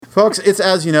Folks, it's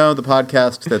As You Know, the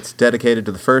podcast that's dedicated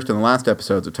to the first and the last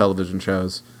episodes of television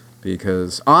shows,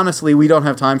 because honestly, we don't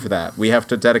have time for that. We have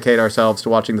to dedicate ourselves to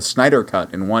watching the Snyder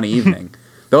Cut in one evening.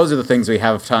 Those are the things we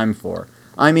have time for.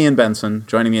 I'm Ian Benson.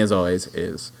 Joining me as always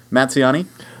is Matt Ciani.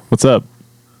 What's up?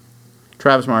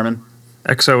 Travis Marmon.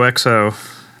 XOXO.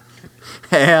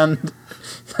 And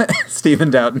Stephen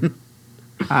Doughton.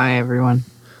 Hi, everyone.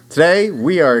 Today,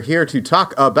 we are here to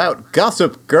talk about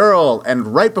Gossip Girl.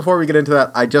 And right before we get into that,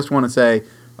 I just want to say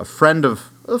a friend of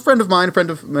mine, a friend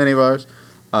of many of ours,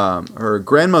 her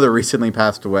grandmother recently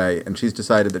passed away, and she's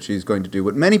decided that she's going to do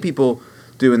what many people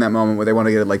do in that moment, where they want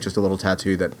to get like just a little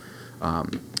tattoo that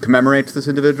commemorates this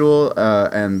individual.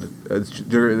 And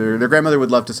their grandmother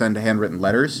would love to send handwritten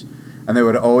letters, and they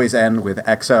would always end with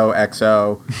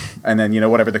XOXO, and then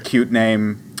whatever the cute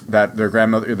name that their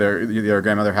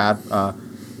grandmother had.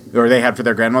 Or they had for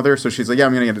their grandmother. So she's like, yeah,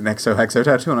 I'm going to get an XOXO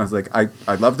tattoo. And I was like, I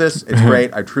love this. It's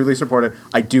great. I truly support it.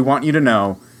 I do want you to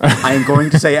know I am going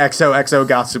to say XOXO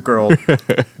Gossip Girl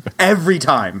every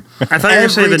time. I thought you were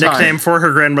saying the nickname for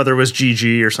her grandmother was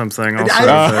Gigi or something. Also.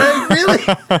 Really?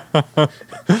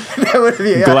 That would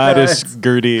be, Gladys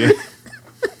Gertie.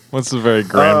 What's the very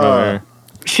grandmother?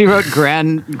 She wrote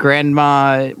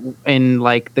grandma in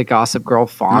like the Gossip Girl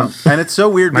font. And it's so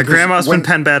weird. My grandma's been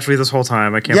Penn Badgley this whole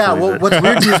time. I can't believe it. What's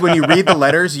weird is when you read the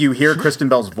letters, you hear Kristen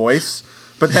Bell's voice,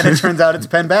 but then it turns out it's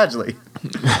Penn Badgley.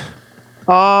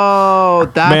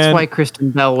 Oh, that's why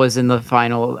Kristen Bell was in the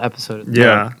final episode.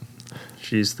 Yeah.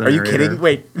 She's the narrator. You kidding?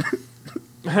 Wait.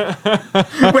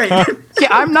 Wait. Yeah,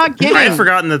 I'm not kidding. I had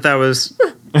forgotten that was...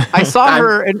 I saw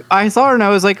her and I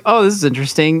was like, "Oh, this is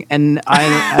interesting," and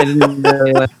I didn't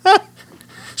really.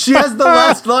 She has the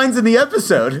last lines in the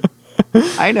episode.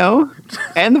 I know,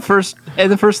 and the first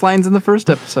lines in the first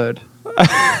episode.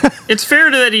 It's fair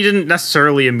that he didn't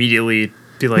necessarily immediately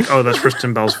be like, "Oh, that's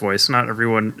Kristen Bell's voice." Not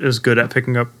everyone is good at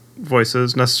picking up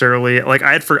voices necessarily. Like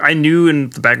I knew in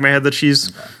the back of my head that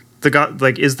she's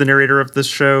is the narrator of this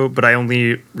show, but I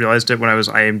only realized it when I was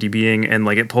IMDbing and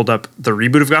it pulled up the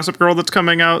reboot of Gossip Girl that's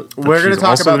coming out. We're going to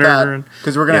talk about that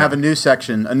because we're going to have a new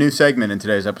segment in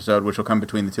today's episode, which will come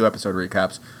between the two episode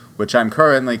recaps, which I'm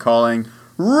currently calling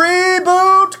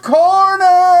Reboot Corner.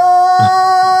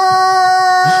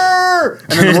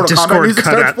 And then the Mortal Kombat music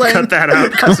starts playing. Cut that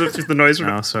out because of the noise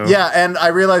now. So yeah, and I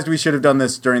realized we should have done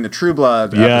this during the True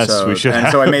Blood episode. Yes, we should.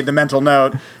 And so I made the mental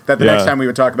note that the next time we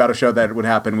would talk about a show that would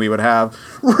happen, we would have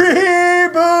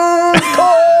Reboot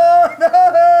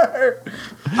Corner.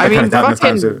 I mean,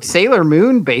 fucking Sailor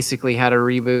Moon basically had a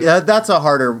reboot. Yeah, that's a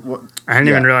harder. I didn't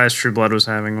even realize True Blood was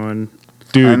having one.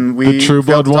 Dude, the True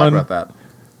Blood one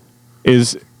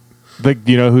is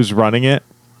who's running it?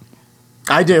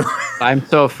 I do. I'm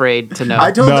so afraid to know.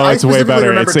 It's way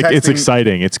better. It's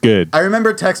exciting. It's good. I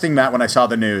remember texting Matt when I saw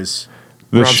the news.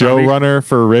 The showrunner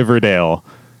for Riverdale.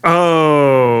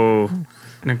 Oh,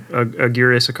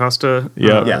 Aguirre Acosta.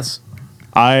 Yeah. Yes.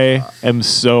 I am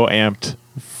so amped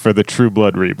for the True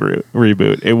Blood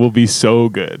reboot. It will be so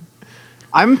good.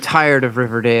 I'm tired of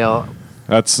Riverdale.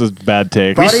 That's a bad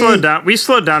take. We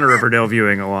slowed down a Riverdale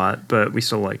viewing a lot, but we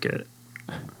still like it.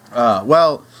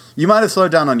 Well, you might have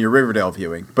slowed down on your Riverdale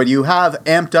viewing, but you have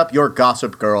amped up your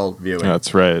Gossip Girl viewing.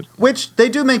 That's right. Which they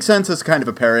do make sense as kind of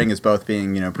a pairing, as both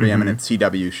being preeminent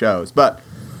CW shows. But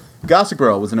Gossip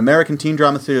Girl was an American teen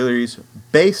drama series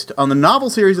based on the novel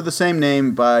series of the same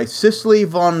name by Cicely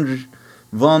von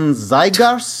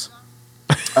Zygars.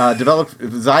 Developed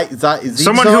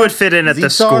someone who would fit in at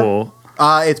this school.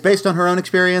 It's based on her own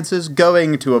experiences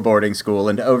going to a boarding school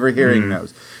and overhearing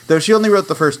those. Though she only wrote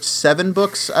the first 7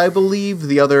 books, I believe.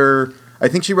 The other, I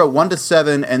think she wrote 1 to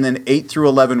 7, and then 8 through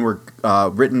 11 were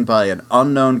written by an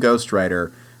unknown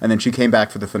ghostwriter, and then she came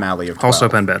back for the finale of 12. Also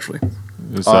Penn Badgley.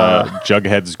 It was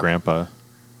Jughead's grandpa.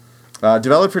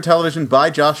 Developed for television by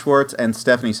Josh Schwartz and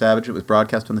Stephanie Savage. It was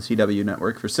broadcast on the CW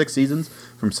network for 6 seasons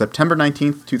from September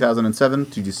 19th, 2007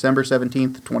 to December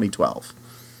 17th, 2012.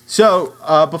 So,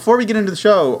 before we get into the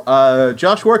show,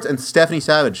 Josh Schwartz and Stephanie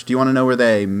Savage, do you want to know where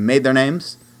they made their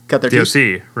names? Cut their teeth?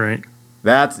 The OC, right?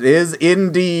 That is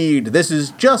indeed. This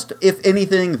is just, if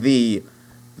anything, the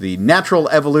natural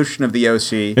evolution of the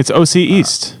OC. It's OC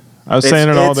East. I was saying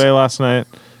it all day last night.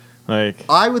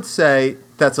 I would say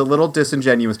that's a little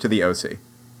disingenuous to the OC.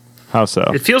 How so?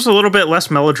 It feels a little bit less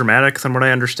melodramatic than what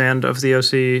I understand of the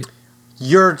OC.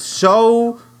 You're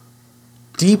so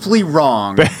deeply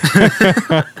wrong.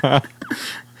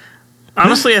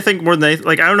 Honestly, I think more than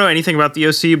I don't know anything about the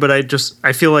OC, but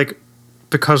I feel like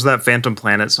because that Phantom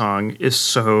Planet song is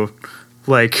so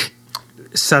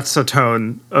sets a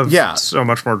tone of so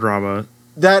much more drama.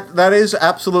 That is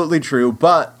absolutely true,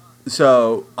 but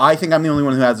So I think I'm the only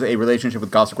one who has a relationship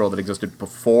with Gossip Girl that existed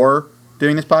before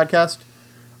doing this podcast.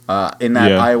 In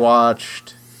that Yeah. I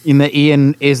watched. In the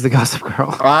Ian is the Gossip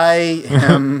Girl. I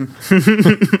am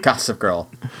Gossip Girl.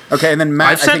 Okay, and then Matt.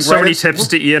 I've I sent think so right many at- tips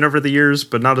to Ian over the years,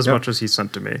 but not as Yep. much as he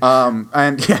sent to me.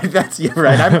 And yeah, you're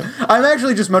right. I'm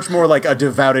actually just much more like a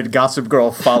devoted Gossip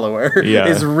Girl follower. Yeah.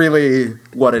 Is really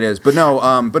what it is. But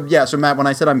no, but yeah. So Matt, when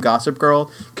I said I'm Gossip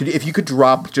Girl, if you could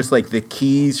drop just like the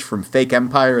keys from Fake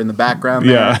Empire in the background,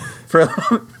 Yeah. there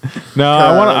for No,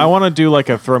 I want to do like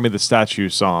a "Throw Me the Statue"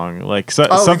 song, like if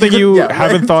something you you could- yeah.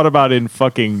 haven't thought about in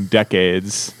fucking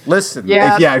decades. listen.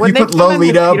 Yeah, If when you they put come in with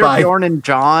Lolita Peter, by Bjorn, and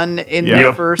John in Yeah.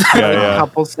 the first Yeah.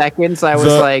 couple seconds, I was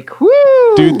The- like, "Woo!"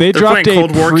 Dude, they They're dropped playing a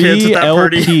Cold War Kids at that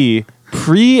party.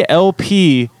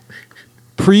 pre-LP,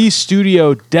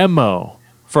 pre-studio demo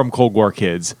from Cold War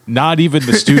Kids. Not even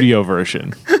the studio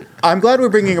version. I'm glad we're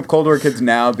bringing up Cold War Kids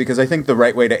now because I think the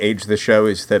right way to age the show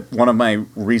is that one of my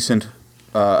recent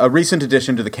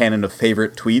addition to the canon of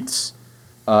favorite tweets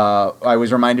I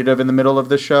was reminded of in the middle of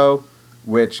the show,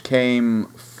 which came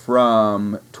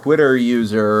from Twitter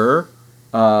user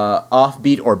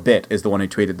Offbeat or Bit is the one who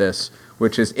tweeted this,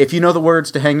 which is, if you know the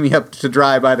words to Hang Me Up to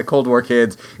Dry by the Cold War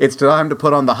Kids, it's time to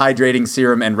put on the hydrating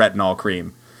serum and retinol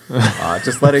cream.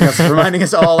 Just reminding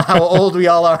us all how old we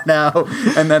all are now,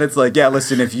 and then it's like, yeah,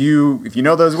 listen, if you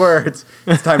know those words,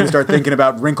 it's time to start thinking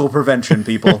about wrinkle prevention,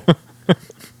 people.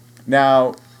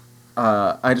 Now,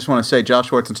 I just want to say, Josh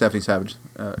Schwartz and Stephanie Savage,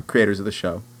 creators of the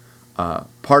show,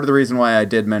 part of the reason why I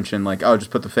did mention, like, oh,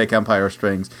 just put the Fake Empire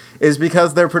strings, is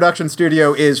because their production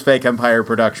studio is Fake Empire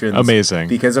Productions. Amazing.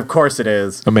 Because of course it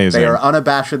is. Amazing. They are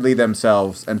unabashedly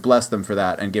themselves, and bless them for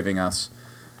that, and giving us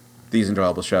these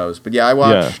enjoyable shows. But yeah, I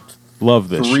watched Love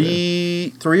this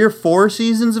shit. three or four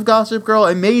seasons of Gossip Girl.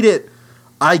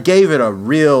 I gave it a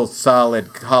real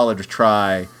solid college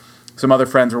try. Some other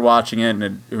friends were watching it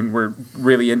and were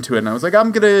really into it, and I was like,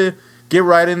 I'm gonna get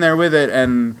right in there with it.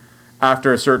 And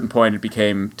after a certain point, it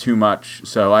became too much.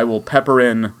 So I will pepper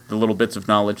in the little bits of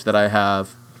knowledge that I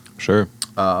have Sure.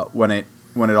 when it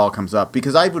all comes up,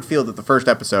 because I would feel that the first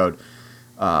episode,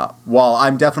 while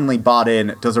I'm definitely bought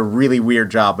in, does a really weird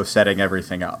job of setting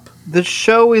everything up. The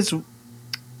show is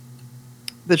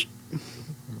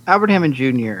Albert Hammond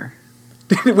Jr.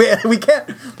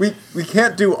 we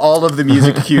can't do all of the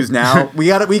music cues now. We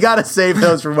gotta save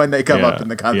those for when they come up in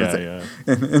the conversation,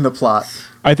 in the plot.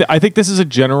 I think this is a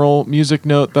general music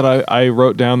note that I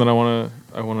wrote down that I want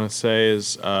to say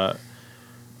is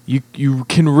you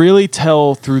can really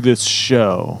tell through this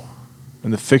show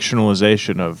and the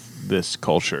fictionalization of this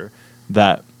culture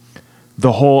that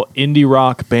the whole indie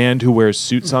rock band who wears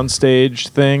suits on stage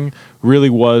thing really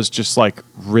was just like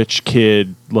rich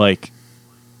kid, like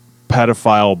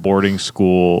pedophile boarding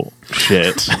school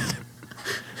shit.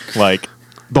 Like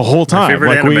the whole time.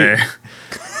 Favorite like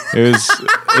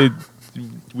anime.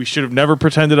 we should have never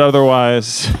pretended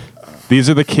otherwise. These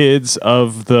are the kids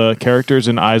of the characters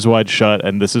in Eyes Wide Shut,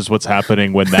 and this is what's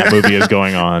happening when that movie is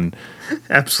going on.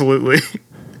 Absolutely.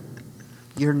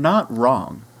 You're not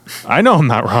wrong. I know I'm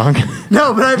not wrong.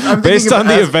 No, but I'm Based thinking on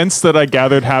the as- events that I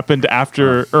gathered happened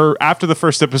after the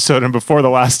first episode and before the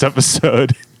last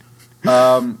episode.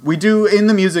 We do in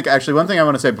the music. Actually, one thing I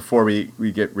want to say before we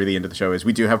get really into the show is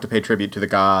we do have to pay tribute to the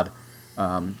god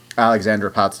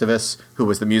Alexandra Potstavis, who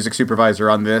was the music supervisor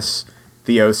on this,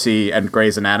 The OC, and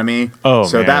Grey's Anatomy. Oh,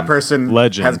 so man. that person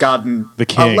Legend. has gotten The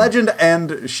king. a legend,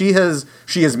 and she has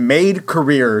made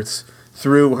careers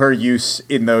through her use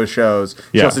in those shows.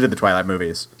 She Yeah. also did the Twilight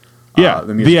movies. Yeah,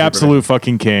 the music the absolute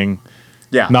fucking king.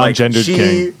 yeah, non-gendered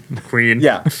king. Queen.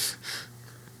 Yeah,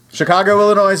 Chicago,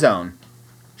 Illinois zone.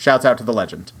 Shouts out to the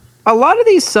legend. A lot of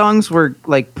these songs were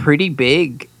like pretty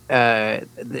big.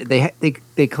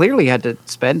 They clearly had to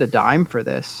spend a dime for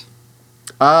this.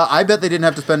 I bet they didn't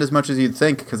have to spend as much as you'd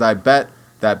think, because I bet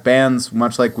that bands,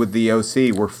 much like with the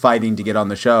OC, were fighting to get on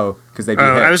the show because they'd be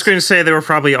hits. I was going to say they were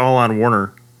probably all on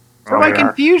Warner. So my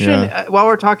confusion, Yeah. while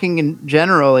we're talking in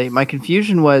generally, my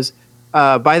confusion was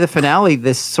by the finale,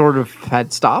 this sort of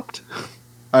had stopped.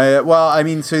 Well, I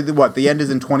mean, so the end is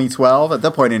in 2012? At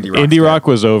that point, Indie Rock. Indie rock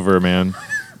was over, man.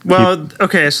 Well,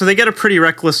 okay, so they get a Pretty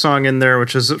Reckless song in there,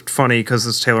 which is funny because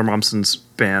it's Taylor Momsen's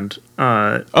band.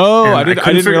 Oh, And I couldn't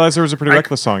didn't figure- realize there was a Pretty I-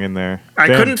 Reckless song in there. I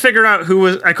Damn. couldn't figure out who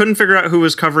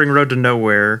was covering Road to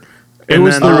Nowhere. It And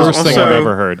was then the there was worst thing I've also-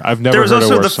 ever heard. I've never There was heard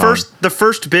also a worse song. the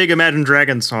first big Imagine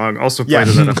Dragons song also Yeah.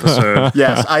 played in that episode.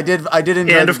 Yes, I did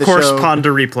enjoy And of the course, show. Pond to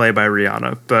Replay by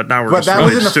Rihanna. But now we're But just that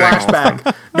really was in the just doing all of them.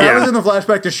 flashback. That Yeah. was in the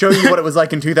flashback to show you what it was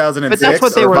like in 2006. But that's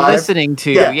what they or were 5. listening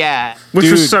to. Yeah. Yeah. Which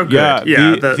Dude, was so good. Yeah,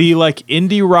 Yeah, the like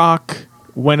indie rock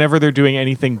whenever they're doing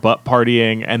anything but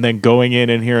partying and then going in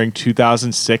and hearing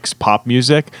 2006 pop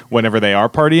music whenever they are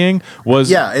partying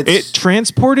it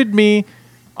transported me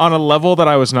on a level that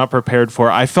I was not prepared for.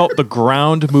 I felt the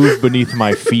ground move beneath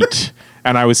my feet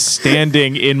and I was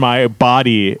standing in my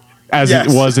body as it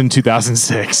was in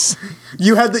 2006.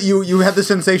 You had the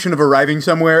sensation of arriving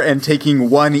somewhere and taking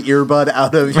one earbud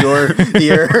out of your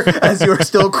ear as you were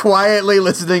still quietly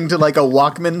listening to like a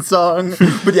Walkman song.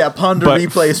 But yeah, Ponder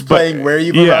Replay is playing where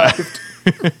you've arrived.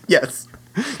 Yes,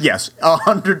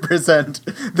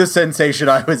 100% the sensation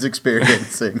I was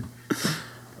experiencing.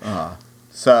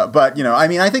 But you know, I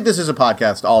mean, I think this is a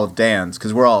podcast all of Dan's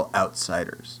because we're all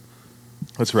outsiders.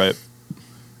 That's right.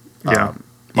 Yeah.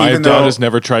 My dad has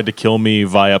never tried to kill me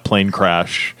via plane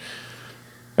crash.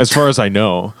 As far as I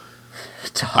know,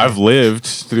 I've lived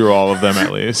through all of them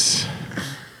at least,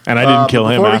 and I didn't kill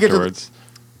him afterwards.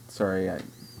 Sorry,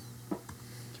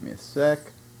 give me a sec.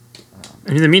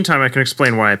 In the meantime, I can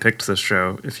explain why I picked this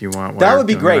show if you want. That would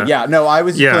be great. Yeah, no, I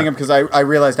was pulling up because I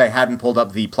realized I hadn't pulled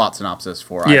up the plot synopsis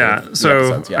for.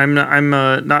 So I'm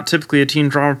not typically a teen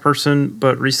drama person,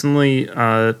 but recently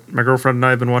my girlfriend and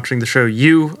I have been watching the show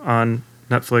You on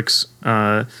Netflix,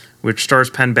 which stars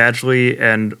Penn Badgley,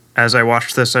 and as I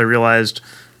watched this, I realized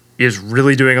is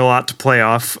really doing a lot to play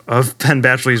off of Penn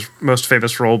Badgley's most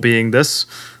famous role being this,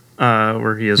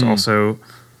 where he is also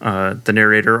the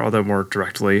narrator, although more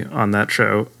directly on that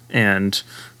show, and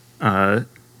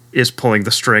is pulling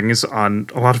the strings on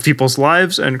a lot of people's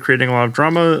lives and creating a lot of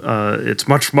drama. It's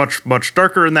much, much, much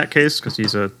darker in that case because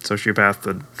he's a sociopath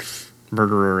and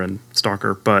murderer and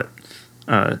stalker, but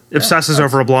obsesses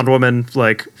over a blonde woman,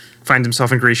 like finds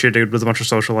himself ingratiated with a bunch of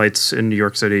socialites in New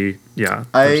York City. Yeah.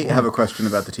 I have a question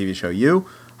about the TV show You.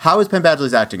 How is Penn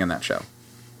Badgley's acting in that show?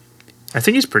 I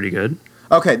think he's pretty good.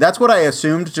 Okay, that's what I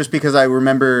assumed just because I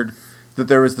remembered that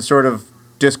there was the sort of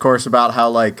discourse about how,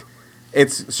 like,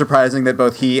 it's surprising that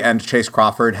both he and Chase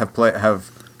Crawford have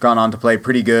gone on to play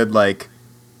pretty good, like,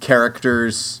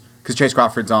 characters, because Chase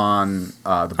Crawford's on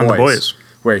The Boys,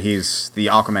 where he's the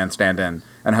Aquaman stand-in,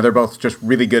 and how they're both just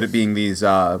really good at being these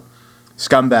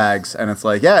scumbags, and it's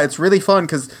like, yeah, it's really fun,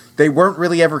 because they weren't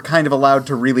really ever kind of allowed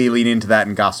to really lean into that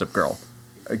in Gossip Girl.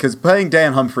 Because playing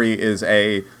Dan Humphrey is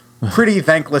a pretty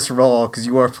thankless role, because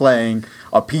you are playing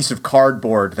a piece of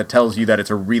cardboard that tells you that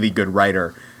it's a really good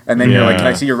writer. And then you're like, can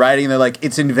I see your writing? And they're like,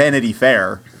 it's in Vanity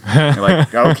Fair. You're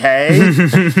like, okay.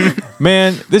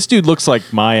 Man, this dude looks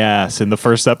like my ass in the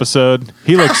first episode.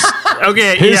 He looks...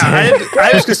 Okay,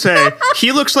 I was going to say,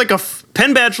 he looks like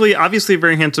Penn Badgley, obviously a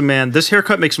very handsome man. This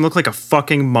haircut makes him look like a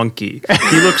fucking monkey.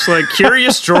 He looks like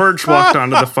Curious George walked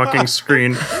onto the fucking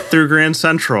screen through Grand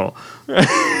Central.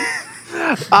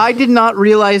 I did not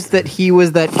realize that he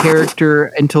was that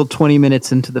character until 20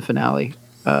 minutes into the finale.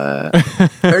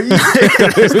 It's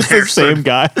the same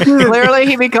guy. Clearly,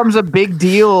 he becomes a big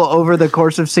deal over the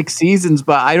course of 6 seasons,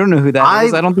 but I don't know who that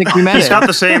is. I don't think we met him. He's got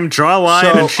the same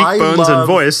jawline and cheekbones and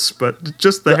voice, but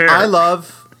just the hair. I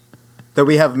love that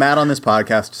we have Matt on this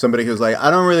podcast, somebody who's like, I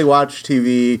don't really watch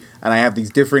TV, and I have these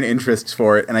different interests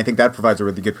for it, and I think that provides a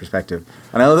really good perspective.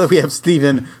 And I love that we have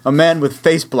Steven, a man with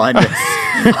face blindness,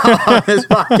 on this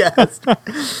podcast.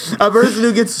 A person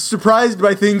who gets surprised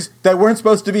by things that weren't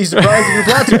supposed to be surprising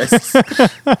plot twists.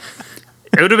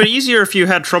 It would have been easier if you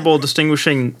had trouble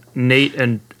distinguishing Nate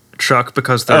and Chuck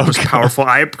because they're just powerful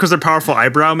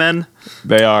eyebrow men.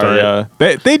 They are, yeah.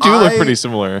 They do look pretty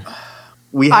similar.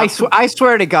 I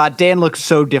swear to God, Dan looks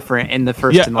so different in the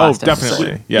first and last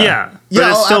definitely. episode. Yeah. But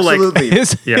it's still absolutely. like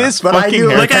his fucking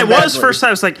hair. Like I was first time,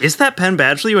 I was like, is that Penn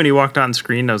Badgley? When he walked on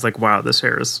screen, I was like, wow, this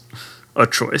hair is a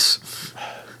choice.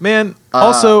 Man,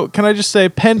 also, can I just say,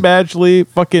 Penn Badgley,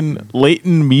 fucking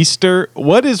Leighton Meester,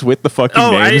 what is with the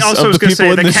fucking names of the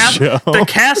people in this show? The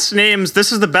cast names,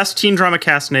 this is the best teen drama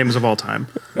cast names of all time.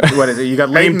 What is it? You got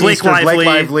Leighton Meester, Blake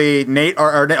Lively, Nate,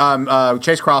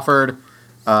 Chase Crawford,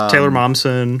 Taylor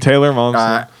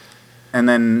Momsen, and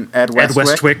then Ed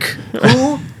Westwick.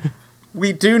 Who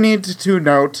we do need to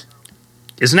note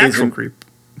is an actual creep,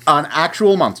 an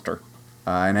actual monster,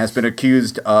 and has been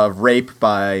accused of rape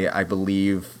by, I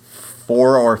believe,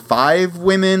 4 or 5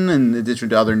 women, in addition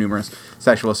to other numerous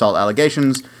sexual assault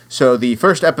allegations. So the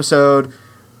first episode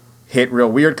hit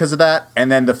real weird because of that,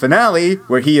 and then the finale,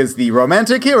 where he is the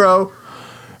romantic hero,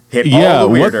 hit all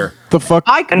the weirder. What the fuck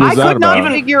I couldn't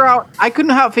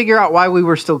figure out why we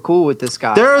were still cool with this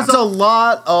guy. There's a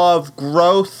lot of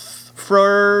growth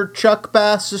for Chuck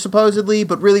Bass, supposedly,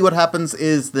 but really what happens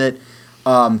is that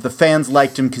the fans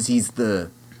liked him because he's the,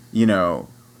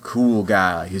 cool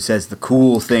guy who says the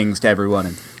cool things to everyone,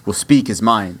 and will speak his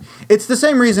mind. It's the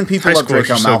same reason people High love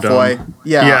Draco schoolers are so Malfoy. dumb.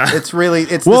 Yeah, Yeah. it's really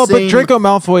it's Well, the same. but Draco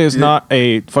Malfoy is not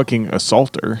a fucking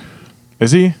assaulter,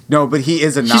 is he? No, but he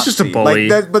is a Nazi. He's just a bully.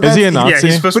 But Is he a that's- Nazi? Yeah,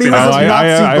 he's supposed But to he be. was Nazi. a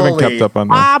Nazi I haven't bully. kept up on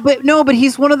that. But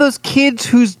he's one of those kids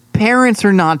whose parents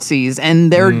are Nazis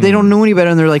and they don't know any better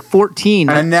and they're like 14.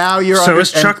 And now you're So under-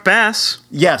 is Chuck Bass.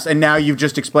 Yes, and now you've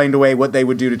just explained away what they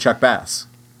would do to Chuck Bass.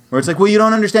 Where it's like, well, you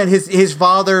don't understand. His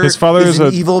father. His father is an a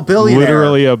evil billionaire.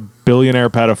 literally a billionaire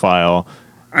pedophile.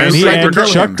 I And, was he, like, and kill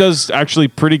Chuck him. does actually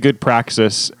pretty good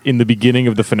praxis in the beginning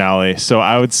of the finale, so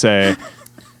I would say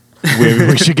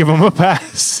we should give him a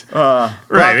pass. Right,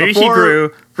 maybe before- he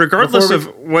grew. Regardless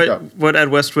before we- of what Ed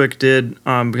Westwick did,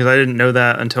 because I didn't know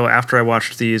that until after I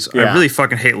watched these. Yeah. I really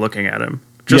fucking hate looking at him.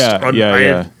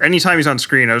 Yeah. Anytime he's on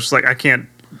screen, I was just like, I can't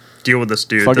deal with this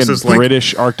dude. Fucking This is like,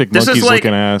 British Arctic this is monkeys like-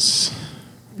 looking ass.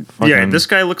 yeah, Fucking this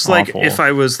guy looks awful. like if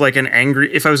I was like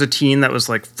if I was a teen that was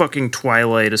like fucking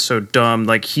Twilight is so dumb.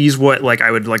 Like he's what like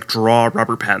I would like draw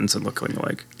Robert Pattinson looking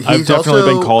like. I've He's definitely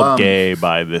also, been called gay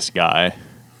by this guy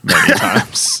many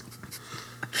times.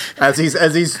 as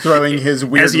he's throwing his As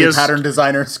weirdly he is- pattern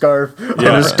designer scarf. And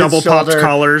on his double popped shoulder.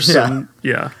 collars. Yeah. And,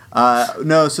 yeah.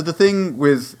 No, so the thing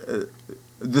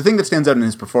that stands out in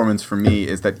his performance for me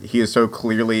is that he is so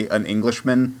clearly an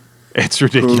Englishman It's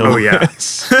ridiculous. Oh, yeah.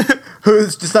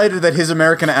 who's decided that his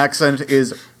American accent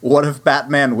is what if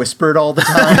Batman whispered all the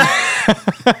time.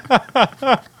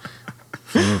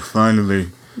 Oh, finally,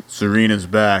 Serena's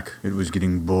back. It was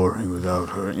getting boring without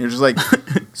her. And you're just like,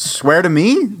 swear to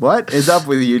me? What is up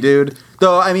with you, dude?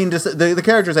 Though, I mean, just the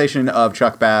characterization of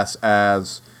Chuck Bass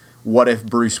as what if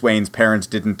Bruce Wayne's parents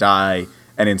didn't die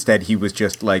and instead he was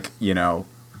just like, you know,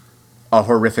 a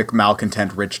horrific,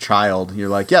 malcontent, rich child. You're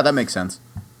like, yeah, that makes sense.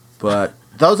 But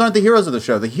those aren't the heroes of the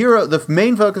show. The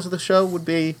main focus of the show would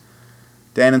be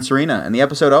Dan and Serena. And the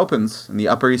episode opens in the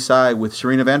Upper East Side with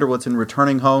Serena van der Woodsen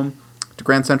returning home to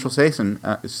Grand Central Station.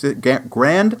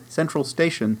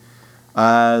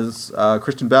 As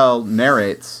Kristen Bell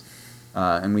narrates,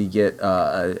 and we get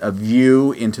a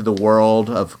view into the world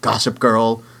of Gossip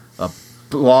Girl, a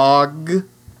blog,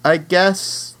 I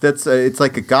guess. It's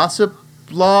like a gossip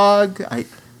blog.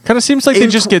 Kind of seems like they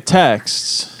just get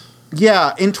texts.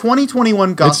 Yeah, in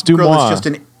 2021, It's Gossip Girl Dumois, is just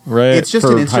an right? It's just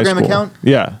for an high Instagram school. account.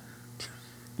 Yeah.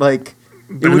 Like,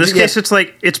 But in this case, it's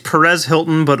like it's Perez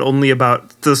Hilton, but only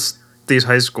about these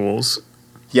high schools.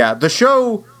 yeah, the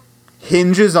show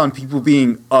hinges on people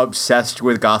being obsessed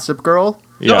with Gossip Girl.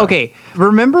 Yeah. Okay,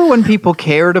 remember when people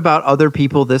cared about other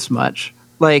people this much?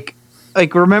 Like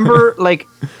remember, like,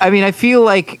 I mean, I feel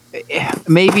like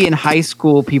maybe in high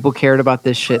school people cared about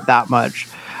this shit that much,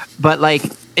 but like,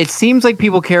 it seems like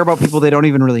people care about people they don't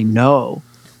even really know.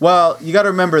 Well, you got to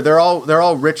remember they're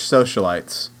all rich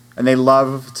socialites, and they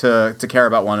love to care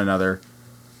about one another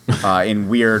in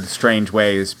weird, strange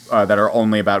ways that are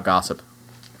only about gossip.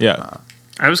 Yeah.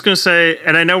 I was gonna say,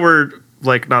 and I know we're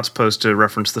like not supposed to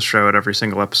reference the show at every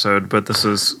single episode, but this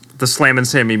is the Slam and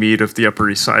Sammy Mead of the Upper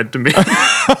East Side to me.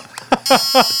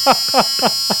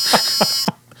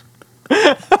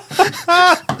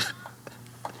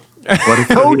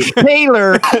 Coach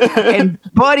Taylor and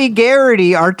Buddy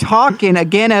Garrity are talking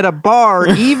again at a bar,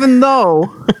 even though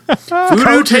Fudo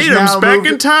Coach is Tatum's now back moved-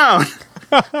 in town.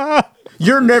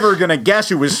 You're never gonna guess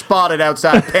who was spotted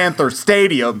outside Panther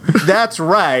Stadium. That's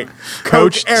right,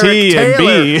 Coach Eric T and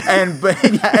Taylor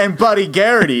B. and Buddy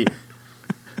Garrity.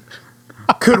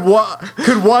 Could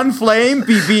one flame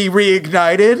be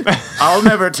reignited? I'll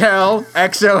never tell.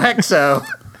 XOXO.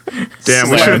 Damn,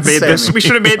 we Slam should have made this. Sammy. We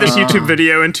should have made this YouTube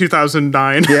video in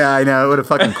 2009. Yeah, I know. It would have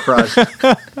fucking crushed.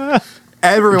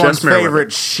 Everyone's Just Merriweather.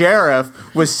 favorite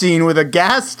sheriff was seen with a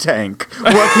gas tank.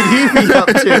 What could he be up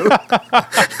to?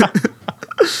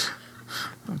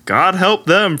 God help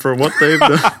them for what they've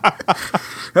done.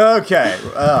 Okay.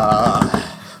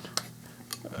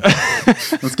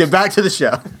 Let's get back to the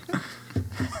show.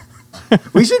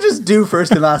 We should just do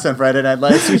first and last on Friday Night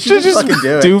Lights. We should just fucking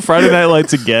do it. Do Friday Night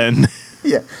Lights again.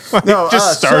 Yeah. No,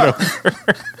 Just start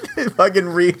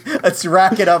let's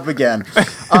rack it up again.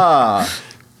 So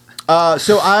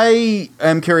I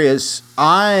am curious.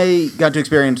 I got to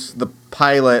experience the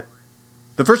pilot.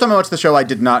 The first time I watched the show, I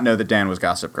did not know that Dan was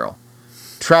Gossip Girl.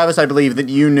 Travis, I believe that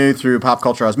you knew through pop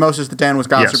culture osmosis that Dan was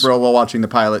Gossip Yes. Girl while watching the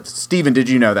pilot. Steven, did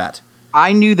you know that?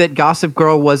 I knew that Gossip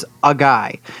Girl was a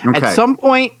guy. Okay. At some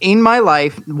point in my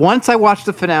life, once I watched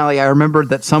the finale, I remembered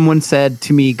that someone said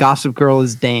to me, Gossip Girl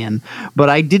is Dan. But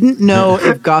I didn't know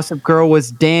if Gossip Girl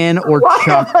was Dan or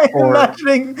Chuck or...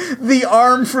 imagining the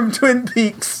arm from Twin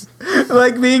Peaks,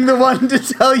 like being the one to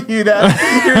tell you that?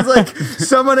 It was like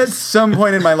someone at some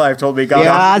point in my life told me,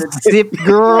 Gossip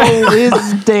Girl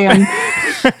is Dan.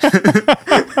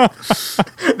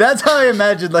 That's how I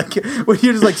imagine, like, when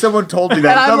you're just like, someone told me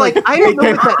that. And I'm It's not like, I don't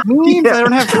know what that means. I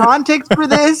don't have context for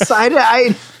this.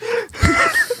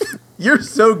 You're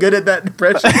so good at that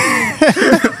impression.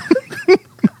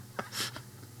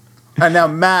 And now,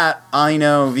 Matt, I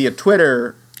know via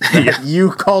Twitter that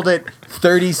you called it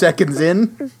 30 seconds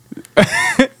in.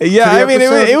 Yeah, I mean,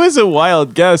 episode? it was a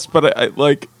wild guess, but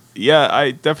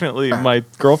I definitely, my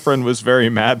girlfriend was very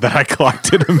mad that I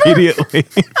clocked it immediately.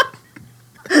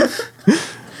 You're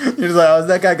just like, oh, is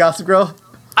that guy Gossip Girl?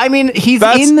 I mean, he's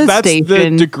in the that's station.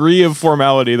 the degree of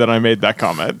formality that I made that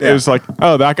comment. Yeah. It was like,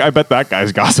 oh, I bet that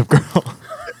guy's Gossip Girl.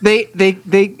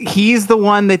 He's the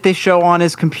one that they show on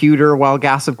his computer while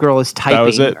Gossip Girl is typing. That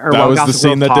was it. Or That while was the Gossip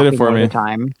scene Girl's that did it talking for all me. the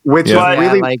time. Which Yeah. was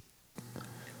really... like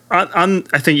I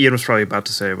think Ian was probably about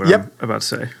to say what Yep. I'm about to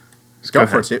say. Go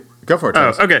ahead. for it. Go for it.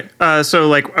 Oh, Chase. okay. So,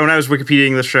 like, when I was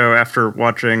Wikipediaing the show after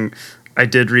watching, I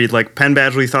did read, like, Penn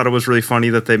Badgley thought it was really funny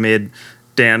that they made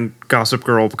Dan Gossip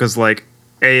Girl because, like,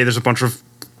 there's a bunch of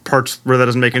parts where that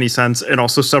doesn't make any sense, and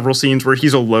also several scenes where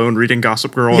he's alone reading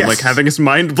Gossip Girl and, Yes. like, having his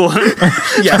mind blown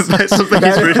Yes. by something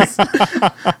he's That reading.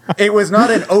 is- it was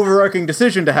not an overarching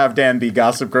decision to have Dan be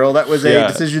Gossip Girl. That was a Yeah.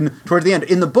 decision toward the end.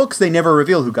 In the books, they never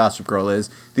reveal who Gossip Girl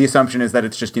is. The assumption is that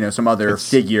it's just, some other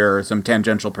figure or some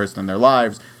tangential person in their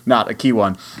lives, not a key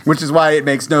one. Which is why it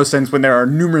makes no sense when there are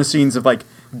numerous scenes of, like,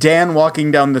 Dan walking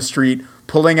down the street,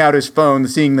 pulling out his phone,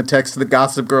 seeing the text the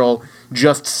Gossip Girl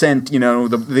just sent, the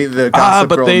Gossip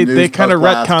Girl but they news kind of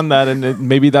blast. retcon that, and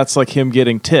maybe that's like him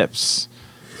getting tips.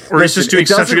 Or he's just Listen, doing it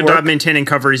such a doesn't good work. job maintaining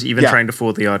cover, he's even Yeah. trying to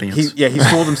fool the audience. He's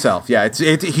fooled himself. Yeah,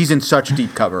 he's in such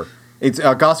deep cover. It's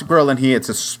Gossip Girl and it's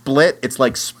a split. It's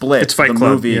like Split. It's Fight the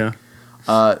Club, movie. yeah.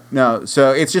 No,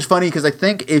 so it's just funny because I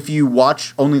think if you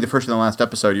watch only the first and the last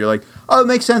episode, you're like, oh, it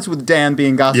makes sense with Dan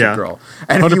being Gossip Yeah. Girl.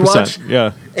 And if you 100%, watch,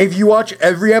 yeah. if you watch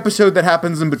every episode that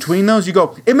happens in between those, you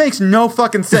go, it makes no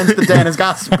fucking sense that Dan is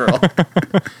Gossip Girl.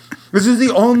 This is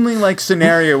the only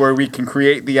scenario where we can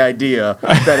create the idea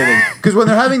that it is. Because when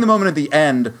they're having the moment at the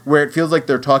end where it feels like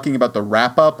they're talking about the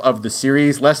wrap up of the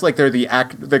series, less like they're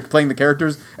they're playing the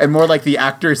characters, and more like the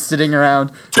actors sitting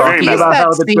around talking Is about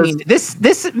how that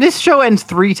scene? This show ends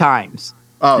 3 times.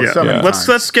 Oh, Yeah. so many Let's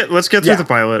times. get through Yeah. the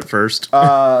pilot first.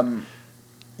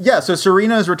 Yeah, so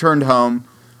Serena has returned home.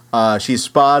 She's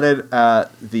spotted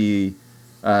at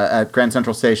Grand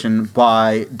Central Station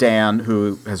by Dan,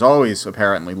 who has always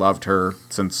apparently loved her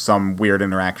since some weird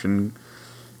interaction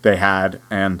they had.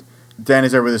 And Dan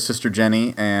is there with his sister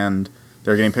Jenny, and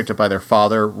they're getting picked up by their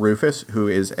father Rufus, who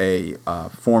is a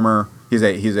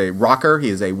he's a rocker. He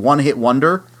is a one-hit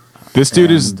wonder. This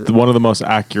dude is And- one of the most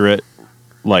accurate,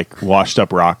 washed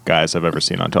up rock guys I've ever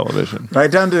seen on television. Right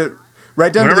down to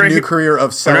Whenever the I new hear- career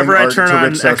of selling Whenever I art turn to on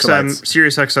rich socialites.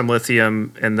 Sirius XM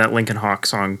Lithium and that Linkin Hawk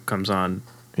song comes on,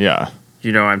 Yeah.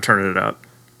 I'm turning it up.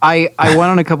 I went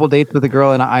on a couple dates with a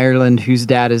girl in Ireland whose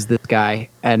dad is this guy,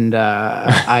 and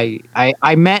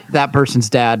I met that person's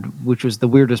dad, which was the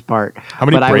weirdest part. How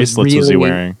many But bracelets was he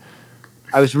wearing?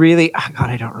 I was really, God,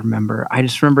 I don't remember. I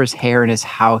just remember his hair and his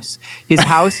house. His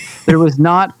house, there was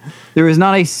not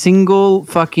a single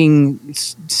fucking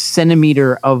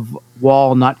centimeter of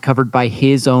wall not covered by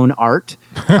his own art.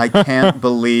 I can't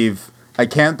believe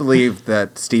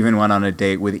that Steven went on a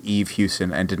date with Eve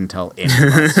Hewson and didn't tell any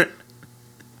of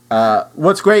us.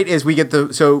 What's great is we get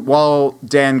so while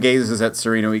Dan gazes at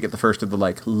Serena, we get the first of the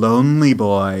lonely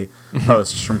boy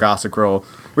posts from Gossip Girl,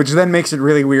 which then makes it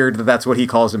really weird that that's what he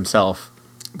calls himself.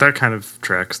 That kind of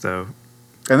tracks, though.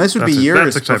 And this would That's be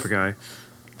years. the type of guy.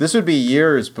 This would be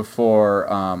years before.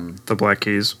 The Black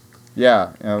Keys.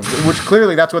 Yeah, which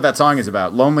clearly that's what that song is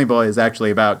about. Lonely Boy is actually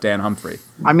about Dan Humphrey.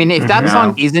 I mean, if that Yeah.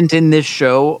 song isn't in this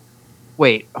show,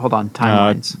 wait, hold on,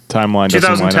 timelines. Timeline doesn't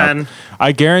line 2010. up.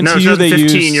 I guarantee No, you they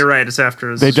 2015. use. You're right. It's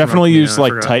after. They definitely use I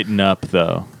forgot. Tighten Up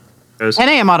though. 'Cause 10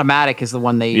 a.m. Automatic is the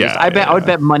one they use. Yeah, I would yeah.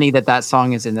 bet money that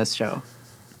song is in this show.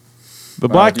 The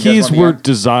Black do you guys Keys want the were an-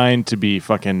 designed to be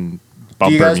fucking bumper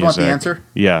Do you guys music. want the answer?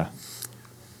 Yeah.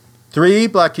 3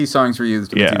 Black Key songs were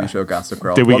used in Yeah. the TV show Gossip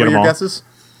Girl. Did we what get were them your all? guesses?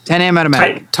 10 a.m.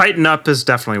 Automatic. Tighten Up is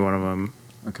definitely one of them.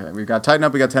 Okay, we've got Tighten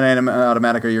Up, we got 10 a.m.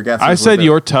 Automatic. Are your guesses? I said What's it?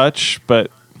 Your Touch,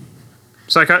 but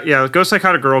Go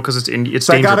Psychotic Girl because it's Danger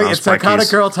Psychotic, Mouse. it's Black Psychotic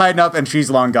Keys. Girl, Tighten Up, and She's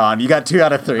Long Gone. You got 2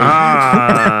 out of 3.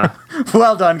 Ah,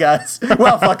 Well done, guys.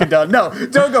 Well fucking done. No,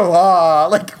 don't go,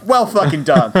 well fucking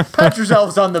done. Pat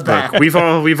yourselves on the back. we've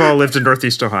all lived in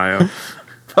Northeast Ohio.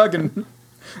 Fucking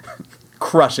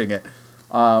crushing it.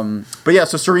 But yeah,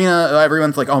 so Serena,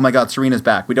 everyone's like, oh my god, Serena's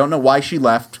back. We don't know why she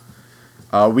left.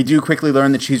 We do quickly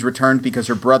learn that she's returned because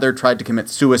her brother tried to commit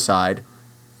suicide.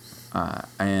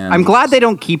 And I'm glad they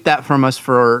don't keep that from us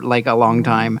for like a long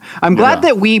time. I'm glad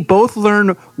that we both learn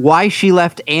why she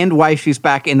left and why she's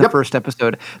back in the first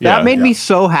episode. That Yeah. made me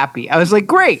so happy. I was like,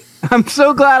 great. I'm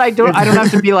so glad I don't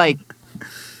have to be like,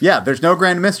 yeah, there's no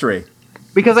grand mystery.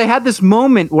 because I had this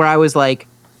moment where I was like,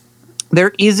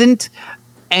 there isn't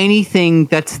anything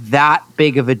that's that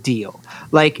big of a deal.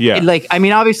 Like, I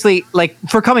mean, obviously, like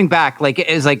for coming back, like it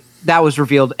is like that was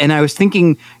revealed, and I was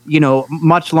thinking,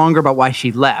 much longer about why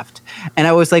she left, and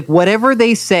I was like, whatever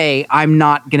they say, I'm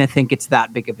not gonna think it's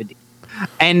that big of a deal.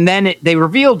 And then they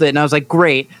revealed it, and I was like,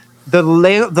 great. The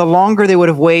longer they would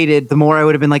have waited, the more I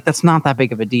would have been like, that's not that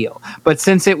big of a deal. But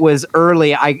since it was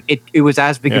early, it was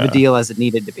as big of a deal as it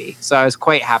needed to be. So I was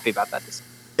quite happy about that decision.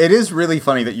 It is really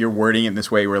funny that you're wording it in this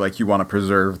way where like you want to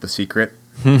preserve the secret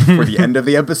for the end of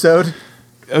the episode.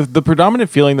 The predominant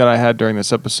feeling that I had during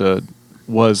this episode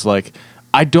was like,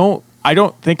 I don't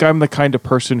think I'm the kind of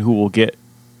person who will get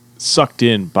sucked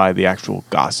in by the actual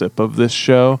gossip of this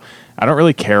show. I don't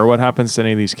really care what happens to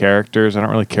any of these characters. I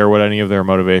don't really care what any of their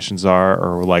motivations are,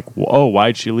 or like, oh,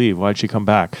 why'd she leave? Why'd she come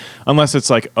back? Unless it's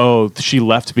like, oh, she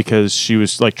left because she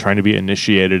was like trying to be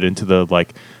initiated into the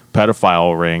like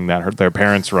pedophile ring that their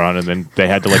parents run, and then they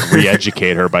had to like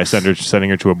re-educate her by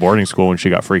sending her to a boarding school when she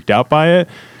got freaked out by it.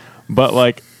 But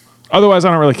like, otherwise,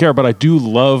 I don't really care. But I do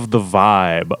love the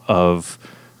vibe of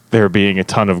there being a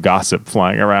ton of gossip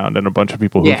flying around and a bunch of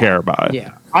people who care about it.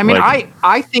 Yeah, I mean, like,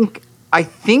 I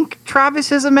think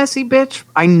Travis is a messy bitch.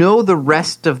 I know the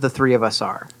rest of the three of us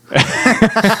are.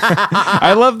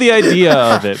 I love the idea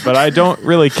of it, but I don't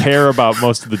really care about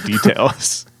most of the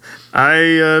details. I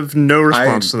have no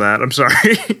response to that. I'm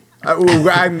sorry.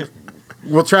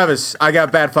 Well, Travis, I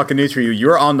got bad fucking news for you.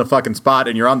 You're on the fucking spot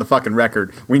and you're on the fucking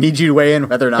record. We need you to weigh in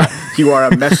whether or not you are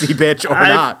a messy bitch or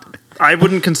not. I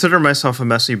wouldn't consider myself a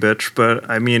messy bitch, but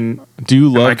I mean, do you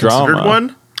love am I considered drama?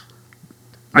 one?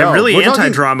 No, I'm really we're talking-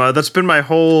 anti-drama. That's been my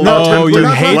whole. Oh, you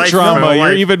not hate life, drama. my You're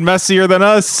life. even messier than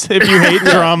us if you hate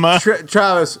drama.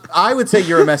 Travis, I would say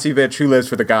you're a messy bitch who lives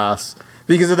for the goss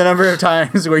because of the number of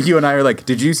times where you and I are like,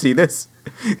 did you see this?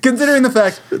 Considering the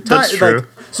fact... That's true.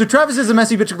 So Travis is a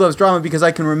messy bitch who loves drama because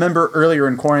I can remember earlier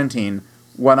in quarantine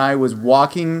when I was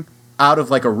walking out of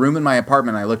like a room in my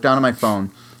apartment, I looked down at my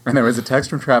phone and there was a text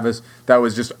from Travis that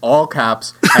was just all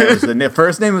caps. And it was the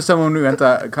first name of someone we went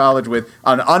to college with,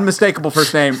 an unmistakable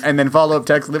first name, and then follow-up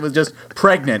text that was just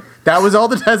pregnant. That was all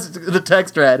the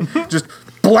text read. Just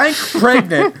blank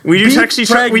pregnant. We Beep text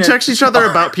each other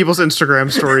about people's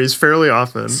Instagram stories fairly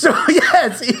often. So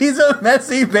yes, he's a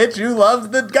messy bitch who loves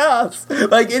the goss.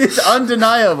 Like, it is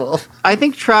undeniable. I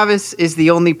think Travis is the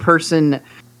only person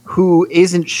who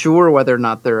isn't sure whether or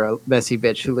not they're a messy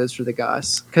bitch who lives for the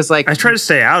goss. Because, like, I try to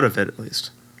stay out of it at least.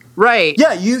 right?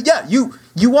 Yeah,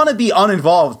 you want to be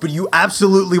uninvolved, but you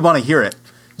absolutely want to hear it.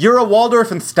 You're a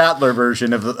Waldorf and Statler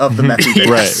version of the messy bitch.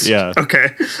 Right, yeah. Okay,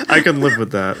 I can live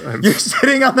with that. You're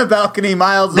sitting on the balcony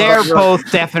miles They're above your-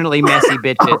 both definitely messy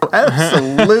bitches.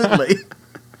 Absolutely.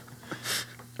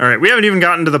 All right, we haven't even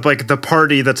gotten to the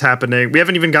party that's happening. We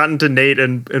haven't even gotten to Nate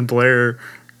and Blair.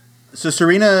 So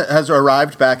Serena has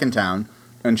arrived back in town,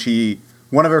 and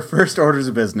one of her first orders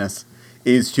of business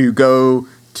is to go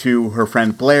to her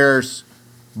friend Blair's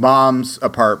mom's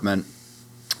apartment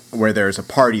where there's a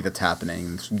party that's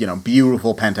happening. It's,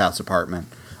 beautiful penthouse apartment.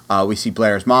 We see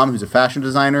Blair's mom, who's a fashion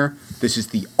designer. This is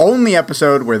the only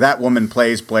episode where that woman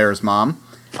plays Blair's mom.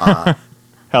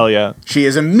 Hell yeah. She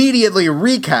is immediately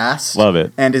recast. Love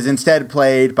it. And is instead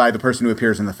played by the person who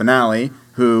appears in the finale,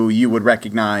 who you would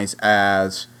recognize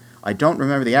as, I don't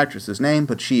remember the actress's name,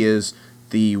 but she is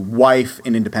the wife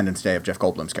in Independence Day of Jeff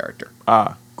Goldblum's character.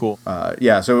 Ah, cool. So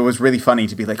it was really funny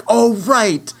to be like, oh,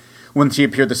 right. When she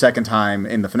appeared the second time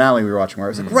in the finale we were watching, where I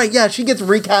was like, right, yeah, she gets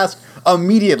recast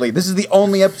immediately. This is the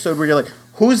only episode where you're like,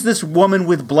 who's this woman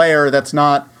with Blair that's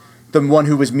not the one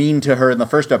who was mean to her in the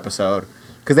first episode?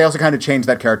 Because they also kind of changed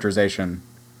that characterization.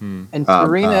 And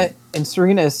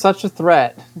Serena is such a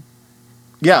threat.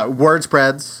 Yeah, word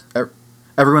spreads.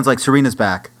 Everyone's like, Serena's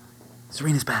back.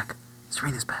 Serena's back.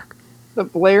 Serena's back.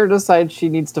 But Blair decides she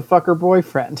needs to fuck her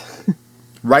boyfriend.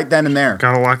 Right then and there.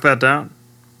 Gotta lock that down.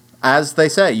 As they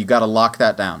say, you got to lock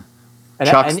that down. And,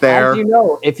 Chuck's and there. As you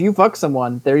know, if you fuck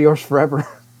someone, they're yours forever.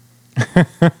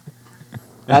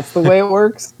 That's the way it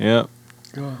works. Yeah.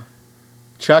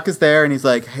 Chuck is there, and he's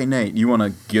like, hey, Nate, you want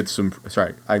to get some...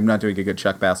 Sorry, I'm not doing a good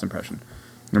Chuck Bass impression.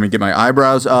 Let me get my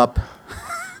eyebrows up.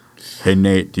 Hey,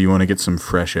 Nate, do you want to get some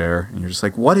fresh air? And you're just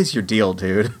like, what is your deal,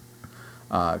 dude?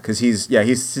 Because he's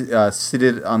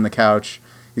seated on the couch.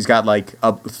 He's got, like,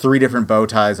 3 different bow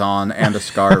ties on and a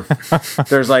scarf.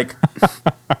 There's, like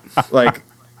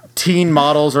teen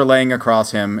models are laying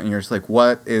across him, and you're just like,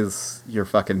 what is your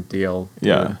fucking deal?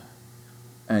 Yeah.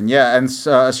 And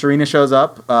Serena shows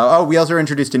up. We also are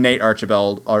introduced to Nate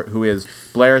Archibald, who is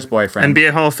Blair's boyfriend.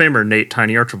 NBA Hall of Famer Nate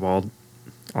Tiny Archibald.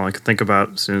 All I could think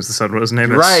about as soon as they said what his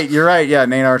name is. Right, you're right. Yeah,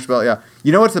 Nate Archibald. Yeah.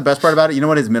 You know what's the best part about it? You know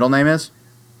what his middle name is?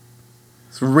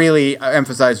 This really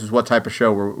emphasizes what type of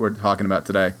show we're talking about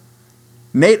today.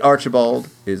 Nate Archibald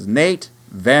is Nate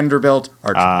Vanderbilt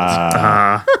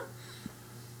Archibald.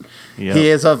 Yep. He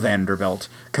is a Vanderbilt.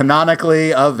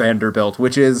 Canonically a Vanderbilt,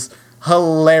 which is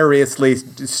hilariously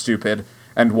stupid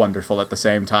and wonderful at the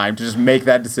same time to just make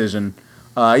that decision.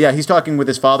 He's talking with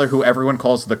his father, who everyone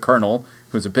calls the Colonel,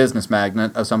 who's a business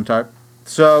magnate of some type.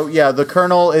 So, yeah, the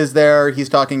Colonel is there. He's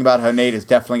talking about how Nate is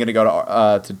definitely going to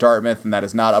go to Dartmouth, and that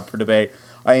is not up for debate.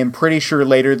 I am pretty sure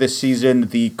later this season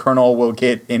the Colonel will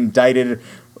get indicted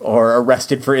or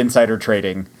arrested for insider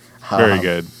trading. Very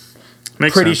good.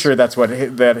 Makes Pretty sense. sure that's what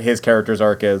his character's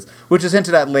arc is, which is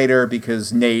hinted at later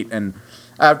because Nate and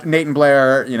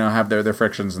Blair, have their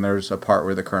frictions, and there's a part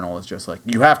where the Colonel is just like,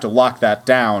 "You have to lock that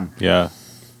down. Yeah.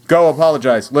 Go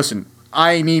apologize. Listen,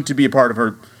 I need to be a part of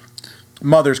her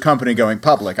mother's company going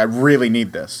public. I really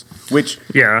need this." Which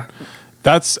Yeah.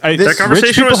 That's That rich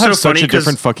conversation people was so have such funny a 'cause-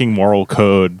 different fucking moral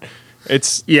code.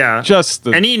 It's Yeah. just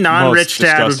the Any non-rich most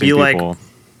dad would disgusting be like, people.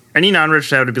 any non-rich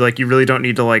dad would be like, you really don't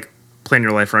need to like plan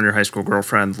your life around your high school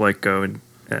girlfriend. Like, go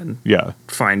and Yeah.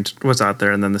 find what's out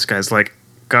there. And then this guy's like,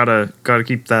 gotta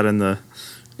keep that in the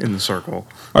circle.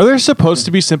 Are there supposed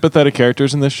to be sympathetic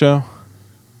characters in this show?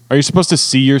 Are you supposed to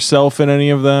see yourself in any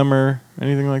of them or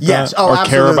anything like Yes. that? Oh, or care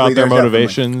absolutely. about their There's definitely.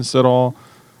 motivations at all?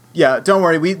 Yeah, don't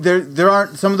worry. There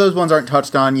aren't, some of those ones aren't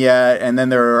touched on yet, and then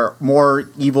there are more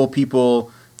evil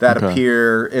people that Okay.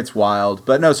 appear. It's wild,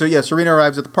 but no. So yeah, Serena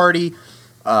arrives at the party,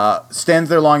 stands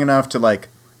there long enough to like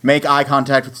make eye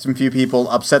contact with some few people,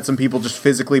 upset some people just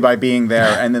physically by being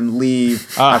there, and then leave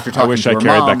after talking I wish to I her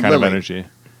carried mom, that kind Lily. of energy.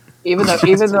 Even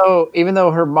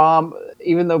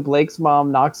though Blake's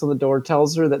mom knocks on the door,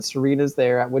 tells her that Serena's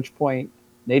there. At which point,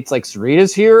 Nate's like,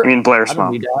 "Serena's here." I mean, Blair's I don't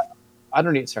mom. need to. I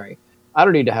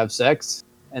don't need to have sex,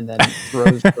 and then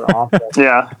throws her off.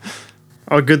 Yeah.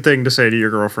 A good thing to say to your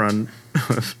girlfriend.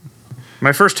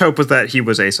 My first hope was that he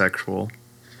was asexual.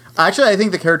 Actually, I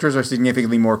think the characters are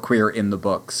significantly more queer in the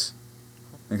books,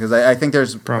 because I think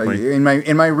there's Probably. in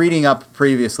my reading up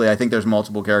previously, I think there's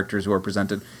multiple characters who are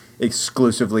presented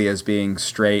exclusively as being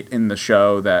straight in the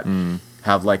show that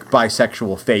have like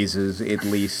bisexual phases at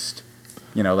least.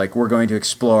 Like we're going to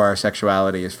explore our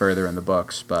sexuality is further in the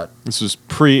books, but This was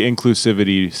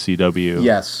pre-inclusivity CW.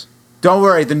 yes, don't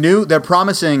worry. They're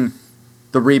promising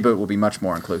the reboot will be much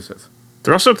more inclusive.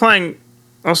 They're also playing.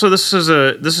 Also, this is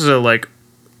a like,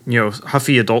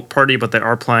 huffy adult party, but they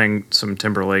are playing some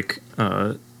Timberlake,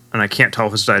 and I can't tell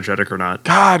if it's diegetic or not.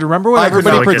 God, remember when I could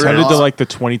everybody not get pretended it. to like the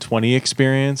 2020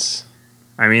 experience?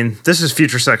 I mean, this is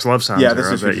Future Sex Love Sounds. Yeah, this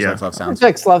era, is but Future Sex Love Sounds.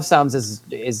 Sex Love Sounds is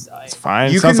It's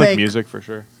fine. You Sounds can like make- music for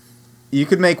sure. You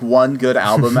could make one good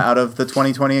album out of the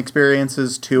 2020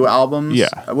 experiences, 2 albums. Yeah,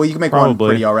 Well, you can make probably. one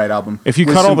pretty alright album. If you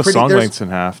with cut all some the pretty- song there's- lengths in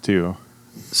half too.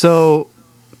 So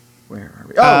Where are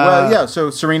we? Oh, well, yeah. So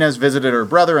Serena's visited her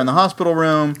brother in the hospital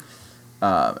room,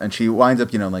 and she winds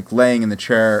up, like laying in the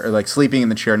chair or like sleeping in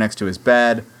the chair next to his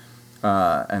bed,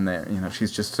 and then,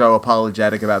 she's just so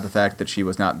apologetic about the fact that she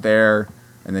was not there,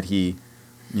 and that he,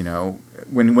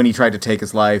 when he tried to take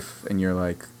his life, and you're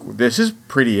like, this is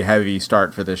pretty heavy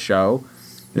start for this show.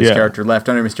 This Yeah. character left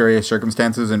under mysterious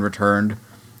circumstances and returned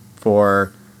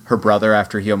for her brother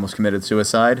after he almost committed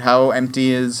suicide. How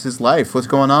empty is his life? What's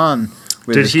going on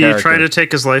with Did his he character? try to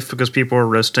take his life because people were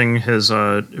roasting his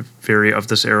very of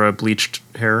this era bleached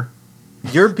hair?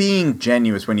 You're being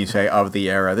genuine when you say of the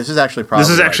era. This is actually probably.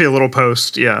 This is actually a little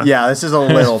post. Yeah. Yeah, this is a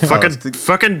little Fucking post.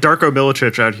 fucking Darko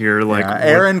Milicic out here. Like Yeah,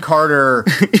 Aaron Carter.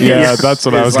 Yeah, that's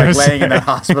what I is was like going to laying say. in that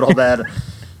hospital bed,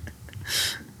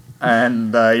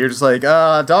 and you're just like,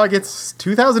 dog. It's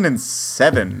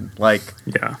 2007. Like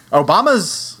Yeah.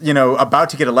 Obama's, about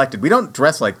to get elected. We don't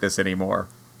dress like this anymore.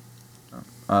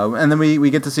 And then we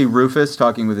get to see Rufus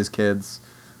talking with his kids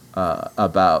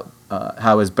about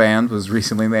how his band was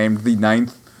recently named the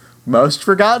 9th most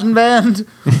forgotten band,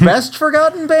 best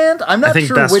forgotten band. I'm not I think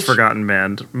sure best which. forgotten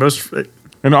band. Most.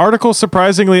 An article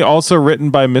surprisingly also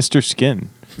written by Mr. Skin.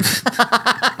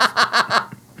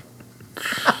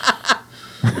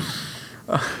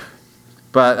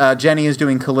 But Jenny is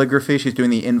doing calligraphy. She's doing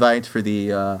the invite for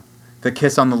the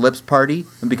kiss on the lips party,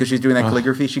 and because she's doing that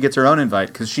calligraphy, she gets her own invite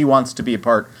because she wants to be a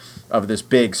part of this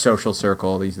big social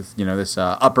circle. This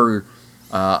upper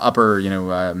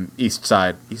east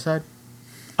side. East side.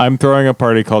 I'm throwing a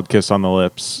party called Kiss on the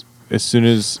Lips as soon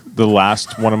as the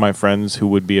last one of my friends who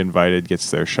would be invited gets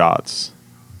their shots.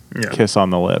 Yeah. Kiss on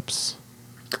the lips.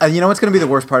 You know what's going to be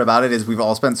the worst part about it is we've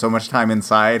all spent so much time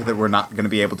inside that we're not going to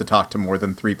be able to talk to more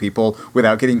than 3 people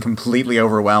without getting completely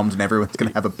overwhelmed, and everyone's going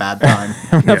to have a bad time.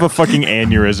 I have a fucking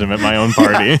aneurysm at my own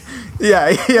party.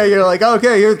 Yeah, you're like,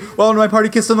 okay, well, my party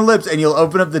kissed on the lips, and you'll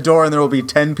open up the door, and there will be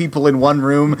 10 people in one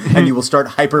room, and you will start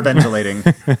hyperventilating.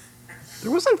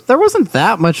 There wasn't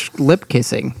that much lip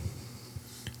kissing.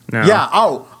 No. Yeah,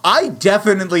 I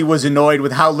definitely was annoyed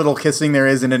with how little kissing there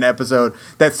is in an episode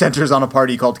that centers on a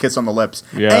party called Kiss on the Lips.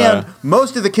 Yeah. And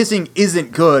most of the kissing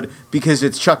isn't good because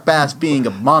it's Chuck Bass being a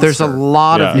monster. There's a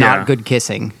lot of Yeah. not good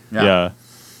kissing. Yeah.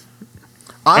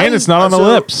 And it's not on the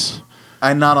lips.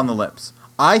 And not on the lips.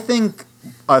 I think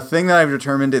a thing that I've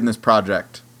determined in this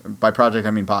project, by project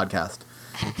I mean podcast,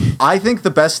 I think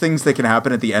the best things that can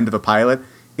happen at the end of a pilot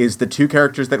is the 2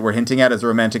 characters that we're hinting at as a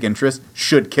romantic interest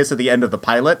should kiss at the end of the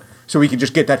pilot, so we can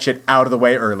just get that shit out of the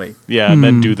way early. Yeah, and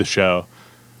then do the show.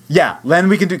 Yeah, then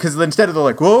we can do, because instead of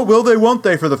like, well, will they, won't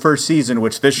they for the first season,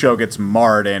 which this show gets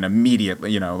marred in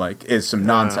immediately, like, is some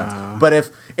nonsense. But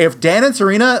if Dan and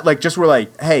Serena, like, just were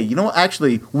like, hey,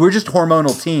 actually, we're just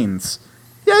hormonal teens.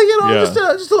 Yeah, Yeah.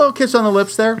 Just a little kiss on the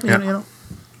lips there, Yeah.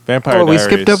 Vampire Oh, we Diaries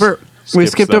skipped over. We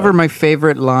skips skipped that. over my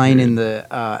favorite line in the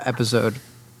episode,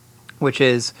 which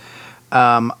is,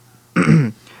 I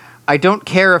don't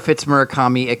care if it's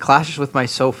Murakami. It clashes with my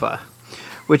sofa,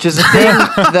 which is a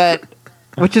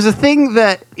thing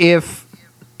that if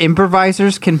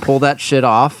improvisers can pull that shit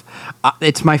off,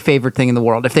 it's my favorite thing in the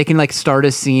world. If they can like start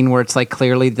a scene where it's like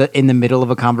clearly in the middle of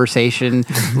a conversation,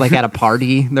 like at a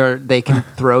party, they can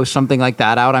throw something like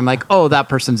that out. I'm like, oh, that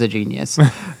person's a genius.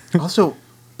 Also,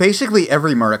 basically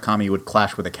every Murakami would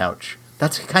clash with a couch.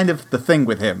 That's kind of the thing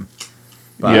with him.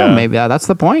 Yeah. Maybe that's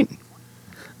the point.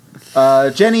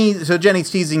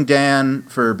 Jenny's teasing Dan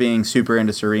for being super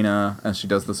into Serena, and she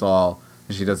does this all.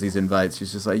 And she does these invites.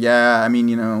 She's just like, yeah, I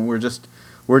mean, we're just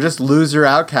loser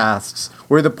outcasts.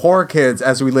 We're the poor kids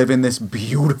as we live in this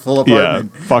beautiful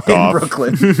apartment fuck in off.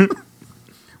 Brooklyn.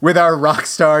 With our rock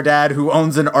star dad who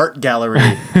owns an art gallery.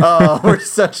 Oh, we're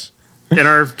such... And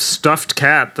our stuffed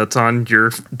cat that's on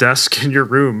your desk in your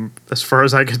room, as far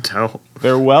as I could tell.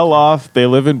 They're well off. They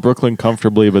live in Brooklyn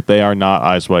comfortably, but they are not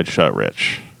eyes wide shut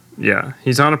rich. Yeah,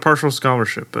 he's on a partial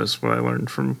scholarship, is what I learned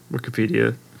from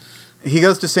Wikipedia. He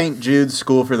goes to St. Jude's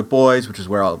School for the Boys, which is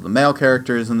where all of the male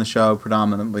characters in the show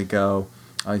predominantly go.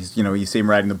 You see him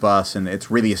riding the bus, and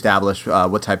it's really established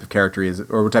what type of character he is,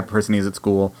 or what type of person he is at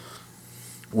school.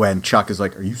 When Chuck is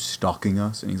like, "Are you stalking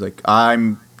us?" and he's like,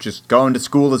 "I'm just going to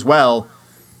school as well."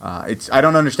 I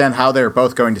don't understand how they're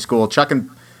both going to school. Chuck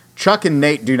and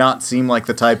Nate do not seem like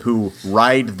the type who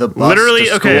ride the bus. Literally,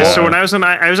 to okay. school. So when I was on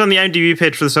the IMDb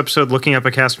page for this episode, looking up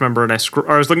a cast member, and I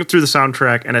was looking through the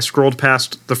soundtrack, and I scrolled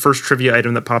past the first trivia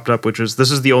item that popped up, which is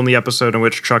this is the only episode in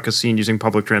which Chuck is seen using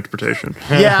public transportation.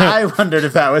 Yeah, I wondered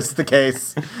if that was the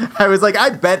case. I was like,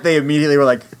 I bet they immediately were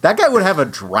like, that guy would have a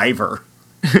driver.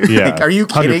 Yeah. Like, are you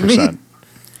kidding me? 100%.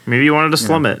 Maybe you wanted to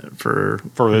slum it for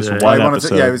this the- one. He wanted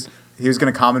to- episode. he was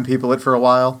going to common people it for a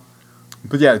while.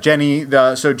 But yeah, Jenny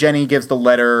gives the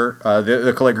letter,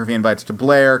 the calligraphy invites to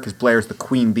Blair, because Blair's the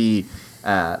queen bee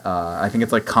at, I think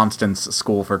it's like Constance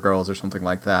School for Girls or something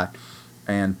like that.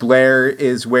 And Blair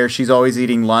is where she's always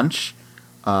eating lunch.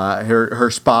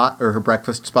 Her spot, or her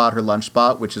breakfast spot, her lunch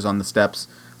spot, which is on the steps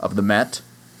of the Met.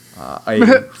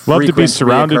 Love to be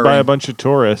surrounded by a bunch of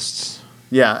tourists.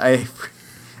 Yeah,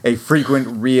 a frequent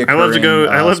reoccurring. I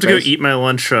love to go space. eat my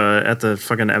lunch at the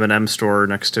fucking M&M store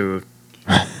next to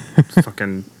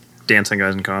fucking dancing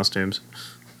guys in costumes.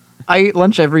 I eat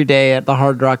lunch every day at the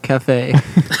Hard Rock Cafe.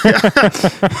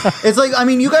 It's like, I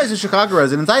mean, you guys are Chicago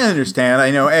residents. I understand. I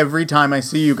know every time I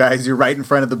see you guys, you're right in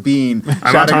front of the Bean, on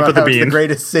shouting top about of the how it's Bean. the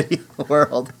greatest city in the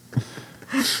world.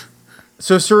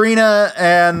 So Serena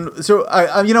and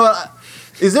you know what?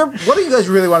 What do you guys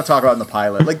really want to talk about in the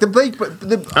pilot? Like the break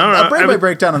by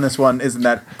breakdown on this one isn't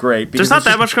that great. There's not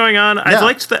that much going on. Yeah. I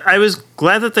liked that. I was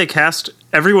glad that they cast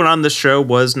everyone on this show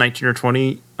was 19 or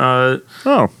 20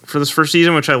 for this first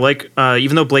season, which I like.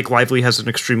 Even though Blake Lively has an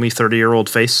extremely 30-year-old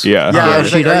face. Yeah. Yeah, I was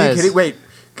she like, are you does. kidding? Wait,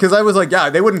 because I was like, yeah,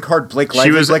 they wouldn't card Blake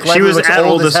Lively. She was Blake Lively looks at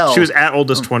old as hell. She was at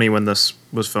oldest 20 when this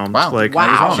was filmed. Wow. Like,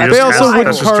 Wow. She They just also has, wouldn't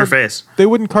that's just her card- face. They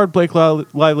wouldn't card Blake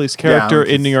Lively's character which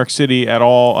is- in New York City at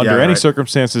all under any right.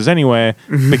 circumstances anyway,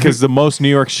 because the most New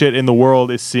York shit in the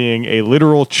world is seeing a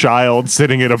literal child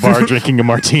sitting at a bar drinking a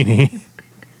martini.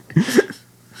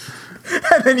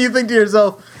 And then you think to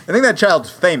yourself, I think that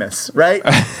child's famous, right?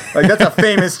 Like, that's a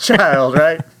famous child,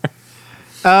 right?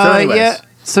 anyways. Yeah.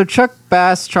 So Chuck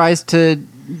Bass tries to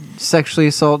sexually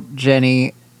assault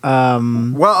Jenny,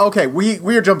 Well, okay, we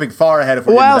are jumping far ahead. If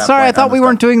we're getting to Well, that sorry, I point thought on we this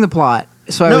weren't stuff. doing the plot,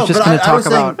 so I No, was just but going to I talk was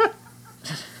saying- about.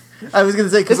 I was going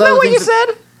to say because Isn't that what you said?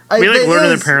 We like learn who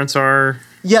their parents are.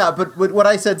 Yeah, but what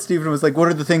I said, Stephen, was like, what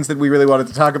are the things that we really wanted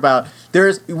to talk about?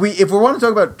 If we want to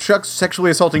talk about Chuck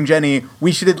sexually assaulting Jenny,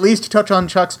 we should at least touch on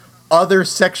Chuck's other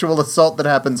sexual assault that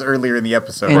happens earlier in the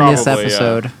episode. In this Probably, yeah.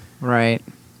 episode, right?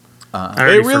 I They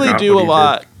already really forgot do what a he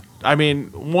lot. did. I mean,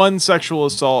 one sexual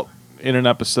assault in an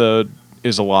episode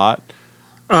is a lot.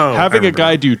 Oh, Having I a guy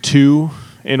remember. do 2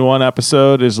 in one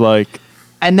episode is like,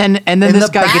 And then In this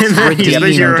the guy back- gets And then he's the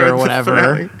redeemed hero or of the whatever.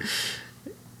 finale.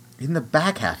 In the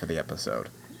back half of the episode.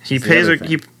 He That's the pays other a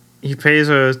thing. he pays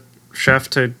a chef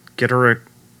to get her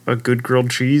a good grilled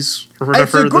cheese or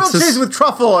It's whatever. a grilled That's his- cheese with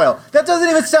truffle oil. That doesn't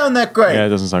even sound that great. yeah, it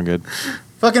doesn't sound good.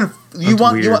 Fucking, you That's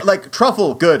want weird. like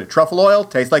truffle, good. Truffle oil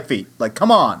tastes like feet. Like,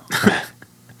 come on.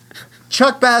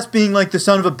 Chuck Bass being like the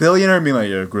son of a billionaire and being like,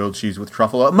 yeah, grilled cheese with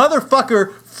truffle oil.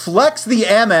 Motherfucker, flex the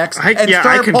Amex and I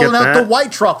start could pulling get out that. the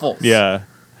white truffles. Yeah.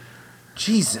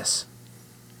 Jesus.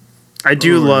 I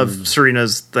do love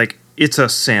Serena's like it's a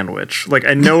sandwich. Like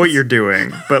I know what you're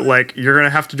doing, but like you're gonna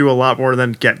have to do a lot more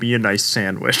than get me a nice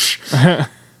sandwich.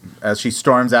 As she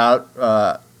storms out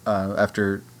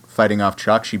after fighting off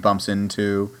Chuck, she bumps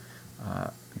into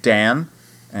Dan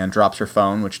and drops her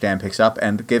phone, which Dan picks up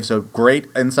and gives a great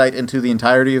insight into the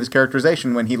entirety of his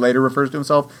characterization when he later refers to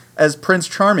himself as Prince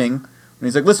Charming. And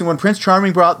he's like, listen, when Prince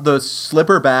Charming brought the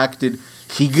slipper back, did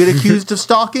he get accused of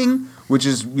stalking? Which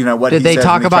is, what Did he they says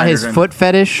talk when he about tried his to foot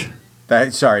fetish?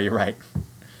 Sorry, you're right.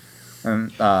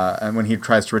 And when he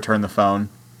tries to return the phone.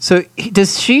 So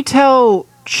does she tell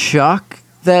Chuck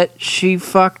that she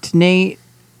fucked Nate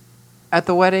at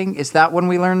the wedding? Is that when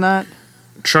we learn that?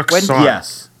 Chuck When- saw it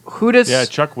Yes. Who does? Yeah,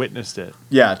 Chuck witnessed it.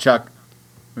 Yeah, Chuck.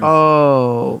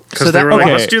 Oh, because they were like,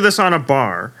 okay. let's do this on a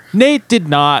bar. Nate did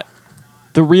not,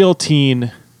 the real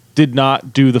teen did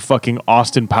not do the fucking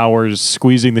Austin Powers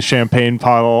squeezing the champagne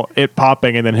bottle, it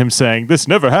popping, and then him saying, "This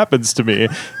never happens to me."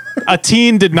 A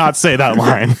teen did not say that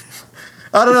line.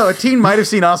 I don't know. A teen might have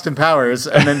seen Austin Powers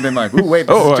and then been like, "Ooh, wait,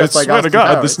 this Oh, is I just like swear Austin to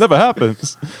God, Powers." this never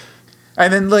happens.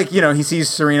 And then, he sees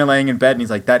Serena laying in bed, and he's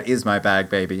like, "That is my bag,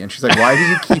 baby." And she's like, "Why do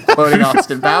you keep quoting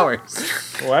Austin Powers?"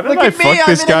 Why did Look I at me, fuck I'm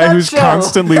this in a guy who's nutshell.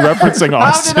 constantly referencing How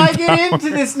Austin did I get Powers?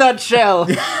 into this nutshell?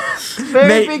 Very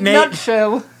Nate- big Nate-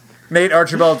 nutshell. Nate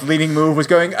Archibald's leading move was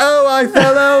going, "Oh, I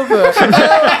fell over."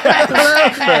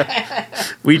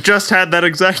 We just had that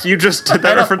exact. You just did I that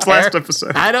don't reference last care.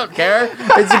 episode. I don't care.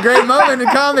 It's a great moment in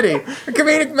comedy, a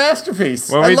comedic masterpiece.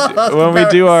 When I we, love Austin when we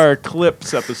do Powers. our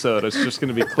clips episode, it's just going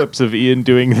to be clips of Ian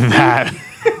doing that.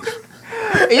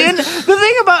 Ian,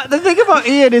 the thing about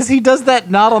Ian is he does that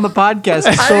not on the podcast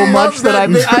so love much that that I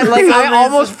for some I reason.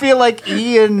 almost feel like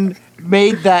Ian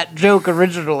made that joke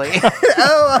originally.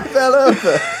 Oh, I fell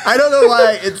over. I don't know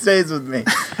why it stays with me.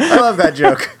 I love that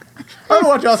joke. I'm gonna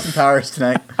watch Austin Powers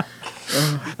tonight.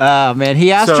 Oh man,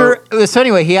 he asked So- her. So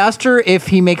anyway, he asked her if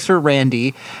he makes her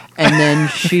Randy, and then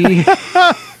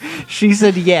she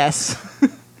said yes,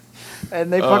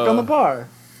 and they fucked on the bar.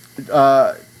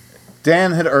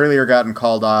 Dan had earlier gotten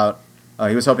called out.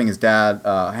 He was helping his dad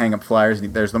hang up flyers.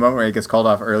 And there's the moment where he gets called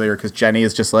off earlier because Jenny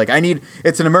is just like,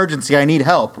 it's an emergency. I need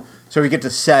help. So we get to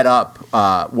set up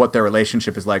what their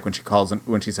relationship is like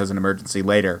when she says an emergency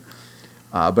later.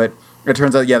 But it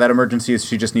turns out, that emergency is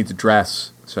she just needs a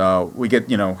dress. So we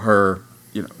get, her,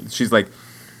 she's like,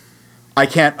 I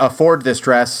can't afford this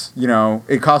dress.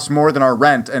 It costs more than our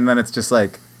rent. And then it's just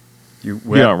like,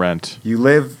 We don't rent. You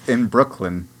live in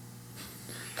Brooklyn.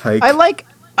 Like, I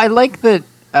like that.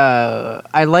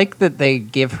 I like that they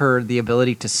give her the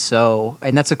ability to sew,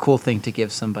 and that's a cool thing to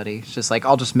give somebody. It's just like,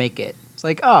 I'll just make it. It's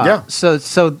like, oh, Yeah. so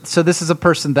this is a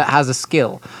person that has a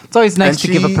skill. It's always nice And to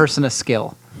give a she- person a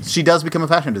skill. she does become a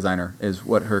fashion designer, is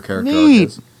what her character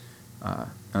Neat. arc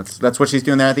is. That's what she's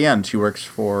doing there at the end. She works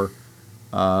for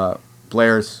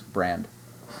Blair's brand.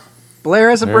 Blair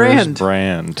has a There's brand.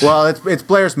 brand. Well, it's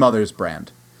Blair's mother's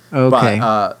brand. Okay.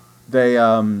 But they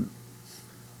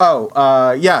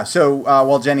So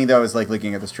while Jenny though is like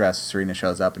looking at this dress, Serena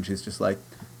shows up and she's just like,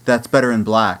 "That's better in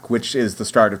black," which is the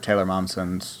start of Taylor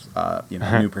Momsen's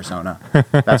new persona.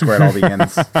 That's where it all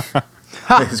begins.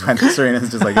 Is when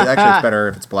Serena's just like, "Actually, it's better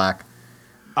if it's black."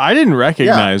 I didn't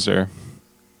recognize her.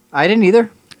 I didn't either.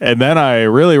 And then I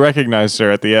really recognized her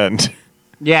at the end.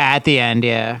 Yeah, at the end,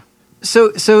 yeah. So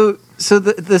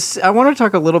this I want to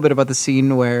talk a little bit about the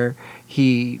scene where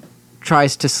he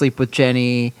tries to sleep with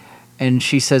Jenny and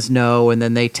she says no, and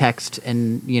then they text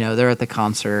and they're at the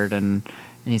concert and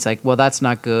he's like, well, that's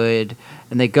not good,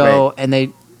 and they go Wait. and they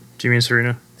Do you mean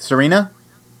Serena? Serena?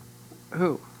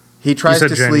 who He tries said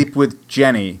to Jenny. sleep with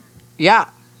Jenny. yeah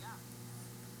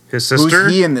His sister?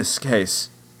 Who's he in this case?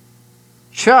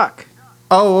 Chuck.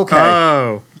 Oh, okay.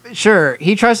 Oh. Sure,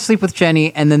 he tries to sleep with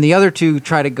Jenny, and then the other two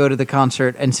try to go to the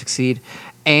concert and succeed.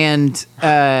 And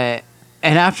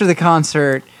after the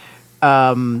concert,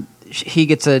 he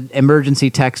gets an emergency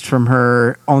text from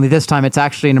her. Only this time, it's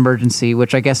actually an emergency,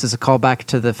 which I guess is a callback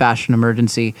to the fashion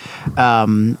emergency.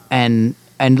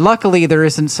 And luckily, there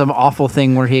isn't some awful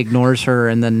thing where he ignores her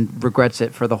and then regrets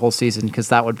it for the whole season, because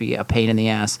that would be a pain in the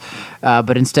ass.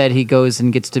 But instead, he goes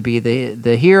and gets to be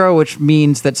the hero, which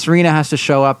means that Serena has to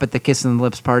show up at the Kiss and the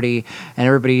Lips party, and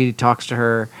everybody talks to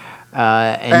her.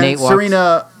 And Nate walks.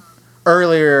 Serena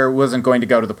earlier wasn't going to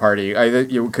go to the party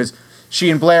because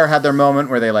she and Blair had their moment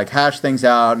where they like hash things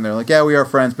out, and they're like, "Yeah, we are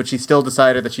friends," but she still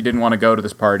decided that she didn't want to go to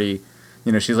this party.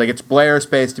 You know, she's like, it's Blair's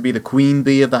space to be the queen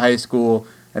bee of the high school.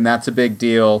 And that's a big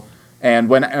deal. And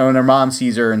when her mom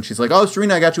sees her and she's like, "Oh,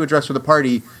 Serena, I got you a dress for the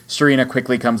party," Serena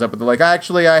quickly comes up with like,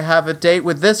 "Actually, I have a date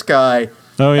with this guy."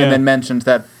 Oh, yeah. And then mentions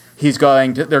that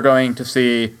they're going to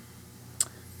see,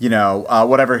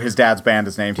 whatever his dad's band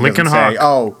is named. He Lincoln doesn't say, Hawk.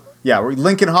 "Oh, yeah,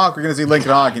 Lincoln Hawk. We're going to see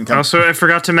Lincoln Hawk." And Also, I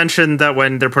forgot to mention that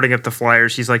when they're putting up the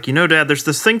flyers, he's like, Dad, there's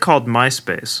this thing called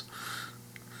MySpace.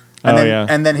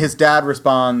 And then his dad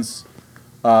responds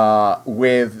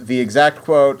with the exact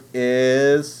quote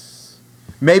is,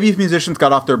 "Maybe if musicians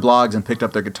got off their blogs and picked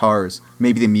up their guitars,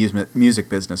 maybe the music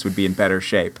business would be in better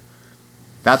shape."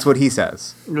 That's what he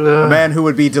says. A man who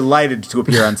would be delighted to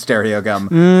appear on Stereo Gum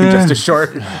in just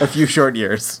a few short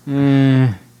years.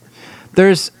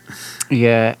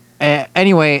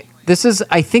 Anyway,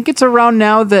 I think it's around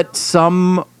now that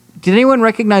did anyone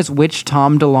recognize which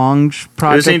Tom DeLonge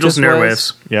project It was Angels and this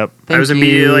Airwaves. Yep. I was Thank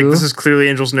immediately you. like, this is clearly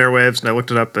Angels and Airwaves, and I looked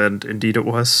it up, and indeed it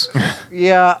was.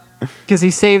 Yeah, because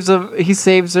he saves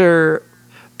her,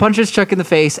 punches Chuck in the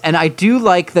face, and I do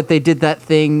like that they did that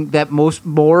thing that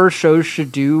more shows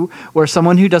should do, where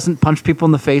someone who doesn't punch people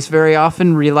in the face very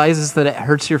often realizes that it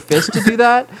hurts your fist to do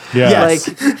that. Yeah. Yes.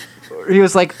 Like he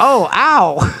was like, "Oh,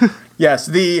 ow." Yes,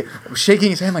 the shaking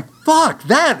his hand like, "Fuck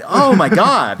that! Oh my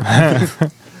god!"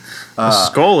 A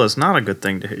skull is not a good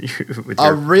thing to hit you with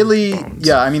your bones.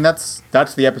 I mean that's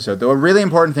the episode. Though a really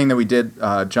important thing that we did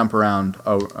jump around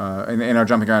in our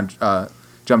jumping around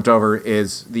jumped over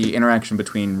is the interaction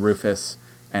between Rufus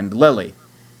and Lily.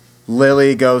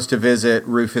 Lily goes to visit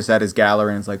Rufus at his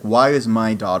gallery and is like, "Why is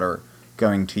my daughter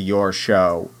going to your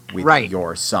show with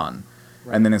your son?"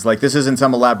 Right. And then it's like, "This isn't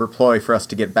some elaborate ploy for us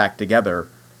to get back together,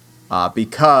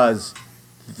 because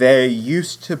they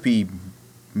used to be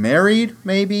married,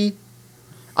 maybe."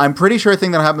 I'm pretty sure a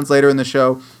thing that happens later in the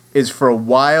show is for a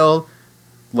while,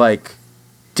 like,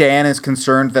 Dan is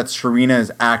concerned that Serena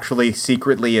is actually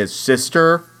secretly his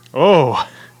sister. Oh.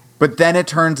 But then it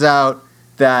turns out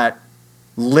that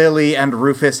Lily and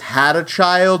Rufus had a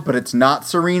child, but it's not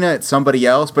Serena, it's somebody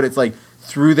else. But it's like,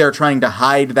 through their trying to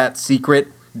hide that secret,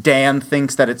 Dan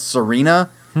thinks that it's Serena.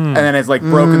 And then it's like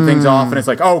broken things off, and it's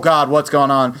like, "Oh God, what's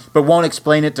going on?" But won't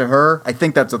explain it to her. I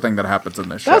think that's the thing that happens in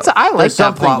this show. I like There's that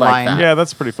something plot line. that. Yeah,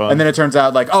 that's pretty fun. And then it turns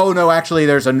out like, "Oh no, actually,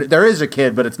 there is a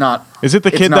kid, but it's not." Is it the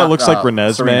it's kid that not, looks like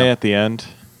Renesmee Serena. at the end?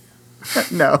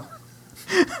 No.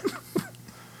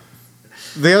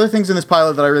 The other things in this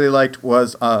pilot that I really liked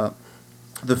was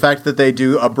the fact that they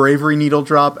do a bravery needle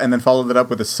drop and then followed it up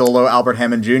with a solo Albert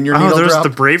Hammond Jr. needle Oh, there's drop. the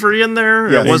bravery in there?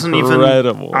 Yeah, It wasn't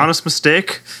incredible. even honest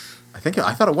mistake?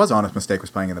 I thought it was Honest Mistake was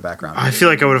playing in the background. I feel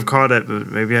like I would have caught it, but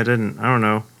maybe I didn't. I don't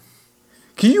know.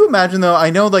 Can you imagine though?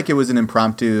 I know like it was an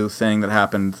impromptu thing that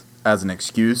happened as an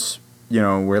excuse,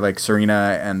 where like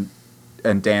Serena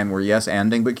and Dan were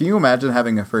yes-anding. But can you imagine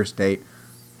having a first date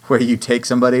where you take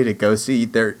somebody to go see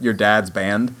your dad's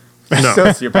band? No.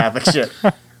 Sociopathic shit.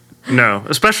 No,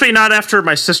 especially not after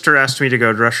my sister asked me to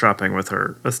go dress shopping with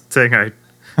her. A thing I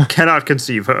cannot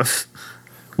conceive of.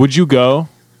 Would you go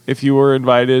if you were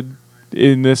invited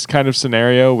in this kind of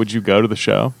scenario? Would you go to the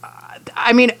show?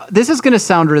 I mean, this is going to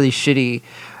sound really shitty.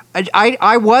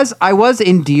 I was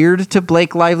endeared to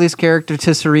Blake Lively's character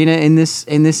to Serena in this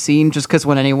scene, just because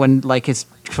when anyone like is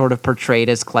sort of portrayed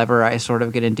as clever, I sort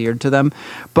of get endeared to them.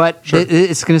 But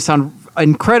it's going to sound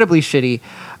incredibly shitty.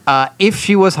 If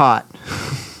she was hot.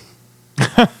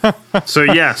 So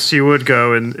yes, you would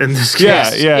go in this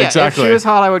case. Yeah, exactly. If she was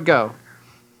hot, I would go.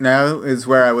 Now is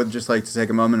where I would just like to take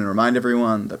a moment and remind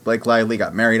everyone that Blake Lively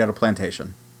got married at a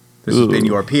plantation. This has been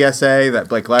your PSA that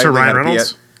Blake Lively To Ryan had a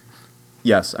Reynolds?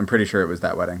 Yes, I'm pretty sure it was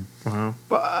that wedding. Wow.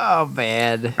 Oh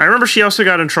man. I remember she also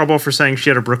got in trouble for saying she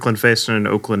had a Brooklyn face and an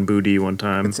Oakland booty one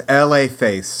time. It's L.A.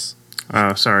 Face.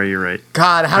 Oh, sorry, you're right.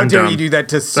 God, how I'm dare dumb. you do that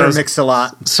to Sir was-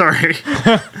 Mix-a-Lot? Sorry.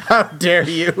 How dare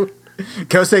you?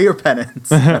 Go say your penance.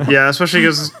 Yeah, especially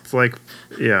because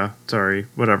sorry,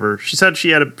 whatever. She said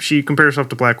she compared herself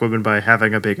to black women by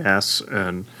having a big ass,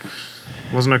 and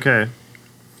it wasn't okay.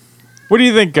 What do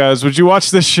you think, guys? Would you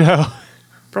watch this show?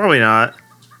 Probably not.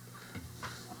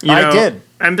 I did.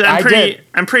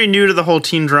 I'm pretty new to the whole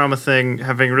teen drama thing,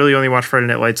 having really only watched Friday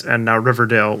Night Lights and now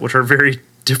Riverdale, which are very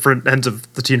different ends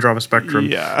of the teen drama spectrum.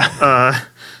 Yeah.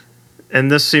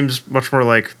 And this seems much more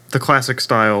like the classic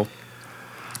style.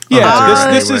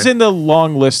 Yeah, this is in the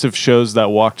long list of shows that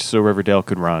walked so Riverdale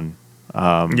could run.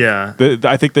 Yeah.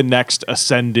 I think the next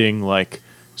ascending, like,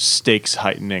 stakes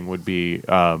heightening would be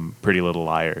Pretty Little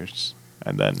Liars.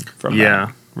 And then from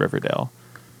that, Riverdale.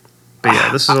 But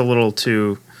yeah, this is a little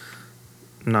too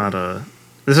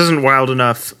this isn't wild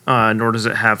enough, nor does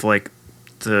it have like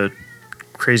the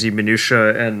crazy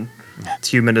minutia and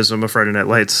humanism of Friday Night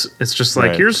Lights. It's just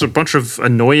like, here's a bunch of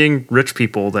annoying rich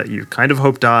people that you kind of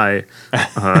hope die.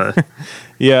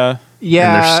 Yeah. And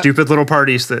their stupid little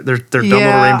parties that their dumb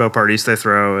little rainbow parties they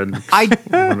throw and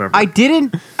whatever. I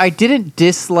didn't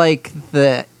dislike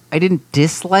the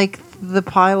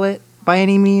pilot by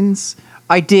any means.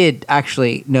 I did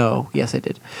actually. No, yes, I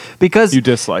did. Because you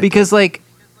disliked because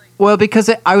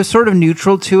I was sort of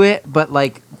neutral to it, but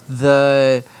like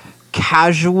the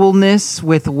casualness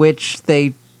with which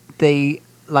they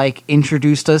like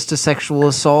introduced us to sexual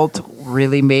assault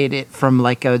really made it from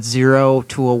like a 0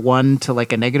 to a 1 to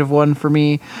like a -1 for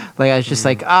me. Like I was just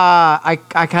like, I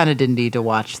kind of didn't need to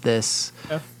watch this.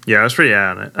 Yeah, I was pretty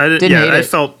on it. I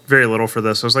felt very little for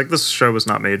this. I was like, this show was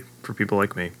not made for people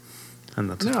like me. And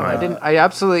that's fine.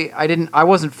 I didn't. I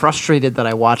wasn't frustrated that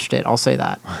I watched it. I'll say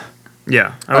that.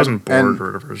 Yeah, I wasn't bored or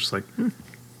whatever. I was just like,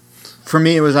 For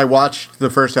me, it was I watched the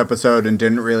first episode and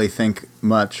didn't really think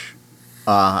much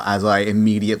as I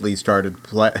immediately started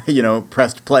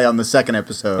pressed play on the second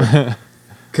episode.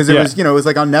 Because it was, it was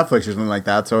like on Netflix or something like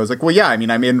that. So I was like, well, yeah, I mean,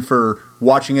 I'm in for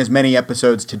watching as many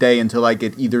episodes today until I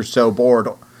get either so bored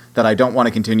that I don't want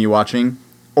to continue watching,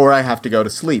 or I have to go to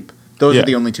sleep. Those are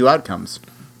the only two outcomes.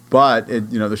 But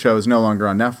the show is no longer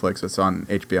on Netflix; it's on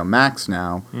HBO Max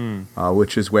now,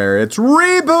 which is where its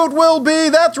reboot will be.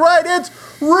 That's right, it's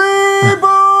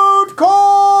Reboot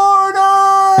Corner.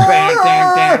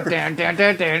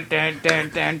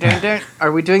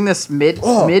 Are we doing this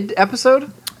mid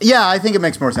episode? Yeah, I think it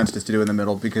makes more sense just to do it in the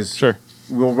middle because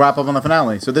we'll wrap up on the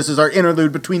finale. So this is our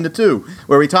interlude between the two,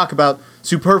 where we talk about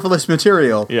superfluous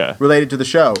material related to the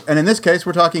show. And in this case,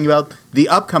 we're talking about the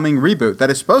upcoming reboot that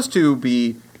is supposed to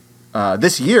be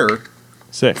this year,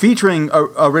 featuring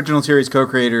original series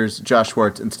co-creators Josh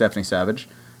Schwartz and Stephanie Savage,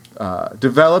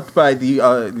 developed by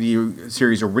the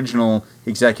series' original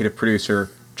executive producer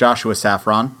Joshua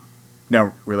Safran,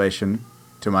 no relation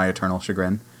to my eternal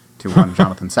chagrin to one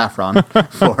Jonathan Safran,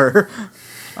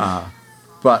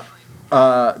 but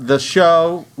the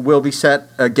show will be set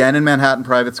again in Manhattan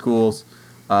private schools.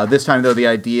 This time, though, the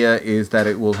idea is that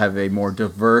it will have a more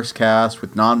diverse cast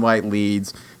with non-white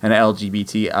leads and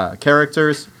LGBT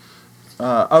characters.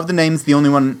 Of the names, the only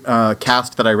one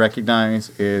cast that I recognize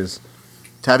is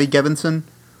Tavi Gevinson.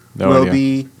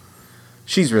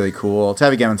 She's really cool.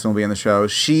 Tavi Gevinson will be in the show.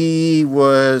 She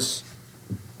was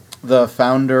the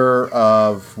founder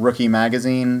of Rookie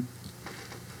Magazine.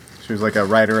 She was like a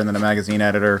writer and then a magazine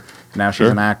editor. Now she's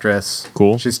an actress.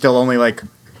 Cool. She's still only like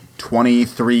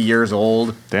 23 years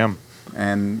old. Damn.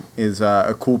 And is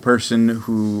a cool person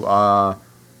who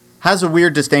has a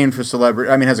weird disdain for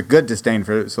celebrity. I mean, has a good disdain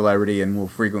for celebrity and will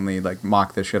frequently like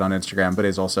mock this shit on Instagram, but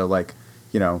is also like,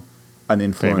 an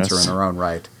influencer famous in her own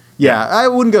right. Yeah, I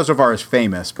wouldn't go so far as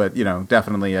famous, but,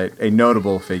 definitely a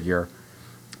notable figure.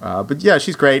 But yeah,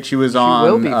 she's great. She was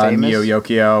on Neo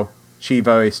Yokio. She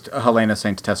voiced Helena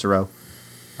Saint Tessero.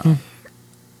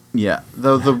 Yeah,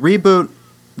 though the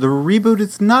reboot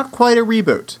is not quite a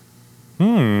reboot.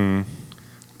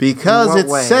 Because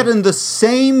it's set in the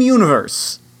same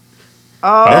universe.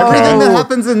 Everything that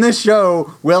happens in this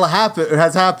show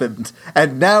has happened,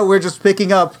 and now we're just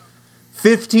picking up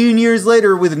 15 years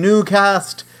later with new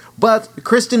cast. But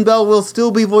Kristen Bell will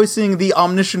still be voicing the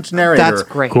omniscient narrator. That's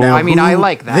great. Cool. Now, I mean, I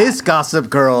like that. This Gossip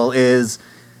Girl is,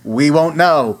 we won't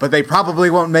know, but they probably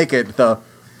won't make it the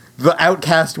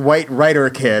outcast white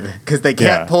writer kid because they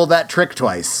can't pull that trick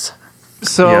twice.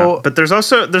 So, but there's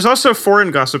also foreign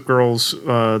Gossip Girls.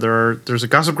 There's a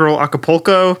Gossip Girl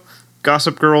Acapulco,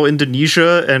 Gossip Girl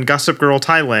Indonesia, and Gossip Girl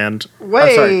Thailand.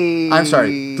 wait. I'm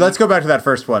sorry. Let's go back to that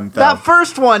first one, though. That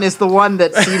first one is the one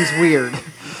that seems weird.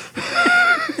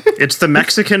 It's the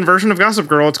Mexican version of Gossip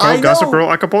Girl. It's I called know. Gossip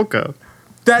Girl Acapulco.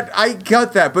 That I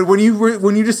got that, but when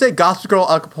you just say Gossip Girl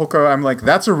Acapulco, I'm like,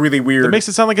 that's a really weird. It makes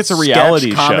it sound like it's a sketch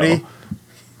reality comedy. show.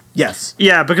 Yes.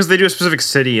 Yeah, because they do a specific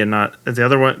city and not the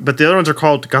other one. But the other ones are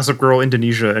called Gossip Girl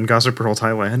Indonesia and Gossip Girl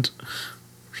Thailand,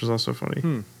 which is also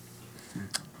funny.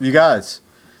 You guys,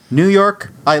 New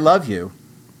York, I Love You,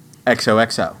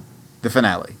 XOXO, the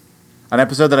finale. An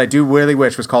episode that I do really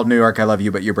wish was called New York, I Love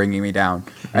You, but You're Bringing Me Down.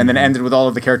 And then ended with all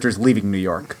of the characters leaving New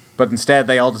York. But instead,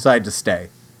 they all decided to stay.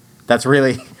 That's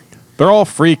really... They're all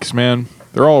freaks, man.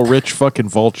 They're all rich fucking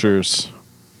vultures.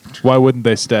 Why wouldn't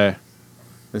they stay?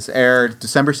 This aired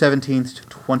December 17th,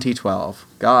 2012.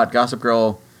 God, Gossip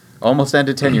Girl almost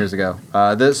ended 10 years ago.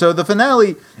 So the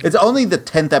finale, it's only the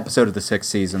 10th episode of the 6th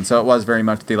season, so it was very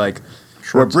much the, like,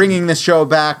 we're bringing this show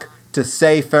back to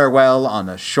say farewell on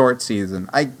a short season.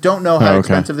 I don't know how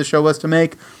expensive the show was to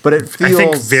make, but it feels... I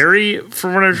think very,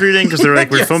 from what I was reading, because they're like,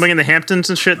 we're Yes. filming in the Hamptons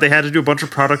and shit, they had to do a bunch of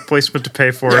product placement to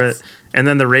pay for it, and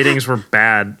then the ratings were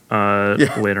bad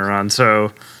later on,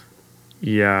 so,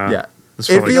 Yeah. This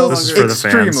It for, feels this is for the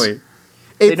fans. extremely...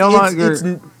 They no longer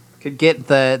it's- could get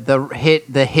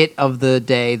the hit of the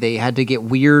day. They had to get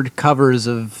weird covers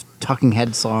of Talking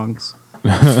Head songs.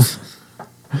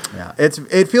 Yeah,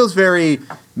 it feels very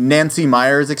Nancy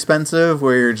Meyers expensive,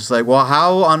 where you're just like, well,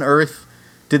 how on earth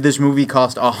did this movie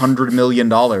cost $100 million?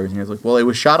 And you're like, well, it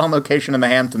was shot on location in the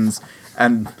Hamptons,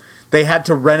 and they had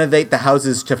to renovate the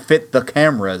houses to fit the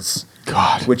cameras.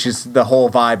 God. Which is the whole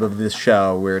vibe of this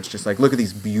show, where it's just like, look at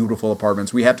these beautiful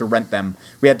apartments. We had to rent them.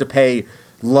 We had to pay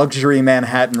luxury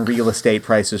Manhattan real estate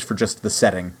prices for just the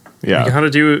setting. Yeah. We gotta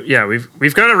do,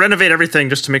 we've got to renovate everything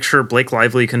just to make sure Blake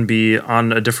Lively can be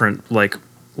on a different, like,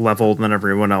 level than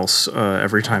everyone else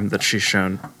every time that she's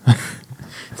shown.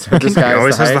 So this guy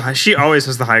She always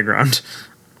has the high ground.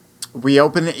 We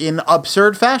open in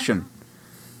absurd fashion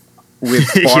with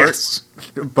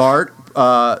Bart,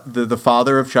 Yes. the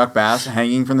father of Chuck Bass,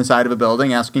 hanging from the side of a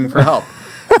building asking for help.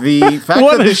 The fact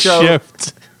What that a this show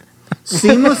shift.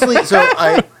 seamlessly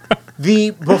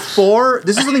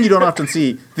this is something you don't often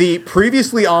see. The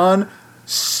previously on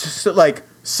Transition.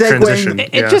 segueing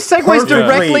It It just segues perfectly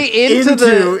directly into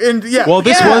the. Well,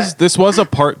 this was a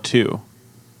part 2.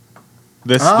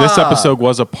 This episode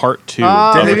was a part 2. Oh,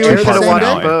 of a maybe we we should two-part have watched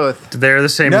finale. both. They're the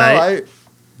same no, night.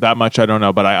 That much I don't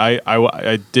know, but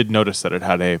I did notice that it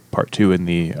had a part 2 in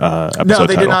the episode no,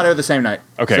 they title. did not air the same night.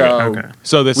 Okay, so, Okay.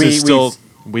 So this is still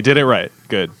we did it right.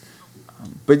 Good.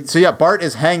 But so yeah, Bart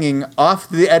is hanging off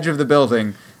the edge of the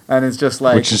building, and it's just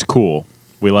like, Which is cool.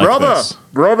 We like this.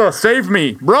 brother, save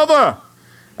me, brother.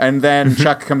 And then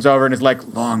Chuck comes over and is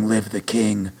like, long live the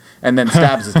king, and then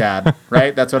stabs his dad.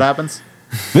 Right? That's what happens.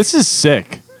 This is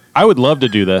sick. I would love to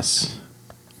do this.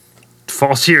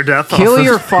 Fall to your death. Kill off of-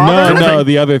 your father. No,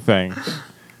 the other thing.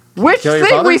 Which Kill your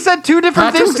thing? father? We said two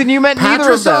different things, and you meant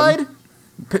neither of them.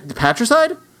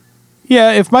 Patricide?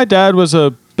 Yeah, if my dad was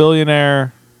a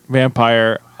billionaire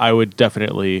vampire, I would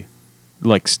definitely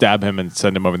like stab him and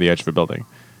send him over the edge of a building.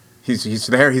 He's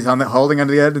there. He's holding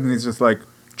onto the edge, and he's just like,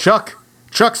 Chuck,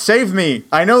 save me.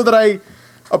 I know that I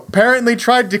apparently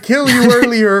tried to kill you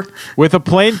earlier. With a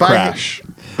plane By- crash.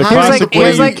 The He was classic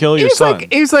way you kill your son.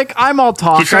 he was like, I'm all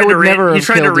talk. He tried I would to never have he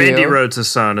tried to killed Randy you. Rhodes' his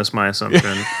son, is my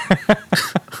assumption.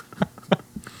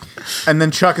 And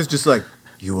then Chuck is just like,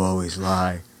 you always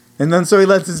lie. And then so he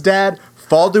lets his dad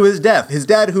fall to his death. His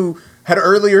dad, who had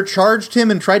earlier charged him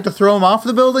and tried to throw him off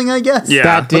the building, I guess. Yeah.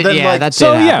 That did, But then, yeah, like- that did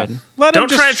So yeah, happen. let him Don't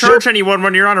try to just charge anyone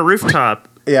when you're on a rooftop.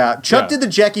 Yeah, Chuck Yeah. did the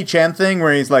Jackie Chan thing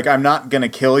where he's like, I'm not going to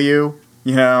kill you.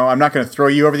 You know, I'm not going to throw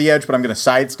you over the edge, but I'm going to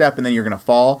sidestep and then you're going to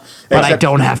fall. But I Except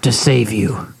don't have to save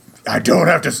you. I don't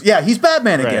have to. Yeah, he's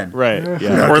Batman again. Right.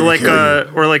 Yeah. Or gonna like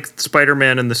kill or like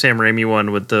Spider-Man in the Sam Raimi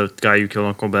one with the guy who killed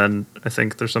Uncle Ben. I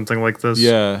think there's something like this.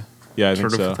 Yeah. I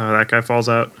think Sort of so. how that guy falls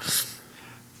out.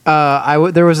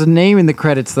 There was a name in the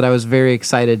credits that I was very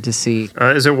excited to see.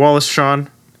 Is it Wallace Shawn?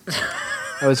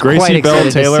 I was quite Gracie Bell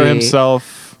excited Taylor to see,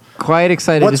 himself. Quite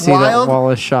excited What's to see wild? that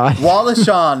Wallace shot. Wallace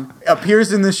Shawn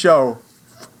appears in this show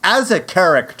as a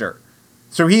character.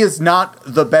 So he is not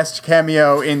the best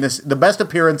cameo in this. The best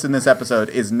appearance in this episode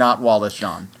is not Wallace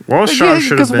Shawn. Wallace Shawn should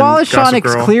have Because been Wallace Shawn Gossip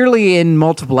is Girl. clearly in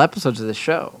multiple episodes of the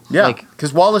show. Yeah, Like,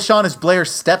 because Wallace Shawn is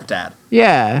Blair's stepdad,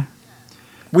 yeah.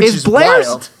 which is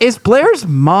wild. Is Blair's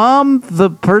mom the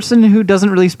person who doesn't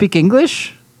really speak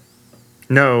English?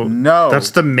 No. No. That's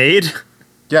the maid.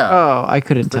 Yeah. Oh, I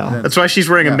couldn't tell. That's why she's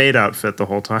wearing Yeah. a maid outfit the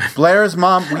whole time. Blair's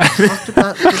mom. We talked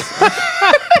about this.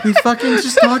 We fucking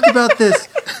just talked about this.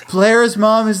 Blair's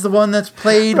mom is the one that's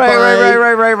played by.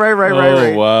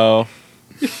 Oh wow.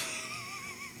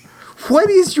 What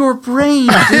is your brain,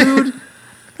 dude?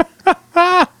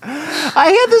 I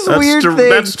had this weird thing.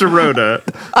 That's Dorota.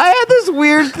 I had this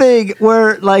weird thing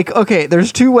where, like, okay,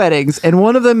 there's two weddings, and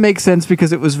one of them makes sense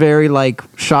because it was very, like,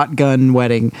 shotgun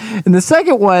wedding. And the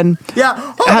second one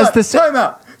Yeah, has this. time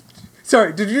out.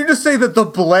 Sorry, did you just say that the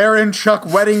Blair and Chuck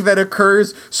wedding that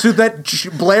occurs so that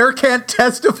Blair can't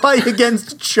testify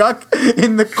against Chuck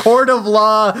in the court of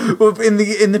law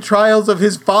in the trials of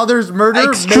his father's murder?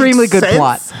 Extremely makes good sense?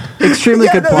 plot. Extremely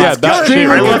good plot. Yeah, that shit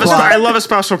I really love, good. I love a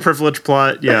spousal privilege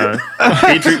plot. Yeah,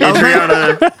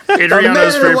 Adriana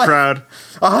is very proud.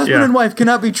 A husband Yeah. and wife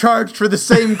cannot be charged for the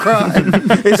same crime.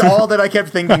 Is all that I kept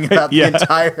thinking about Yeah. the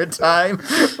entire time.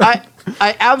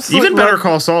 I absolutely Even Better love-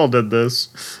 Call Saul did this.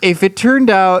 if it turned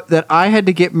out that I had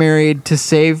to get married to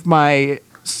save my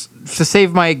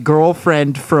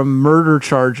girlfriend from murder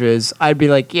charges, I'd be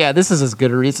like, yeah, this is as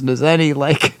good a reason as any.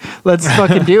 Like, let's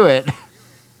fucking do it.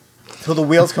 Till the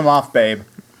wheels come off, babe.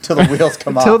 Till the wheels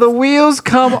come off. Till the wheels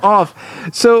come off.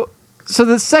 So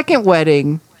the second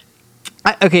wedding.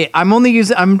 I'm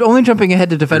only jumping ahead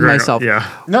to defend myself. Yeah.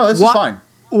 No, this Wha- is fine.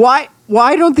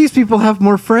 Why don't these people have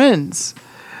more friends?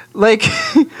 Like,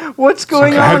 what's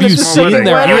going on? Have at you this seen fucking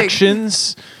their wedding?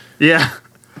 actions? Yeah.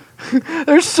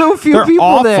 There's so few They're people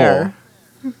awful. there.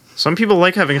 Some people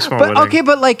like having a small But wedding. okay,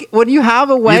 but like when you have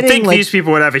a You'd wedding, think like, these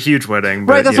people would have a huge wedding.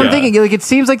 But right? That's what I'm yeah. thinking. Like, it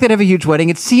seems like they'd have a huge wedding.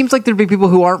 It seems like there'd be people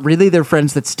who aren't really their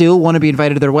friends that still want to be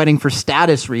invited to their wedding for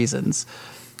status reasons.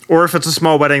 Or if it's a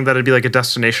small wedding, that'd be like a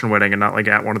destination wedding and not like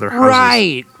at one of their houses.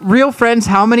 Right? Real friends.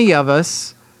 How many of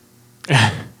us?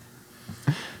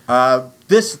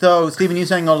 This, though, Stephen, you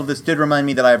saying all of this did remind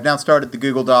me that I have now started the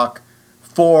Google Doc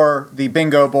for the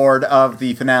bingo board of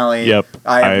the finale. Yep,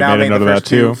 I have I now made a made note the of first that,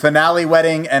 two: too. finale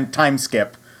wedding and time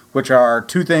skip, which are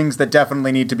two things that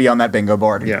definitely need to be on that bingo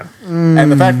board. Yeah.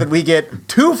 And the fact that we get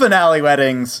two finale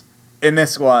weddings in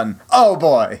this one, oh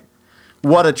boy,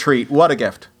 what a treat, what a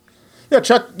gift. Yeah,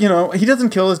 Chuck, he doesn't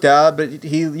kill his dad, but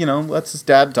he, lets his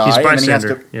dad die. He's and then he has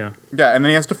bystander. to, Yeah. yeah, and then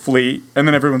he has to flee, and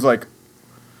then everyone's like,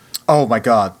 oh my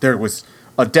god, there was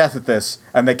a death at this,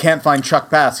 and they can't find Chuck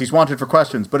Bass. He's wanted for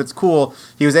questions, but it's cool.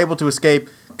 He was able to escape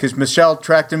because Michelle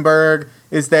Trachtenberg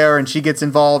is there, and she gets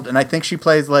involved, and I think she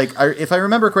plays, if I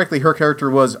remember correctly, her character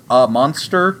was a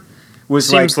monster.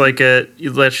 Seems like it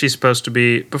that she's supposed to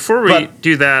be. Before we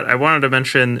do that, I wanted to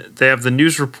mention they have the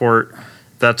news report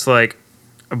that's like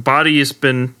a body has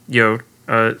been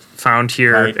found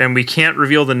here, Right. and we can't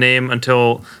reveal the name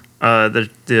until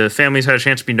the families had a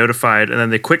chance to be notified, and then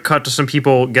they quick cut to some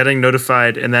people getting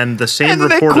notified, and then the same And then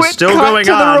they report is quick still cut going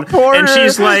to the on, reporter and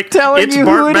she's like, telling "It's you who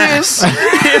Bart it Bass."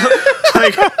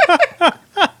 Like,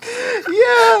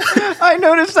 Yeah, I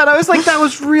noticed that. I was like, that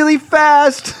was really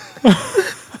fast.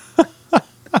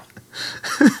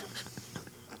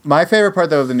 My favorite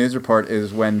part, though, of the news report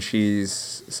is when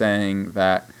she's saying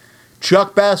that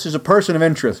Chuck Bass is a person of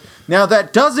interest. Now,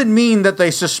 that doesn't mean that they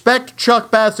suspect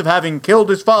Chuck Bass of having killed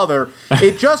his father.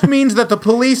 It just means that the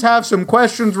police have some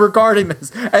questions regarding this.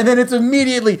 And then it's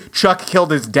immediately Chuck killed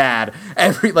his dad.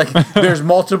 There's an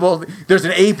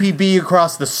APB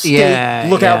across the state. Yeah,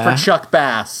 Look out yeah. for Chuck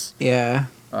Bass. Yeah.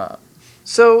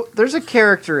 So there's a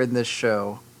character in this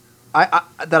show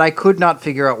that I could not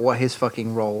figure out what his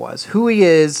fucking role was, who he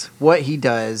is, what he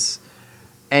does,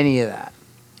 any of that.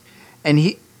 And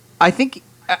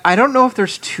I don't know if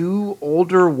there's two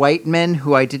older white men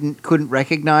who I couldn't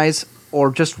recognize,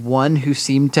 or just one who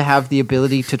seemed to have the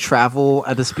ability to travel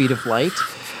at the speed of light.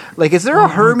 Like, is there a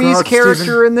Hermes God, character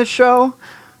Steven. in this show?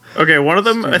 okay, one of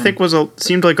them I think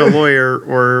seemed like a lawyer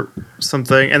or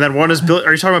something, and then one is Bill.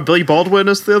 Are you talking about Billy Baldwin?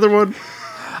 Is the other one?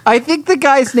 I think the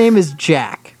guy's name is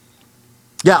Jack.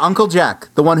 Yeah, Uncle Jack,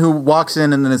 the one who walks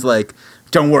in and then is like,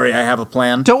 don't worry, I have a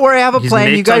plan. Don't worry, I have a He's plan.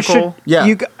 You Nate's guys uncle? should.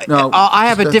 Yeah. No, I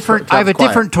have a that's different. Travis I have a Quiet.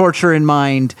 different torture in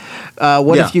mind.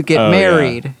 What Yeah. if you get Oh, yeah.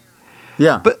 married?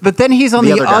 Yeah. But then he's on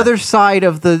The the other guy. other side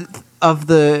of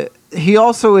the. He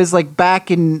also is like back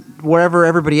in wherever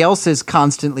everybody else is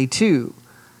constantly too.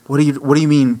 What do you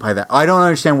mean by that? I don't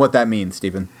understand what that means,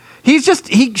 Stephen. He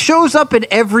shows up in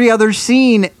every other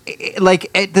scene, like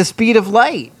at the speed of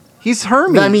light. He's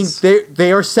Hermes. I mean,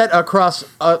 they are set across.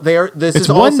 This It's is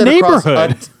all one set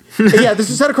neighborhood. across. Yeah,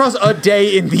 this is set across a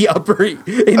day in the upper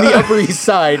East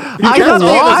Side. You I can't thought, see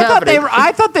what's happening.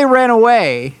 I thought they ran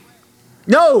away.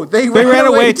 No, they They ran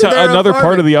away to to their another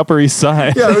part of apartment. the Upper East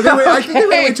Side. Yeah, I think they ran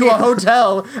away to a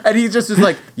hotel, and he just is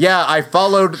like, "Yeah, I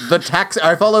followed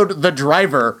the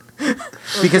driver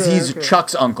because he's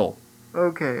Chuck's uncle.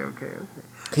 Okay.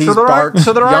 He's So there aren't- Bart's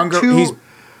so there aren't younger. two- He's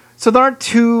So there aren't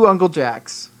two Uncle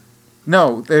Jacks.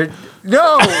 no,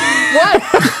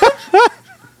 what?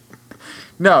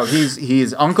 No,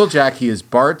 he's Uncle Jack. He is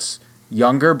Bart's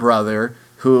younger brother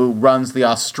who runs the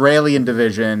Australian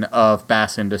division of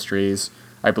Bass Industries.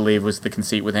 I believe was the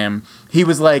conceit with him. He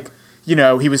was like, he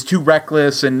was too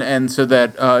reckless, and so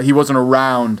that he wasn't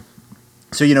around.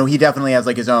 So, he definitely has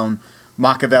like his own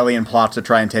Machiavellian plots to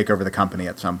try and take over the company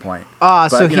at some point. But,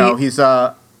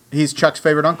 so he's Chuck's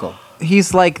favorite uncle.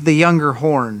 he's like the younger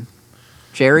Horn.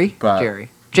 Jerry? But-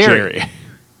 Jerry.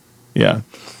 Yeah.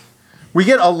 We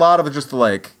get a lot of just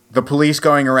like the police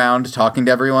going around talking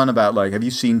to everyone about like, have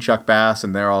you seen Chuck Bass?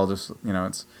 And they're all just,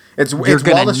 it's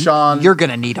Wallace Shawn. You're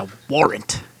gonna need a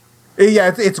warrant.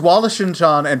 Yeah, it's Wallace and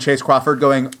Shawn and Chase Crawford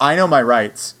going, I know my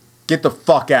rights. Get the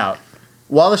fuck out.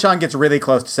 Wallace Shawn gets really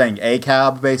close to saying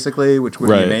ACAB, basically, which would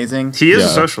be amazing. He is a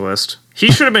socialist. He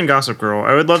should have been Gossip Girl.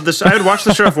 I would love this. I would watch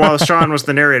the show if Wallace Shawn was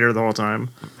the narrator the whole time.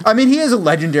 I mean, he is a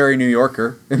legendary New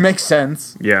Yorker. It makes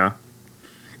sense. Yeah.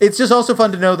 It's just also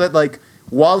fun to know that, like,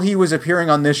 while he was appearing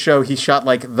on this show, he shot,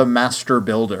 like, The Master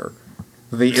Builder,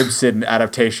 the Ibsen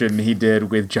adaptation he did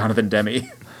with Jonathan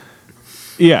Demme.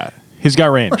 Yeah. He's got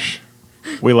range.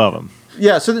 We love him.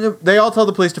 Yeah, so they all tell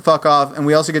the police to fuck off, and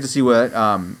we also get to see what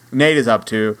Nate is up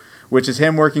to, which is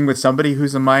him working with somebody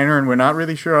who's a minor, and we're not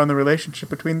really sure on the relationship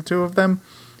between the two of them.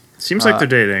 Seems like they're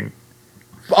dating.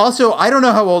 Also, I don't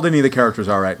know how old any of the characters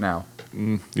are right now.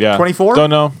 Yeah. 24? Don't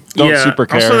know. Don't super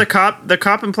care. Also, the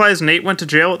cop implies Nate went to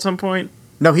jail at some point.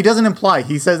 No, he doesn't imply.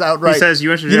 He says outright. He says you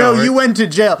went to jail. You right? went to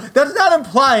jail. That's not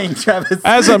implying, Travis.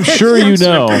 As I'm sure you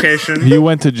know, implication. you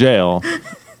went to jail.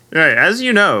 Right, as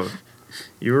you know,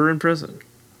 you were in prison.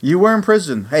 You were in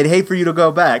prison. I'd hate for you to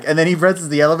go back. And then he presses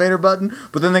the elevator button,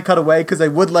 but then they cut away because I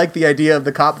would like the idea of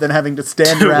the cop then having to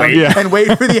stand around Wait. and wait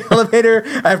for the elevator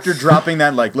after dropping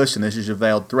that, like, listen, this is a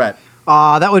veiled threat.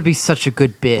 Aw, that would be such a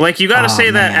good bit. Like, you gotta say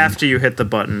that man. after you hit the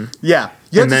button. Yeah.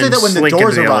 You have And to say then that when the slink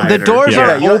doors into the arrive. the elevator. doors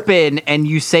Yeah. are open, and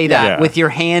you say that Yeah. with your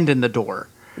hand in the door.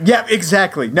 Yeah,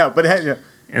 exactly. No, but yeah.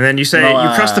 And then you say, No,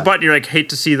 you press the button, you're like, hate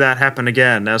to see that happen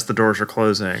again as the doors are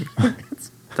closing.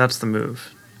 That's the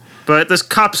move. But this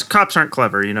cops aren't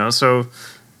clever, so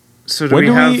do When we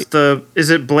do have we- is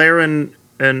it Blair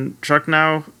and Chuck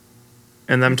now?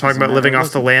 And them talking about living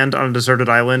off the land on a deserted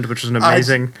island, which is an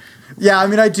amazing. Yeah, I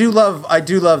mean, I do love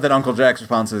that Uncle Jack's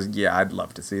response is, yeah, I'd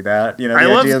love to see that. I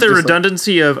love idea of the just, like-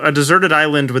 redundancy of a deserted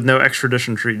island with no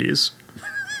extradition treaties.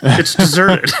 It's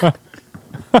deserted.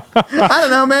 I don't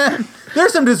know, man.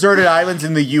 There's some deserted islands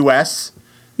in the U.S.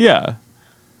 Yeah.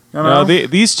 You know?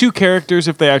 These two characters,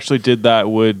 if they actually did that,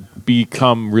 would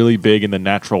become really big in the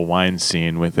natural wine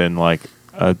scene within like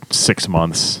 6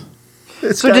 months.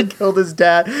 This guy killed his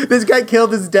dad. This guy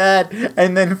killed his dad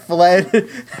and then fled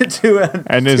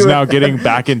Is now getting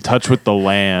back in touch with the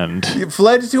land.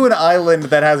 fled to an island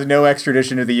that has no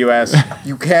extradition to the U.S.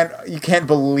 You can't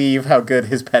believe how good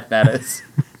his pet net is.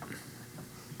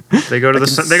 They go to the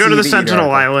see the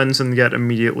Sentinel article. Islands and get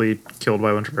immediately killed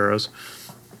by a bunch of arrows.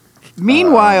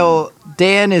 Meanwhile,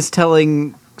 Dan is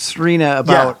telling Serena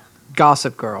about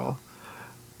Gossip Girl.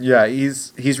 Yeah,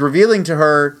 he's revealing to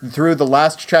her through the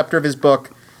last chapter of his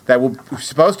book that will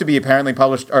supposed to be apparently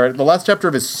published, or the last chapter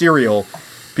of his serial,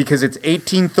 because it's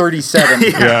 1837.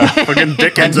 Yeah. Fucking And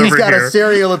Dickens he's over got here. a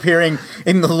serial appearing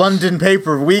in the London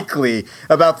paper weekly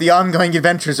about the ongoing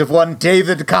adventures of one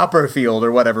David Copperfield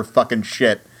or whatever fucking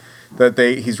shit that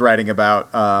he's writing about.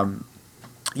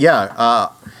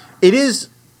 It is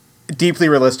deeply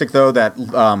realistic though that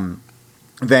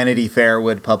Vanity Fair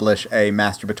would publish a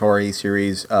masturbatory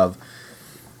series of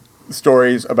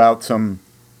stories about some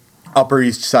Upper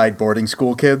East Side boarding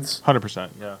school kids. 100%,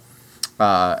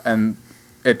 yeah. And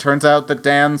it turns out that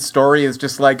Dan's story is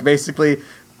just like basically,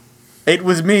 it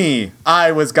was me.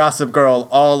 I was Gossip Girl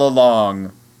all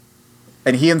along.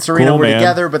 And he and Serena Cool, were man.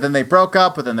 together, but then they broke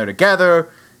up, but then they're together.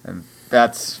 And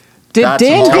that's... Did that's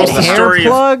Dan all get Tells the that- hair story of-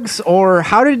 plugs, or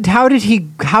how did he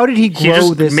grow He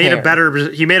just this made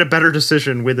hair? he made a better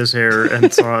decision with his hair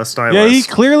and saw a stylist. Yeah, he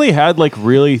clearly had like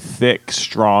really thick,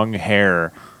 strong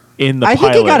hair in the I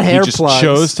pilot. think he got hair just plugs.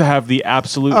 chose to have the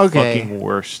absolute Okay. fucking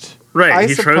worst. Right, I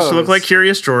he chose to look suppose. like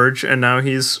Curious George, and now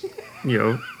he's,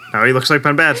 now he looks like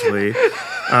Ben Badgley.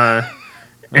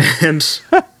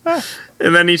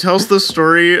 And then he tells the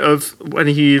story of when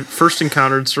he first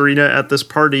encountered Serena at this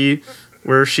party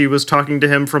where she was talking to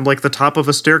him from like the top of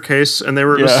a staircase, and they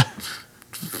were Yeah.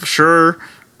 just sure.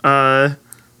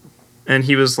 And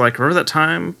he was like, "Remember that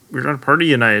time we were at a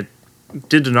party and I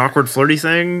did an awkward flirty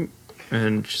thing?"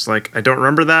 And she's like, "I don't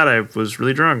remember that. I was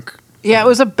really drunk." Yeah, it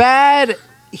was a bad.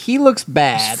 He looks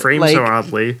bad. It's framed like, so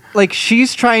oddly. like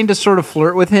she's trying to sort of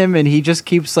flirt with him, and he just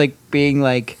keeps like being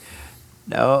like,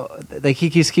 no, like he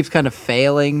just keeps kind of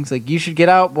failing. He's like, you should get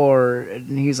out more,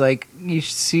 and he's like, you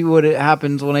should see what it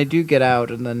happens when I do get out,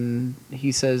 and then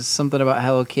he says something about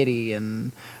Hello Kitty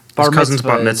and His bar cousin's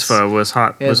bat mitzvahs. mitzvah was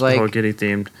It was was like- Hello Kitty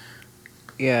themed.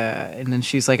 Yeah, and then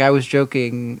she's like, I was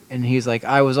joking, and he's like,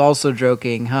 I was also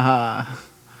joking, haha.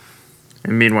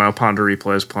 And meanwhile, Ponder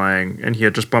Replay is playing, and he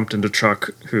had just bumped into Chuck,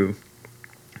 who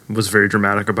was very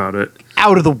dramatic about it.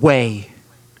 Out of the way.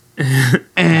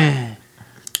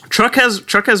 Chuck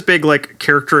has big like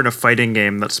character in a fighting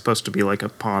game that's supposed to be like a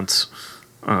Ponce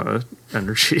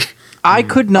energy. I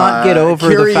could not get over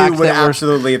Kiryu the fact would that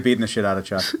absolutely have beaten the shit out of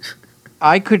Chuck.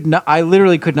 I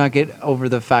literally could not get over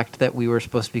the fact that we were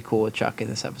supposed to be cool with Chuck in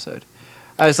this episode.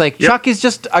 I was like, Yep. Chuck is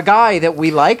just a guy that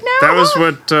we like now? That was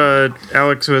what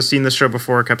Alex, who has seen the show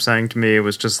before, kept saying to me. It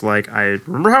was just like, I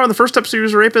remember how in the first episode he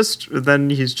was a rapist, then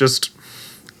he's just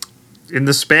in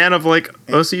the span of like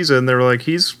a season, they were like,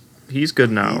 he's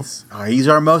good now. He's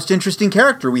our most interesting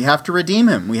character. We have to redeem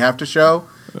him. We have to show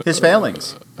his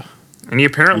failings. And he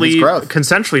apparently And his growth.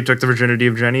 consensually took the virginity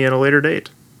of Jenny at a later date.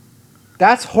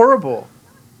 That's horrible.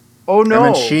 Oh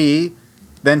no. And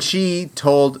then she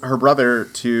told her brother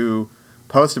to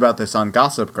post about this on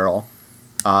Gossip Girl,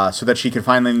 so that she could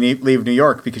finally leave New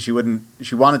York, because she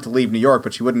wanted to leave New York,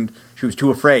 but she was too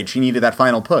afraid. She needed that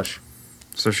final push.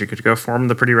 So she could go form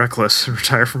the Pretty Reckless and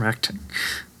retire from acting.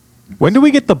 When do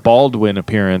we get the Baldwin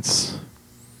appearance?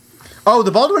 Oh,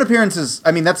 the Baldwin appearance is,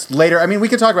 that's later. We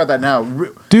could talk about that now.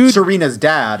 Dude. Serena's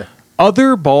dad.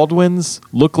 Other Baldwins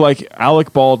look like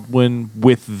Alec Baldwin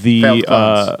with the Failed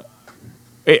clones.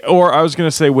 or I was going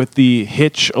to say with the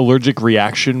Hitch allergic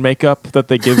reaction makeup that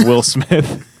they give Will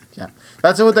Smith. Yeah.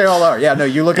 That's what they all are. Yeah, no,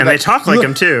 you look at And that. they talk like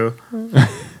him too.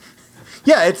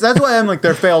 Yeah, that's why I'm like,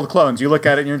 they're failed clones. You look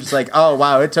at it and you're just like, oh,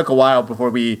 wow, it took a while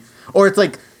before or it's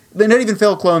like, they're not even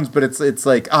failed clones, but it's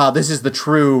like, this is the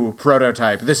true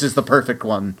prototype. This is the perfect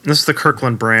one. This is the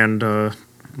Kirkland brand. Mold.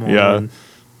 Yeah.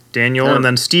 Daniel, and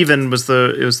then Steven was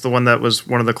the one that was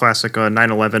one of the classic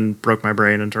 9/11 broke my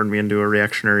brain and turned me into a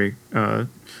reactionary, and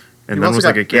then also was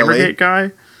like got a Gamergate Billy.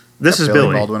 guy. This is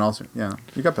Billy. Baldwin also. Yeah,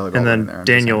 you got Billy Baldwin And then in there. I'm just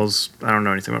saying. Daniel's, I don't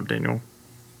know anything about Daniel.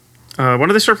 When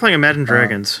did they start playing Imagine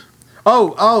Dragons?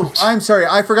 Oh, I'm sorry.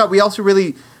 I forgot. We also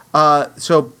really,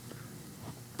 so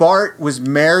Bart was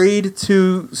married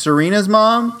to Serena's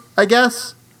mom, I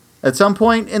guess, at some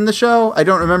point in the show. I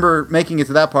don't remember making it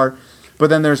to that part. But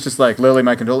then there's just like Lily,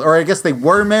 my controller. Or I guess they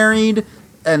were married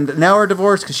and now are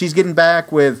divorced because she's getting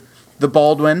back with the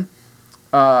Baldwin,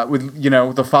 with,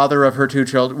 the father of her two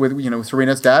children, with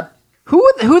Serena's dad. Who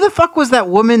the fuck was that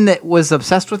woman that was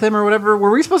obsessed with him or whatever? Were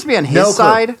we supposed to be on his No clue.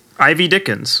 side? Ivy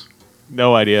Dickens.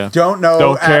 No idea. Don't know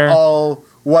Don't care. at all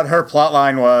what her plot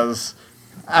line was.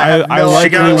 I have no likely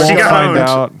got- won't she got find owned.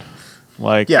 out.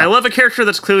 Like, Yeah. I love a character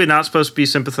that's clearly not supposed to be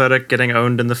sympathetic getting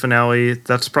owned in the finale.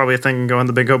 That's probably a thing can go on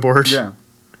the bingo board. Yeah.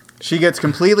 She gets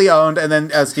completely owned, and then,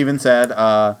 as Steven said,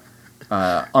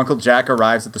 Uncle Jack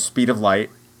arrives at the speed of light.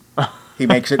 He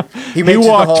makes it. He makes he it the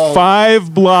walked whole.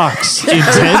 5 blocks in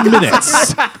 10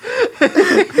 minutes.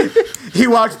 He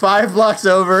walked 5 blocks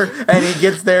over, and he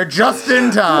gets there just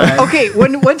in time. Okay,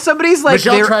 when somebody's like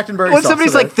Michelle they're Trachtenberg when is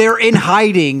somebody's also like they're in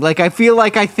hiding, like I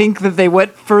think that they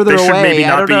went further They should away. maybe I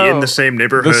not don't be know. in the same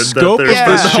neighborhood. The scope of that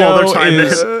the all their show time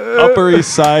is Upper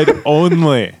East Side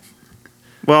only.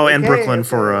 Well, and Okay, Brooklyn okay.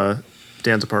 for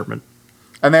Dan's apartment.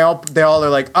 And they all are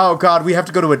like, oh God, we have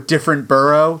to go to a different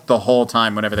borough the whole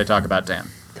time whenever they talk about Dan.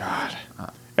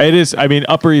 It is.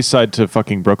 Upper East Side to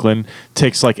fucking Brooklyn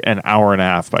takes like an hour and a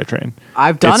half by train.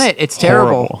 I've done It's it. It's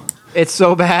terrible. horrible. It's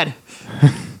so bad.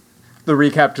 The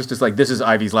recap just is like, this is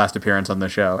Ivy's last appearance on the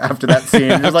show. After that scene,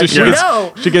 it's After like, she gets-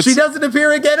 no, she gets- she doesn't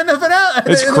appear again in the finale. It's in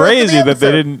the rest of the crazy that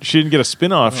episode. she didn't get a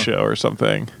spin-off show or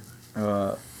something.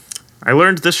 I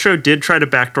learned this show did try to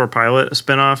backdoor pilot a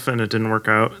spinoff, and it didn't work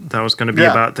out. That was going to be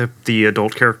Yeah. about the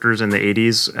adult characters in the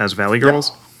 80s as Valley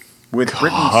Girls. With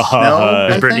Brittany Snow.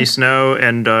 I Brittany think? Snow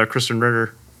and Kristen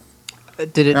Ritter.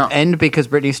 Did it No. end because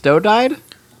Brittany Snow died?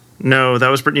 No, that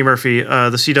was Brittany Murphy.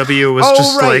 The CW was Oh,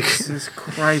 just right. like... Jesus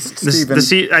Christ, The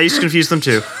Steven. I used to confuse them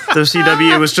too. The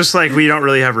CW was just like, we don't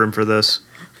really have room for this.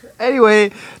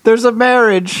 Anyway, there's a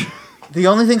marriage. The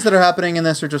only things that are happening in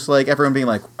this are just like everyone being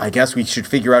like, I guess we should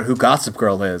figure out who Gossip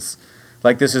Girl is.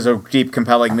 Like, this is a deep,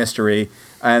 compelling mystery.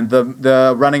 And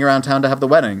the running around town to have the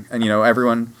wedding. And,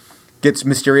 everyone gets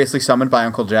mysteriously summoned by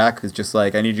Uncle Jack, who's just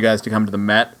like, I need you guys to come to the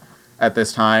Met at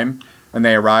this time. And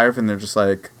they arrive, and they're just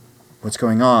like, what's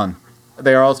going on?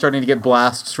 They are all starting to get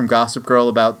blasts from Gossip Girl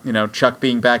about, Chuck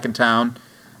being back in town.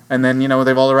 And then,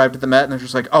 they've all arrived at the Met, and they're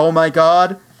just like, oh my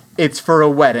God, it's for a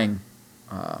wedding.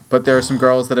 But there are some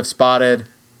girls that have spotted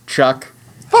Chuck.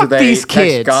 Fuck these text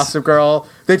kids. Gossip Girl.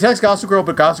 They text Gossip Girl,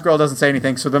 but Gossip Girl doesn't say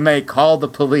anything, so then they call the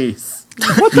police.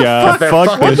 Yeah, They're fuck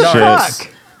fucking this nuts.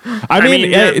 shit. I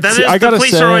mean, that is, I the gotta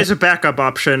police say, are always a backup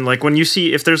option. Like when you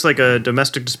see if there's like a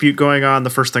domestic dispute going on, the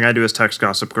first thing I do is text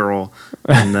Gossip Girl,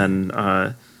 and then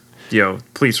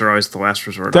police are always the last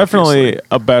resort. definitely obviously.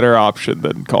 a better option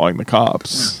than calling the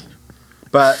cops.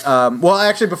 But well,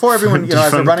 actually, before everyone, as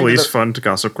they're Defund running, police to fund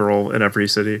Gossip Girl in every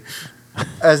city.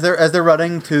 as they're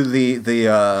running to they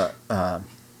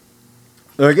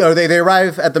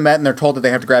arrive at the Met and they're told that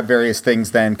they have to grab various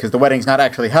things then because the wedding's not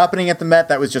actually happening at the Met.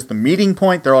 That was just the meeting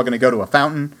point. They're all going to go to a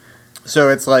fountain. So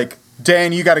it's like,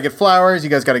 Dan, you got to get flowers. You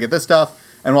guys got to get this stuff.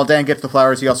 And while Dan gets the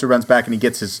flowers, he also runs back and he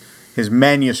gets his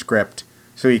manuscript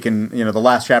so he can, the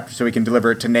last chapter, so he can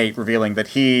deliver it to Nate, revealing that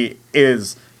he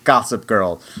is Gossip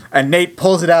Girl. And Nate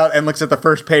pulls it out and looks at the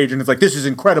first page and is like, this is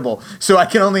incredible. So I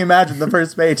can only imagine the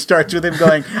first page starts with him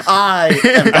going, I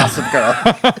am Gossip Girl.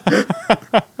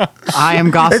 I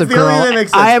am Gossip It's the only Girl. thing that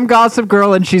makes sense. I am Gossip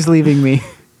Girl, and she's leaving me.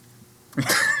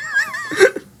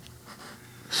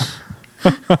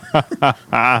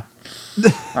 I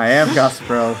am Gossip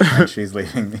Girl and she's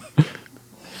leaving me.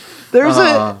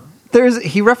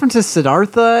 He references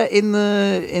Siddhartha in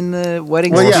the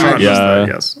wedding. Well, yeah. speech. Yeah.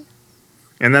 Yes.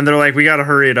 And then they're like, we got to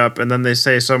hurry it up. And then they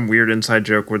say some weird inside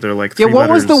joke where they're like, Yeah, three what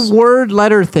was letters, the word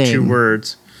letter thing? 2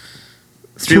 words.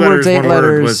 3 2 letters, words, 8 1 letters.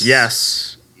 word was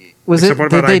yes. Was Except it? what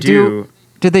Did about they I do?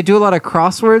 Did they do a lot of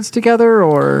crosswords together,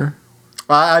 or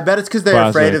I bet it's because they're Classic.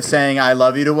 afraid of saying "I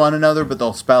love you" to one another, but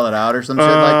they'll spell it out or some shit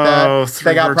like that. Oh,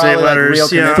 They got 3 words, probably 8 like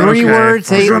letters, real yeah. commitment. 3 Okay.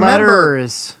 words, 8 Remember-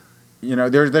 letters?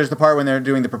 There's the part when they're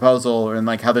doing the proposal and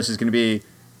like how this is going to be,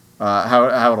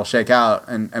 how it'll shake out,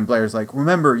 and Blair's like,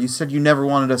 remember, you said you never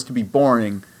wanted us to be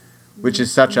boring, which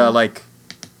is such a like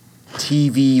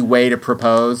TV way to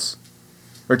propose.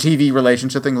 Or TV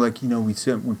relationship thing, like,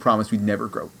 we promised we'd never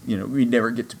grow, we'd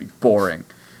never get to be boring.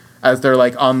 As they're,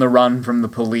 like, on the run from the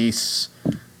police,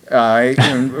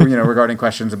 regarding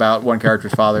questions about one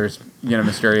character's father's,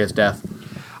 mysterious death.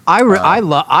 I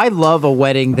love a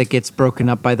wedding that gets broken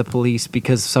up by the police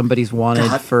because somebody's wanted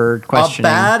God, for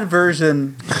questioning. A bad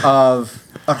version of,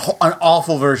 an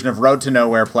awful version of Road to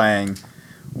Nowhere playing,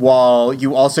 while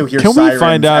you also hear Can sirens we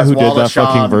find out as who did Wallace that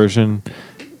fucking Shawn- version?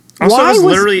 Also, Why it was was-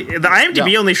 literally the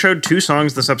IMDb Yeah. only showed 2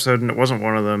 songs this episode, and it wasn't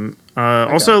one of them.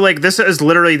 Also, like this is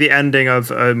literally the ending of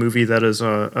a movie that is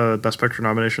a Best Picture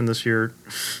nomination this year,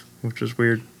 which is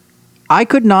weird. I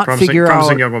could not figure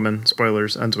Promising out Young Woman.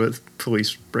 Spoilers ends with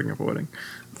police breaking up a wedding.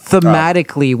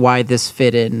 thematically why this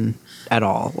fit in at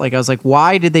all. Like I was like,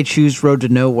 why did they choose Road to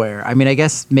Nowhere? I mean, I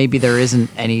guess maybe there isn't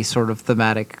any sort of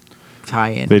thematic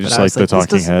tie-in. They but just I was like the this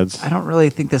Talking does- Heads. I don't really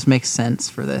think this makes sense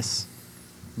for this.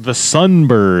 The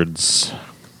Sunbirds.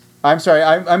 I'm sorry,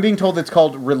 I'm being told it's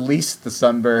called Release the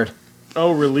Sunbird.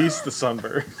 Oh, release the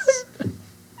Sunbirds.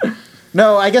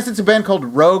 No, I guess it's a band called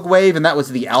Rogue Wave, and that was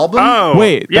the album? Oh,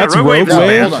 Wait, yeah, that's Rogue Wave's Rogue a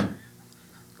Wave? band. Hold on.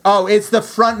 Oh, it's the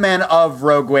frontman of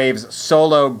Rogue Wave's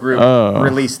solo group, Oh.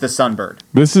 Release the Sunbird.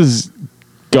 This is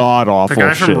god The awful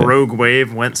guy shit. from Rogue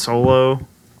Wave went solo.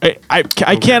 I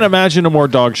can't imagine a more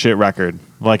dog shit record.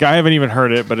 Like, I haven't even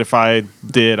heard it, but if I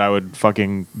did, I would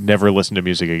fucking never listen to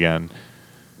music again.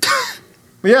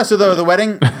 But yeah, so the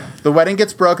wedding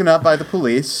gets broken up by the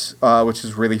police, which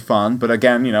is really fun. But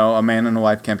again, a man and a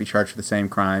wife can't be charged for the same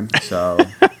crime, so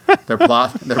their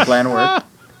plan worked.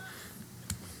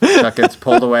 Chuck gets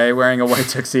pulled away wearing a white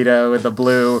tuxedo with the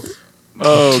blue,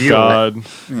 Oh, Teal. God.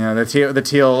 the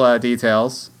teal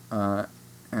details,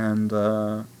 and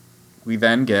we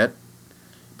then get,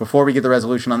 before we get the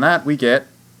resolution on that, we get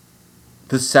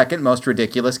the second most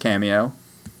ridiculous cameo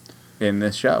in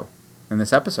this show, in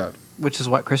this episode. Which is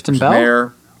what, Kristen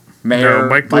Bell? Mayor No,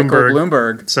 Mike Michael Bloomberg.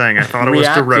 Bloomberg Saying, I thought it was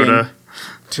reacting Dorota.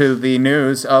 to the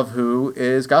news of who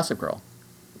is Gossip Girl.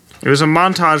 It was a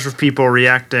montage of people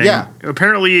reacting. Yeah.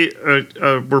 Apparently,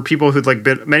 were people who'd like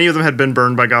been. Many of them had been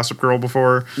burned by Gossip Girl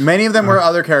before. Many of them were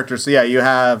other characters. So yeah, you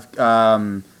have.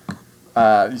 It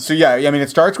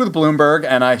starts with Bloomberg,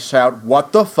 and I shout,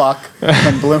 "What the fuck?"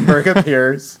 when Bloomberg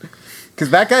appears, because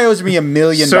that guy owes me $1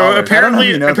 million. So I don't know if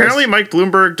you know apparently, this. Mike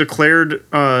Bloomberg declared,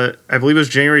 I believe it was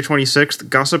January 26th,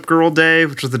 Gossip Girl Day,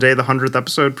 which was the day the 100th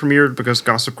episode premiered, because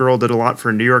Gossip Girl did a lot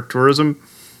for New York tourism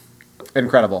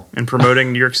Incredible. and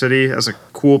promoting New York City as a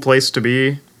cool place to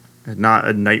be, and not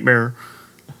a nightmare.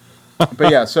 But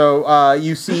yeah, so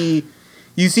you see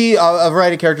a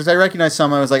variety of characters. I recognize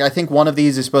some. I was like, I think one of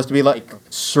these is supposed to be like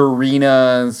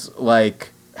Serena's like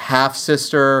half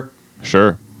sister.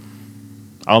 Sure.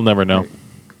 I'll never know.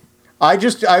 I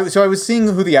was seeing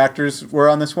who the actors were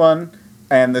on this one,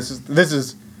 and this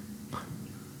is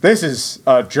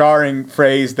a jarring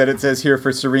phrase that it says here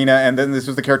for Serena, and then this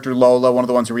was the character Lola, one of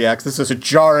the ones who reacts. This is a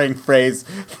jarring phrase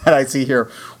that I see here,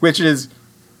 which is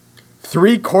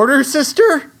 3/4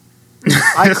 sister?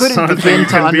 I It's couldn't not a begin thing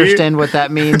to can be. understand what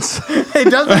that means. It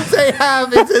doesn't say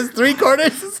half. It says 3/4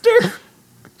 sister.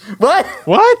 What?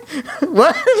 What?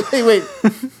 What? Wait.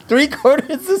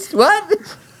 3/4 sister? What?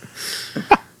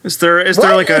 Is there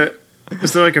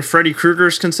like a Freddy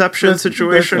Krueger's conception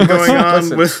situation going on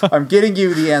Listen, with? I'm getting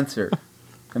you the answer.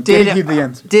 I'm Did getting you the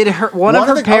answer. did one of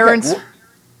her the- parents? okay,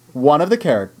 one of the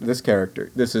character.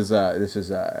 This is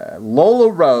Lola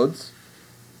Rhodes,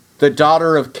 the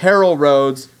daughter of Carol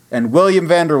Rhodes and William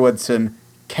Vanderwoodson.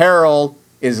 Carol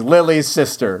is Lily's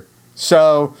sister,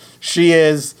 so she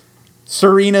is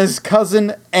Serena's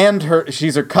cousin and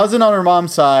she's her cousin on her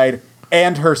mom's side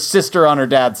and her sister on her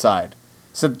dad's side.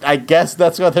 So I guess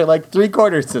that's why they're like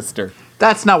 3/4 sister.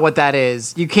 That's not what that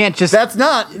is. You can't just. That's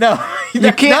not no. you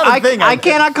That's can't. not a thing. I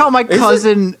cannot call my it?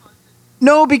 cousin.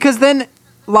 No, because then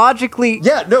logically.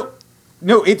 Yeah, no,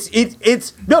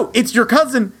 it's your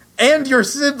cousin and your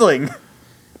sibling.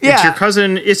 Yeah. It's your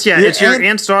cousin. It's your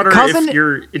aunt's daughter. Cousin, if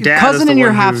your dad cousin is the and your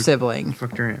one half who sibling.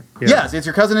 fucked your aunt. Yeah. Yes, it's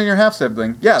your cousin and your half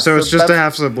sibling. Yeah, So it's just a that's-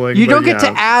 half sibling. You but don't get to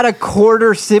yeah. add a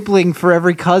quarter sibling for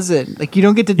every cousin. Like you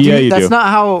don't get to do. Yeah, you that's do. not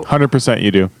how. 100% you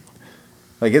do.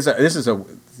 Like this is a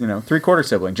 3/4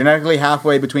 sibling, genetically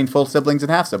halfway between full siblings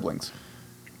and half siblings.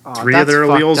 Oh, Three of that's their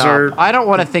fucked alleles up. are- I don't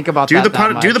want to think about Do that. the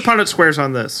that do the much. Punnett squares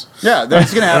on this. Yeah,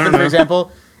 that's going to happen. don't For know.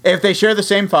 example, if they share the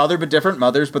same father but different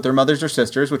mothers, but their mothers are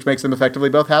sisters, which makes them effectively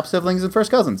both half siblings and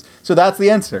first cousins. So that's the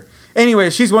answer.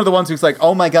 Anyway, she's one of the ones who's like,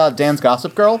 "Oh my God, Dan's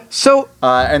Gossip Girl," So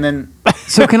and then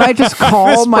can I just call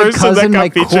This my person that cousin got my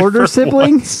featured quarter for 1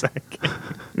 sibling? second.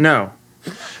 No.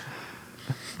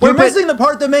 we're but- missing the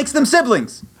part that makes them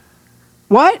siblings.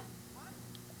 What?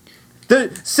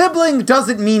 The sibling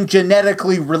doesn't mean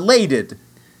genetically related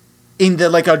in the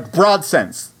like a broad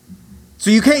sense. So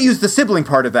you can't use the sibling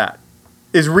part of that.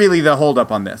 Is really the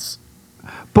holdup on this.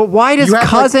 But why does You have, like-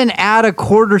 cousin add a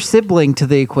quarter sibling to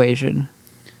the equation?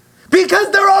 Because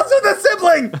they're also the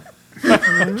sibling.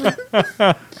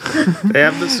 They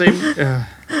have the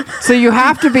same. So you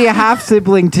have to be a half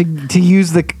sibling to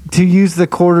use the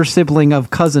quarter sibling of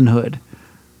cousinhood.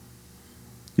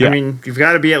 Yeah. I mean, you've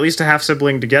got to be at least a half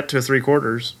sibling to get to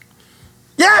 3/4.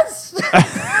 Yes.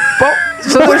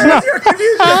 So there's no. You're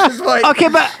confused at this point. Okay,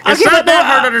 but It's okay, not but that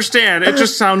hard to understand. It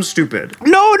just sounds stupid.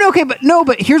 no, okay,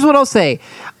 but here's what I'll say: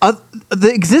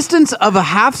 the existence of a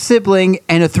half sibling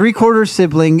and a 3/4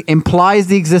 sibling implies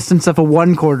the existence of a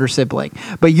 1/4 sibling.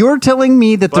 But you're telling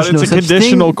me that But there's no it's a such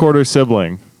conditional thing. quarter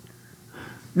sibling.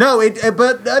 No, in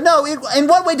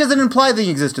what way does it imply the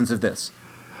existence of this?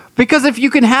 Because if you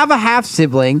can have a half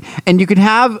sibling and you can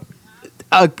have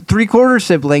a 3/4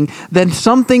 sibling, then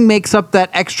something makes up that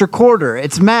extra quarter.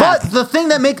 It's math. But the thing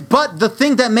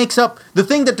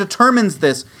that determines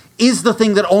this is the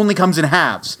thing that only comes in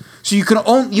halves. So you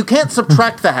can't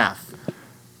subtract the half.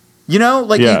 You know,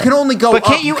 like Yeah. you can only go But up.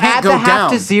 can't you add go the half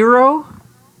down. to 0?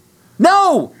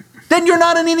 No. Then you're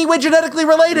not in any way genetically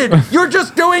related. You're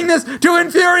just doing this to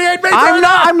infuriate me. I'm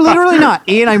not. I'm literally not,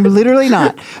 Ian. I'm literally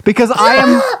not because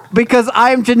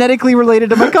I am genetically related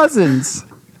to my cousins.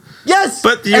 Yes,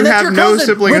 But you and that's have your no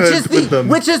cousin, siblinghood with them.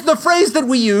 Which is the phrase that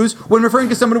we use when referring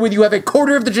to someone with you have a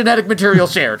quarter of the genetic material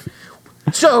shared.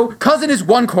 So, cousin is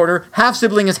 1/4, half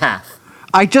sibling is half.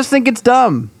 I just think it's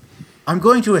dumb. I'm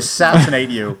going to assassinate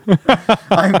you.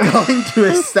 I'm going to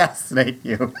assassinate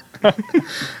you.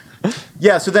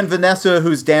 Yeah, so then Vanessa,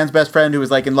 who's Dan's best friend, who was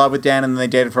like in love with Dan and then they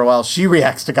dated for a while, she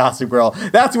reacts to Gossip Girl.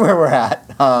 That's where we're at.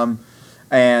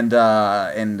 And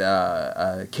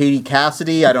Katie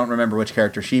Cassidy, I don't remember which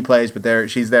character she plays, but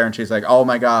she's there and she's like, oh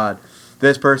my God,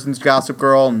 this person's Gossip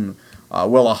Girl. And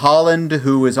Willa Holland,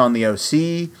 who is on the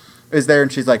OC, is there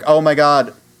and she's like, oh my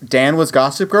God, Dan was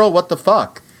Gossip Girl? What the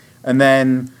fuck? And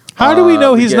then... How do we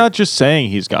know we he's get- not just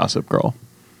saying he's Gossip Girl?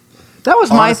 That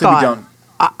was my Honestly, we thought. don't.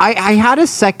 I had a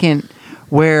second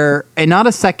where, and not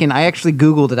a second, I actually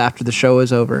Googled it after the show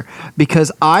was over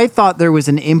because I thought there was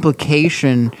an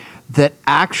implication that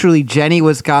actually Jenny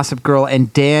was Gossip Girl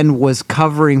and Dan was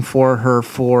covering for her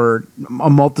for a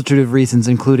multitude of reasons,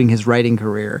 including his writing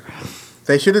career.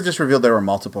 They should have just revealed there were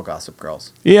multiple Gossip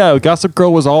Girls. Yeah, Gossip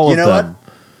Girl was all You of know them.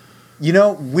 what? You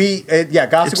know,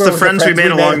 Gossip It's Girl the was friends we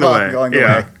made along the way.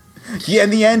 Yeah. Yeah, in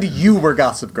the end, you were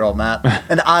Gossip Girl, Matt,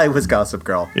 and I was Gossip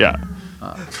Girl. Yeah.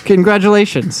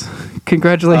 Congratulations.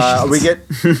 Congratulations. We get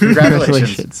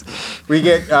congratulations. We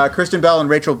get Kristen Bell and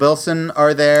Rachel Bilson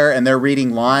are there, and they're reading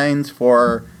lines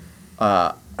for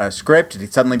a script.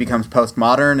 It suddenly becomes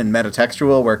postmodern and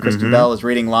metatextual, where Kristen Bell is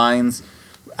reading lines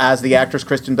as the actress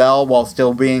Kristen Bell while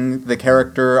still being the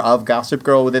character of Gossip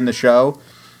Girl within the show.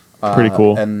 Pretty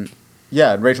cool. And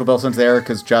yeah, and Rachel Bilson's there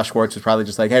because Josh Schwartz was probably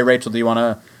just like, "Hey, Rachel, do you want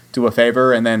to do a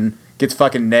favor?" And then gets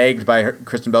fucking nagged by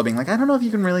Kristen Bell being like, I don't know if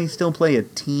you can really still play a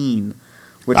teen.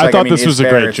 Which, I like, thought mean, this is was a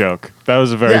fair. great joke. That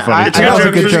was a very Yeah, funny It's a That was good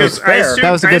a good joke. joke. because I assume,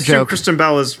 That was a I good assume joke. Kristen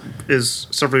Bell is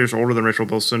several years older than Rachel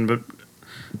Bilson, but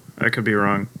I could be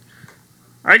wrong.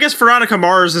 I guess Veronica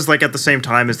Mars is like at the same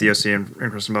time as the OC and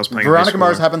Kristen Bell's playing. in high Veronica school.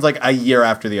 Mars happens like a year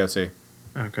after the OC.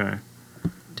 Okay.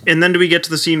 And then do we get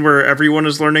to the scene where everyone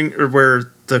is learning, or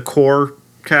where the core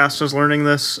cast is learning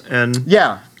this, and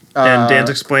Yeah. and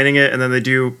Dan's explaining it, and then they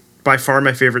do by far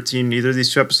my favorite scene in either of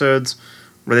these two episodes,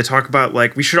 where they talk about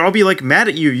like we should all be like mad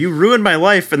at you. You ruined my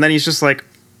life, and then he's just like,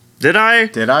 "Did I?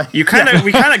 Did I? You kind of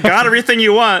we kind of got everything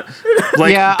you want.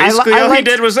 Like Yeah, basically I all he liked-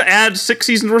 did was add 6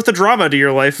 seasons worth of drama to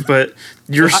your life, but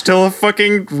you're still a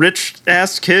fucking rich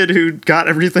ass kid who got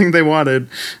everything they wanted,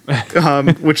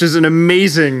 which is an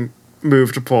amazing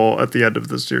move to pull at the end of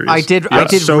the series. I did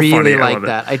That's so really funny. I like love it.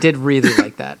 that. I did really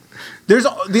like that. There's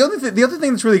the other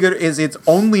thing that's really good is it's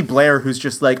only Blair who's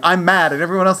just like, I'm mad, and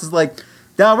everyone else is like,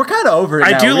 yeah, we're kind of over it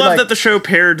I now. do We're love like, that the show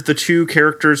paired the two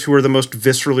characters who are the most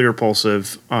viscerally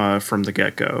repulsive from the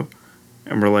get-go.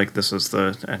 And we're like, this is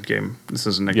the end game. This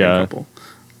is an end game Yeah. couple.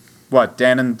 What,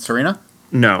 Dan and Serena?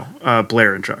 No,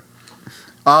 Blair and Chuck.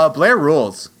 Blair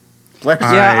rules. Blair's,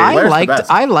 Yeah, Blair's the I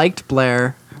best. liked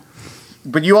Blair.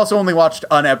 But you also only watched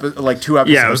two episodes.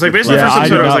 Yeah, it was like with basically Blair. Yeah, first I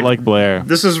episode, do I was not like- like Blair.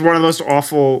 This is one of the most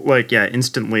awful,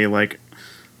 instantly,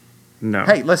 no.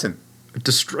 Hey, listen.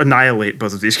 Annihilate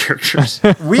both of these characters.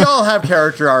 We all have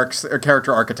character arcs or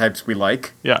character archetypes we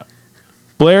like. Yeah.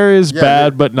 Blair is Yeah,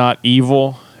 bad, yeah. but not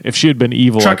evil. If she had been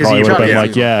evil, Chuck I is probably would evil. have been Chuck like,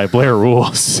 is yeah, Blair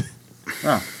rules.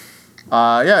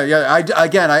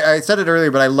 I said it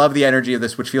earlier, but I love the energy of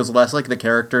this, which feels less like the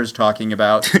characters talking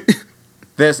about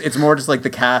this. It's more just like the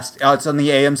cast. It's on the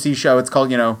AMC show. It's called,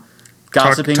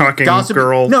 Gossiping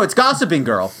Girl. No, it's Gossiping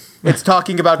Girl. It's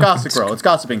talking about Gossip Girl. It's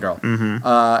Gossiping Girl. Mm-hmm.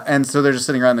 And so they're just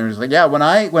sitting around there, just like, yeah.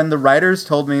 When the writers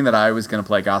told me that I was going to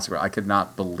play Gossip Girl, I could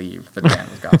not believe that Dan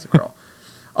was Gossip Girl.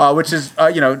 Which is,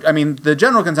 the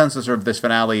general consensus of this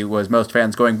finale was most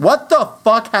fans going, "What the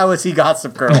fuck? How is he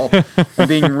Gossip Girl?" and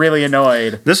being really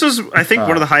annoyed. This is, I think,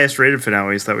 one of the highest rated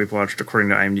finales that we've watched according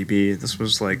to IMDb. This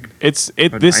was like This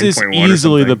is 9.1 or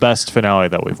easily the something. best finale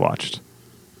that we've watched.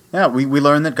 Yeah, we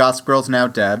learned that Gossip Girl's now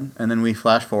dead, and then we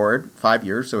flash forward 5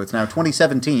 years, so it's now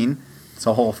 2017. It's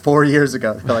a whole 4 years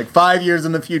ago. They're like 5 years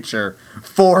in the future.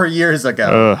 4 years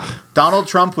ago. Ugh. Donald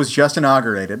Trump was just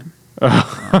inaugurated.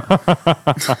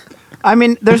 I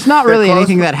mean, there's not really close-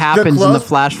 anything that the happens in the close-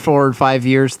 flash forward 5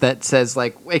 years that says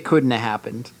like it couldn't have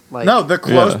happened. Like, No, the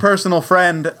close Yeah. personal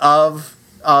friend of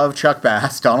Chuck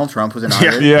Bass, Donald Trump, was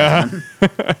inaugurated. Yeah.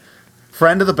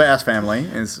 Friend of the Bass family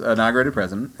is inaugurated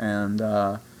president, and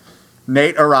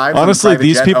Nate arrives. on a Honestly, private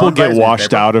these jet people owned by get his washed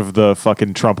newspaper. out of the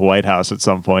fucking Trump White House at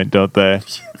some point, don't they?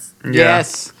 yeah.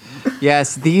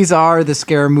 Yes, these are the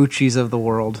Scaramucci's of the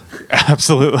world.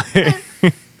 Absolutely.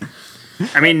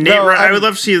 I mean, Nate. No, I I'm- would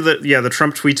love to see the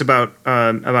Trump tweets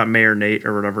about Mayor Nate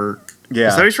or whatever. Yeah.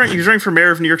 Is that he's running for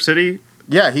mayor of New York City?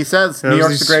 Yeah, he says New was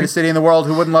York's the his- greatest city in the world.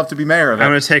 Who wouldn't love to be mayor of it?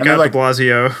 I'm going to take And they're out like, De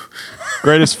Blasio.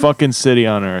 Greatest fucking city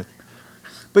on earth.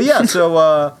 But yeah,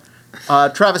 so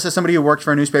Travis, as somebody who worked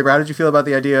for a newspaper, how did you feel about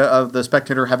the idea of the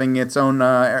Spectator having its own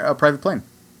a private plane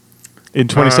In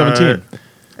 2017.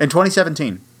 in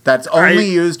 2017? That's only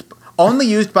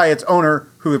used by its owner,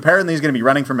 who apparently is going to be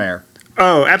running for mayor.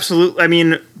 Oh, absolutely. I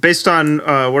mean, based on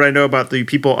what I know about the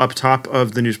people up top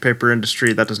of the newspaper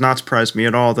industry, that does not surprise me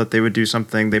at all that they would do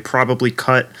something. They probably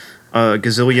cut a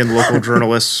gazillion local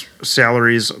journalists'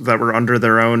 salaries that were under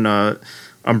their own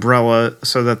umbrella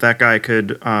so that guy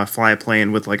could fly a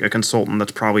plane with like a consultant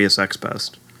that's probably a sex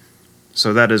pest.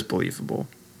 So that is believable.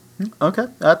 Okay,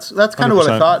 that's kind of what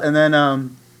I 100%. thought. And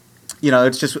then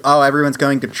it's just everyone's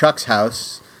going to Chuck's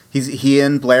house. He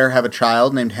and Blair have a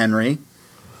child named Henry.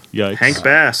 Yikes. Hank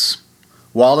Bass.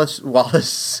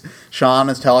 Wallace Shawn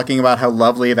is talking about how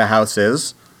lovely the house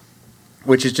is,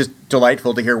 which is just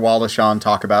delightful to hear Wallace Shawn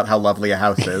talk about how lovely a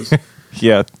house is.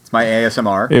 Yeah. It's my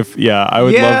ASMR. I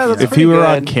would Yeah, love that's if he pretty were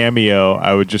on good. Cameo,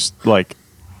 I would just like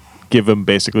give him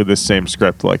basically the same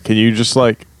script. Like, can you just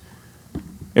like,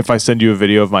 if I send you a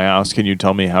video of my house, can you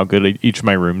tell me how good each of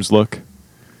my rooms look?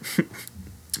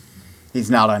 He's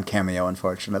not on Cameo,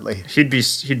 unfortunately.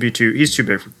 He's too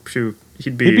big for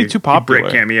he'd be He'd be too popular.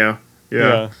 Break Cameo.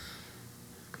 Yeah.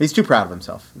 He's too proud of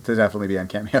himself to definitely be on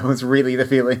Cameo. It's really the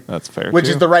feeling. That's fair. Which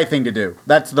too. is the right thing to do.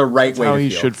 That's the right way how to he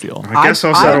feel. should feel. I guess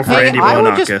I'll settle for Andy I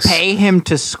would just Milonakis. pay him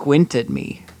to squint at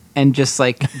me and just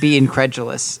like be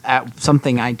incredulous at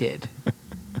something I did.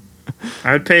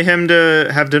 I would pay him to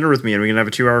have dinner with me and we can have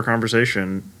a 2-hour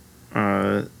conversation.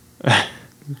 Sorry. I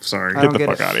Get don't the get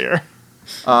fuck it. out of here.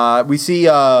 We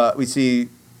see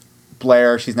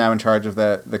Blair. She's now in charge of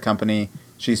the company.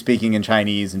 She's speaking in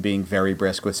Chinese and being very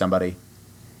brisk with somebody.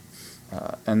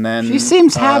 And then She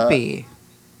seems happy.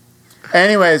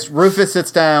 Anyways, Rufus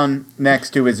sits down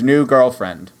next to his new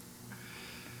girlfriend,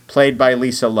 played by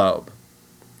Lisa Loeb.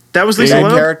 That was Lisa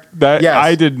Loeb? Yes.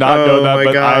 I did not know Oh that, my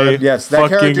but God. I Yes, that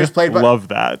character's played by- love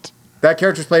that. That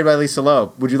character's played by Lisa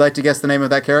Loeb. Would you like to guess the name of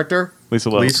that character? Lisa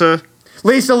Loeb. Lisa?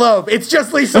 Lisa Loeb. It's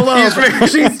just Lisa Loeb.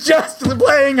 She's just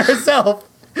playing herself.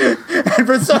 And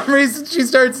for some reason, she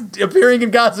starts appearing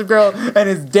in Gossip Girl and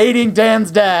is dating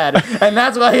Dan's dad. And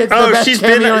that's why it's the best she's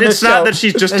been. cameo in this It's not show. that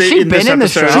she's just Has she in this been in the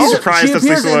episode. show? I'm surprised that's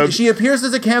Lisa Loeb. She appears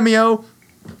as a cameo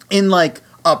in like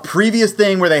a previous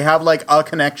thing where they have like a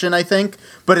connection, I think.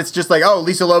 But it's just like, oh,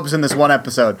 Lisa Loeb's in this one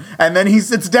episode. And then he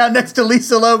sits down next to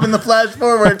Lisa Loeb in the flash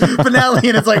forward finale.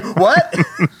 And it's like, what?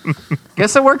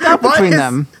 Guess it worked out Why between is-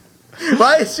 them.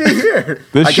 Why is she here?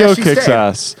 This I show guess she kicks stayed.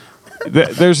 ass.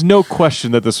 There's no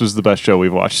question that this was the best show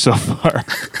we've watched so far.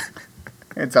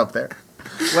 It's up there.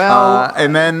 Well,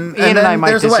 And then Ian and I might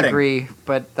there's a wedding. disagree,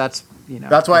 but that's, you know.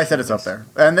 That's why I said it's up there.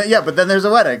 And but then there's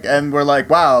a wedding, and we're like,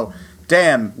 wow,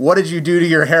 Dan, what did you do to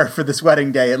your hair for this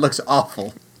wedding day? It looks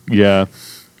awful. Yeah.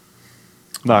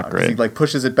 Not He great. like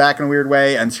pushes it back in a weird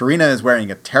way, and Serena is wearing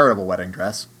a terrible wedding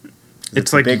dress.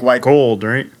 It's a like big white gold,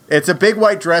 right? It's a big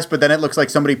white dress, but then it looks like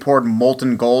somebody poured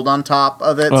molten gold on top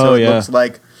of it. Oh, So it yeah.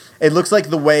 looks like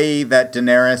the way that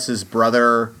Daenerys'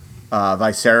 brother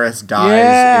Viserys dies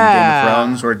Yeah. in Game of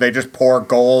Thrones, where they just pour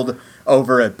gold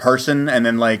over a person and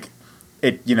then like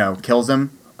it kills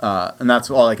him. And that's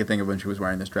all I could think of when she was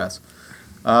wearing this dress.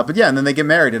 But yeah, and then they get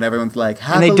married, and everyone's like, and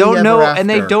happily they don't ever know, after. and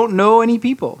they don't know any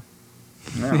people.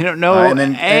 Yeah. They don't know And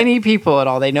then- any people at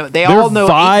all. They all They're know 8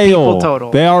 vile. people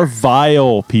total. They are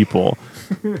vile people.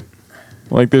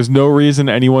 Like, there's no reason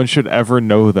anyone should ever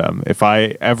know them. If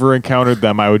I ever encountered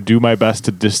them, I would do my best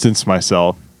to distance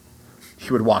myself.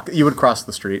 You would cross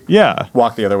the street. Yeah.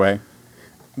 Walk the other way.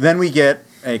 Then we get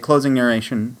a closing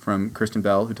narration from Kristen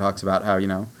Bell, who talks about how,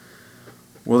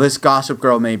 well, this Gossip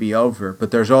Girl may be over, but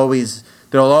there'll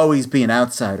always be an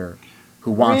outsider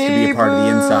who wants to be a part of the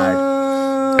inside.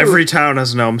 Every town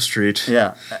has an Elm Street.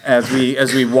 Yeah, as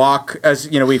we walk,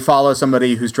 we follow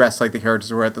somebody who's dressed like the characters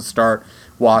who were at the start,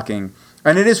 walking,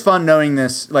 and it is fun knowing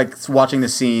this, like watching the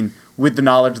scene with the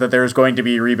knowledge that there is going to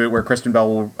be a reboot where Kristen Bell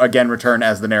will again return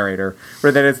as the narrator,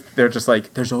 where they're just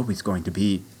like, there's always going to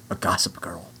be a Gossip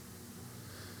Girl.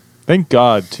 Thank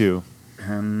God, too.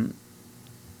 And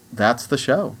that's the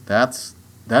show. That's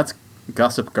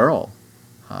Gossip Girl.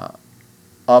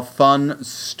 A fun,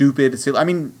 stupid. I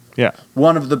mean, Yeah,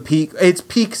 one of the peak. It's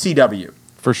peak CW.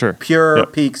 for sure. Pure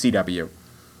Yep. peak CW.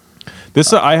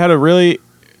 This I had a really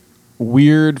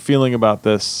weird feeling about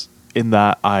this in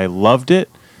that I loved it.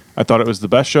 I thought it was the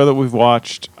best show that we've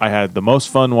watched. I had the most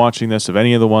fun watching this of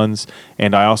any of the ones,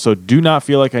 and I also do not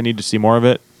feel like I need to see more of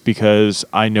it because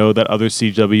I know that other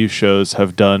CW shows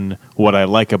have done what I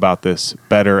like about this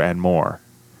better and more.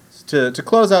 To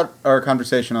close out our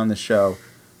conversation on this show,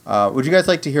 would you guys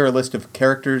like to hear a list of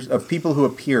characters of people who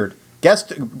appeared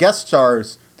guest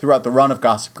stars throughout the run of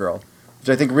Gossip Girl, which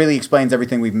I think really explains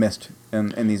everything we've missed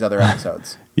in these other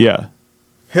episodes. Yeah,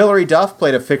 Hilary Duff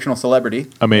played a fictional celebrity.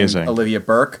 Amazing. named Olivia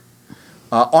Burke.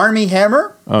 Armie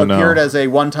Hammer Oh, no. appeared as a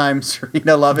one-time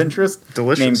Serena love interest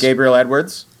Delicious. named Gabriel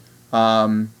Edwards.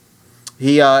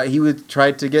 He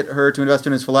tried to get her to invest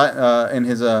in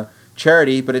his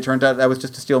charity, but it turned out that was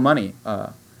just to steal money.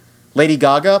 Lady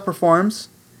Gaga performs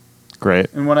great.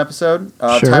 in one episode.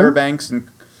 Sure. Tyra Banks and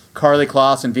Carly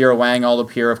Kloss and Vera Wang all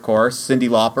appear, of course. Cyndi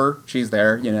Lauper, she's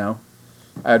there,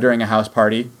 during a house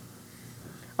party.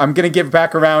 I'm going to give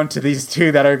back around to these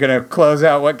two that are going to close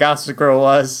out what Gossip Girl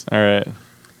was. All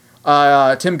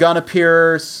right. Tim Gunn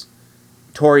appears.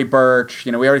 Tory Burch.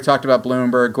 We already talked about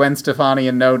Bloomberg. Gwen Stefani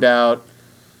and No Doubt.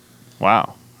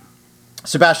 Wow.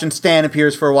 Sebastian Stan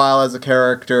appears for a while as a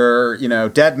character.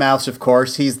 Dead Mouse, of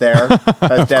course. He's there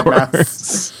as Dead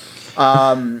Mouse.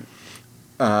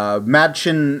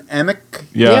 Madchen Emick.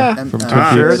 Yeah. Yeah. From Twin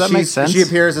Sure, Peaks. that makes sense. She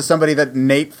appears as somebody that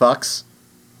Nate fucks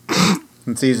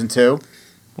in season 2.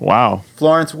 Wow.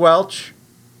 Florence Welch.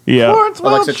 Yeah.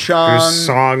 Alexa Chung. Whose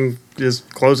song is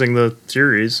closing the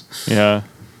series. Yeah.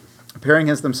 Appearing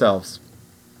as themselves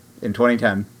in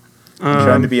 2010.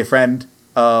 Shown to be a friend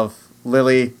of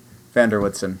Lily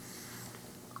Vanderwoodson.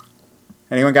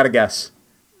 Anyone got a guess?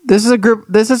 This is a group.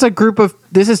 This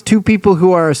is 2 people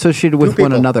who are associated with one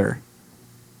people. another.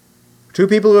 2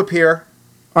 people who appear.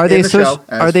 Are they In the show,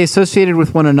 as- Are they associated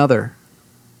with one another?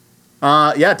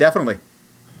 Yeah, definitely.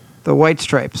 The White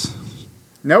Stripes.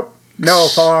 Nope. No,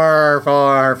 far,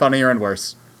 far funnier and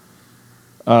worse.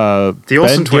 The Ben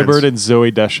Olsen twins. Gibbard and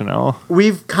Zoe Deschanel.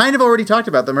 We've kind of already talked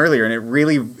about them earlier, and it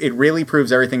really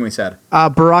proves everything we said.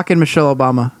 Barack and Michelle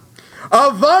Obama.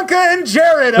 Ivanka and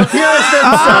Jared appear as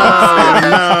themselves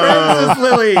as Francis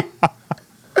Lily.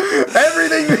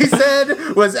 Everything we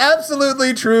said was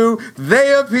absolutely true.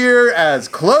 They appear as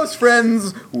close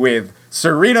friends with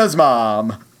Serena's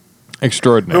mom,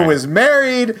 Extraordinary. who was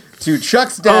married to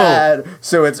Chuck's dad.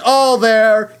 So it's all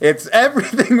there. It's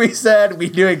everything we said. We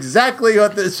knew exactly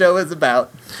what this show is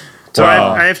about. So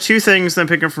Wow. I have two things that I'm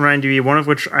picking up from IMDb, one of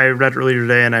which I read earlier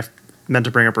today and I meant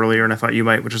to bring up earlier and I thought you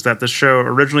might, which is that this show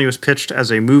originally was pitched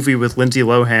as a movie with Lindsay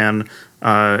Lohan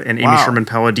and Amy Wow. Sherman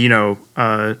Palladino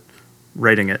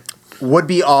writing it. Would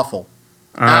be awful.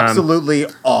 Absolutely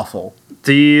awful.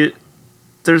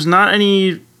 There's not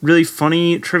any really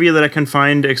funny trivia that I can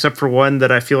find except for one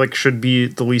that I feel like should be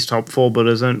the least helpful but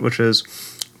isn't, which is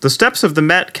the steps of the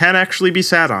Met can actually be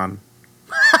sat on.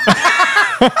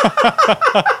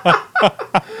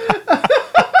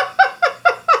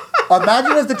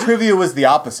 Imagine if the trivia was the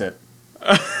opposite.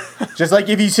 Just like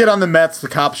if you sit on the Mets, the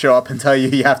cops show up and tell you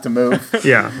you have to move.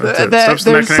 Yeah, that's it. There- Steps of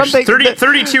the Met there's can actually- something-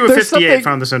 32 of there's 58 something-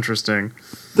 found this interesting.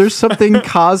 There's something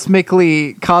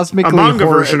cosmically A manga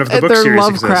horrid. version of the book They're series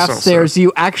Lovecraft exists also. stairs.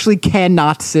 You actually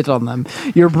cannot sit on them.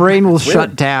 Your brain will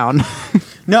shut down.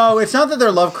 No, it's not that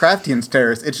they're Lovecraftian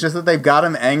stairs. It's just that they've got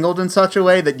them angled in such a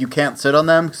way that you can't sit on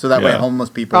them, so that way Yeah. homeless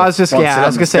people. I was just won't sit I on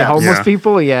was the gonna say steps. homeless Yeah.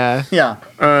 people. Yeah. Yeah,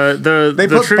 The they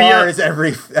put trivia, bars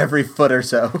every foot or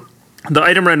so. the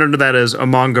item right under that is a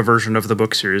manga version of the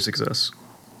book series exists.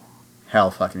 Hell,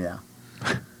 fucking yeah.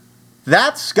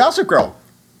 That's Gossip Girl,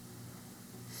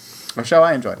 a show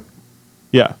I enjoyed.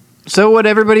 Yeah. So would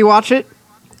everybody watch it?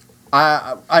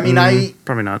 I mean,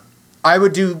 Probably not. I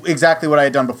would do exactly what I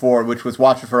had done before, which was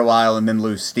watch it for a while and then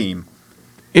lose steam.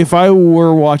 If I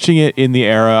were watching it in the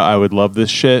era, I would love this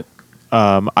shit.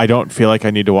 I don't feel like I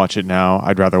need to watch it now.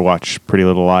 I'd rather watch Pretty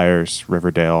Little Liars,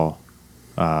 Riverdale,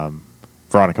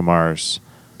 Veronica Mars,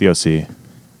 The OC,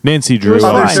 Nancy Drew was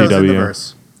on Other fine. shows in the CW.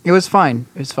 verse. It was fine.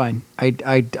 It was fine. I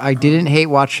didn't hate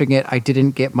watching it. I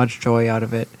didn't get much joy out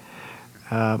of it,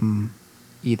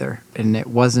 either, and it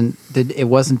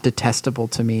wasn't detestable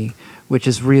to me, which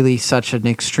is really such an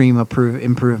extreme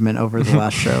improvement over the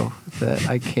last show that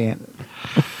I can't.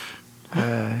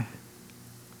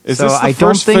 Is So this the I don't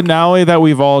first think- finale that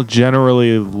we've all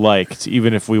generally liked,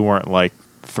 even if we weren't like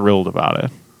thrilled about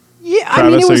it? Yeah, Travis, I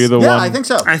mean, it are was, you the Yeah, one? I think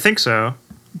so. I think so.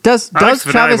 does I liked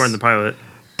the finale Travis more than the pilot.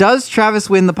 does Travis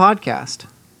win the podcast?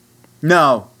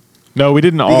 No. No, we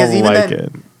didn't all Because even like then-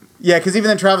 it. Yeah, because even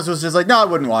then Travis was just like, no, I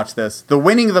wouldn't watch this. The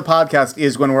winning of the podcast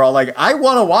is when we're all like, I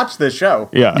want to watch this show.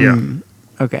 Yeah. Yeah.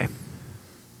 Okay.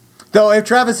 Though if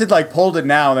Travis had like pulled it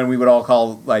now, then we would all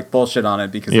call like bullshit on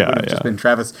it because it Yeah, would have just yeah. been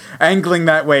Travis angling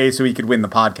that way so he could win the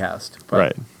podcast. But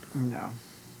Right. No.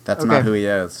 that's Okay. not who he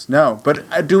is. No,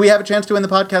 but do we have a chance to win the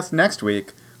podcast next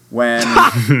week when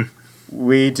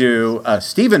we do a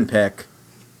Steven pick?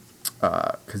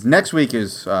 Because next week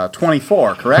is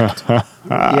 24, correct? Yes.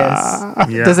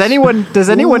 Yes. Does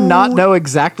anyone not know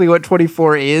exactly what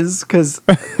 24 is? Because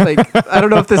like I don't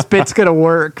know if this bit's gonna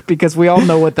work because we all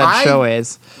know what that show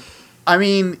is. I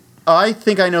mean, I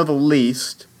think I know the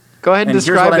least. Go ahead and, And here's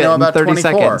describe what I it know in about 30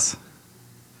 24. seconds.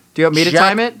 Do you want me to Jack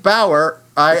time it? Bauer.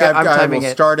 Okay, I'm I timing will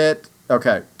it. start it.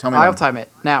 Okay, tell me. I'll when. time it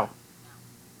now.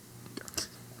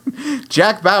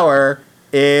 Jack Bauer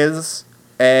is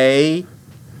a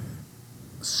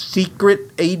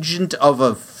secret agent of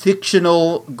a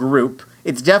fictional group.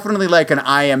 It's definitely like an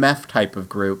IMF type of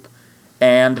group.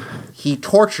 And he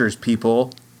tortures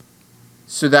people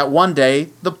so that one day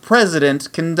the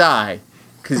president can die.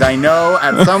 Because I know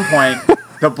at some point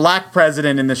the black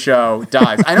president in the show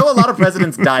dies. I know a lot of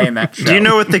presidents die in that show. Do you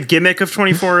know what the gimmick of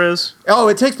 24 is? Oh,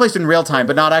 it takes place in real time,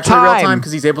 but not actually real Time. time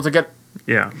because he's able to get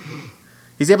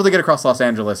across Los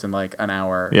Angeles in like an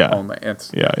hour Yeah. only.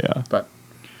 It's Yeah. but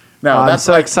no, I'm that's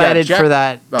so like, excited Jack- for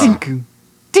that. Oh, Dinku,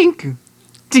 dinku,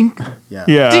 dinku. yeah.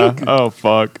 Yeah. Dink. Oh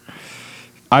fuck.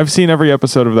 I've seen every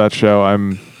episode of that show.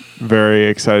 I'm very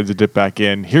excited to dip back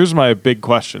in. Here's my big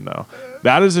question though.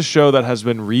 That is a show that has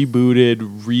been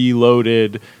rebooted,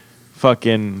 reloaded,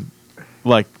 fucking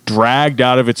like dragged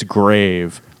out of its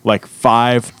grave like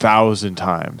 5,000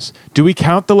 times. Do we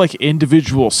count the like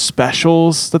individual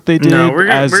specials that they did No, we're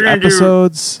gonna- as we're gonna do-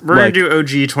 episodes? We're Like, gonna do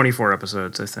OG 24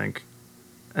 episodes, I think.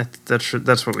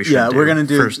 That's what we should Yeah, do. we're gonna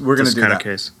do- for we're gonna this do kind that. of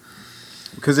case.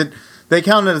 Because they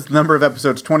count it as the number of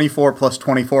episodes 24 plus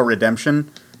 24 redemption.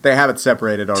 They have it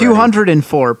separated already.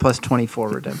 204 plus 24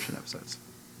 redemption episodes.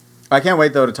 I can't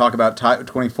wait though to talk about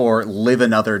 24 Live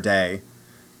Another Day.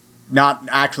 Not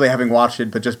actually having watched it,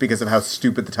 but just because of how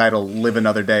stupid the title Live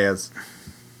Another Day is.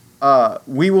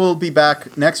 we will be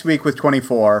back next week with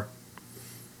 24.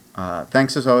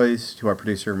 Thanks as always to our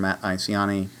producer, Matt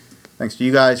Iciani. Thanks to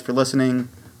you guys for listening.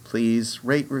 Please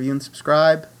rate, review, and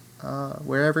subscribe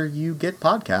wherever you get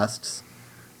podcasts.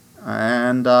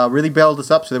 And really build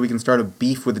us up so that we can start a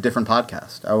beef with a different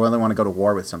podcast. I really want to go to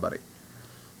war with somebody.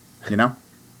 You know?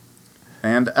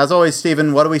 And as always,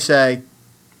 Stephen, what do we say?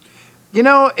 You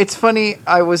know, it's funny.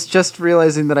 I was just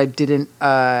realizing that I didn't.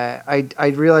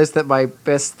 I realized that my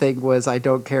best thing was I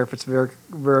don't care if it's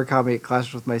Murakami. It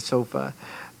clashes with my sofa.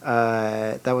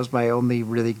 That was my only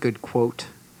really good quote.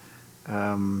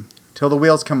 Till the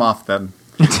wheels come off, then.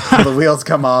 Till the wheels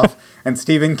come off, and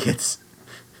Stephen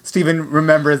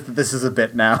remembers that this is a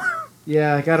bit now.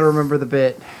 Yeah, I gotta remember the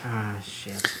bit. Ah,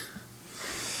 shit.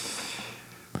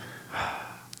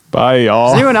 Bye,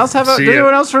 y'all. Does anyone else does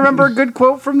anyone else remember a good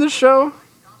quote from this show?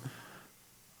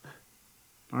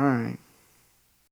 All right.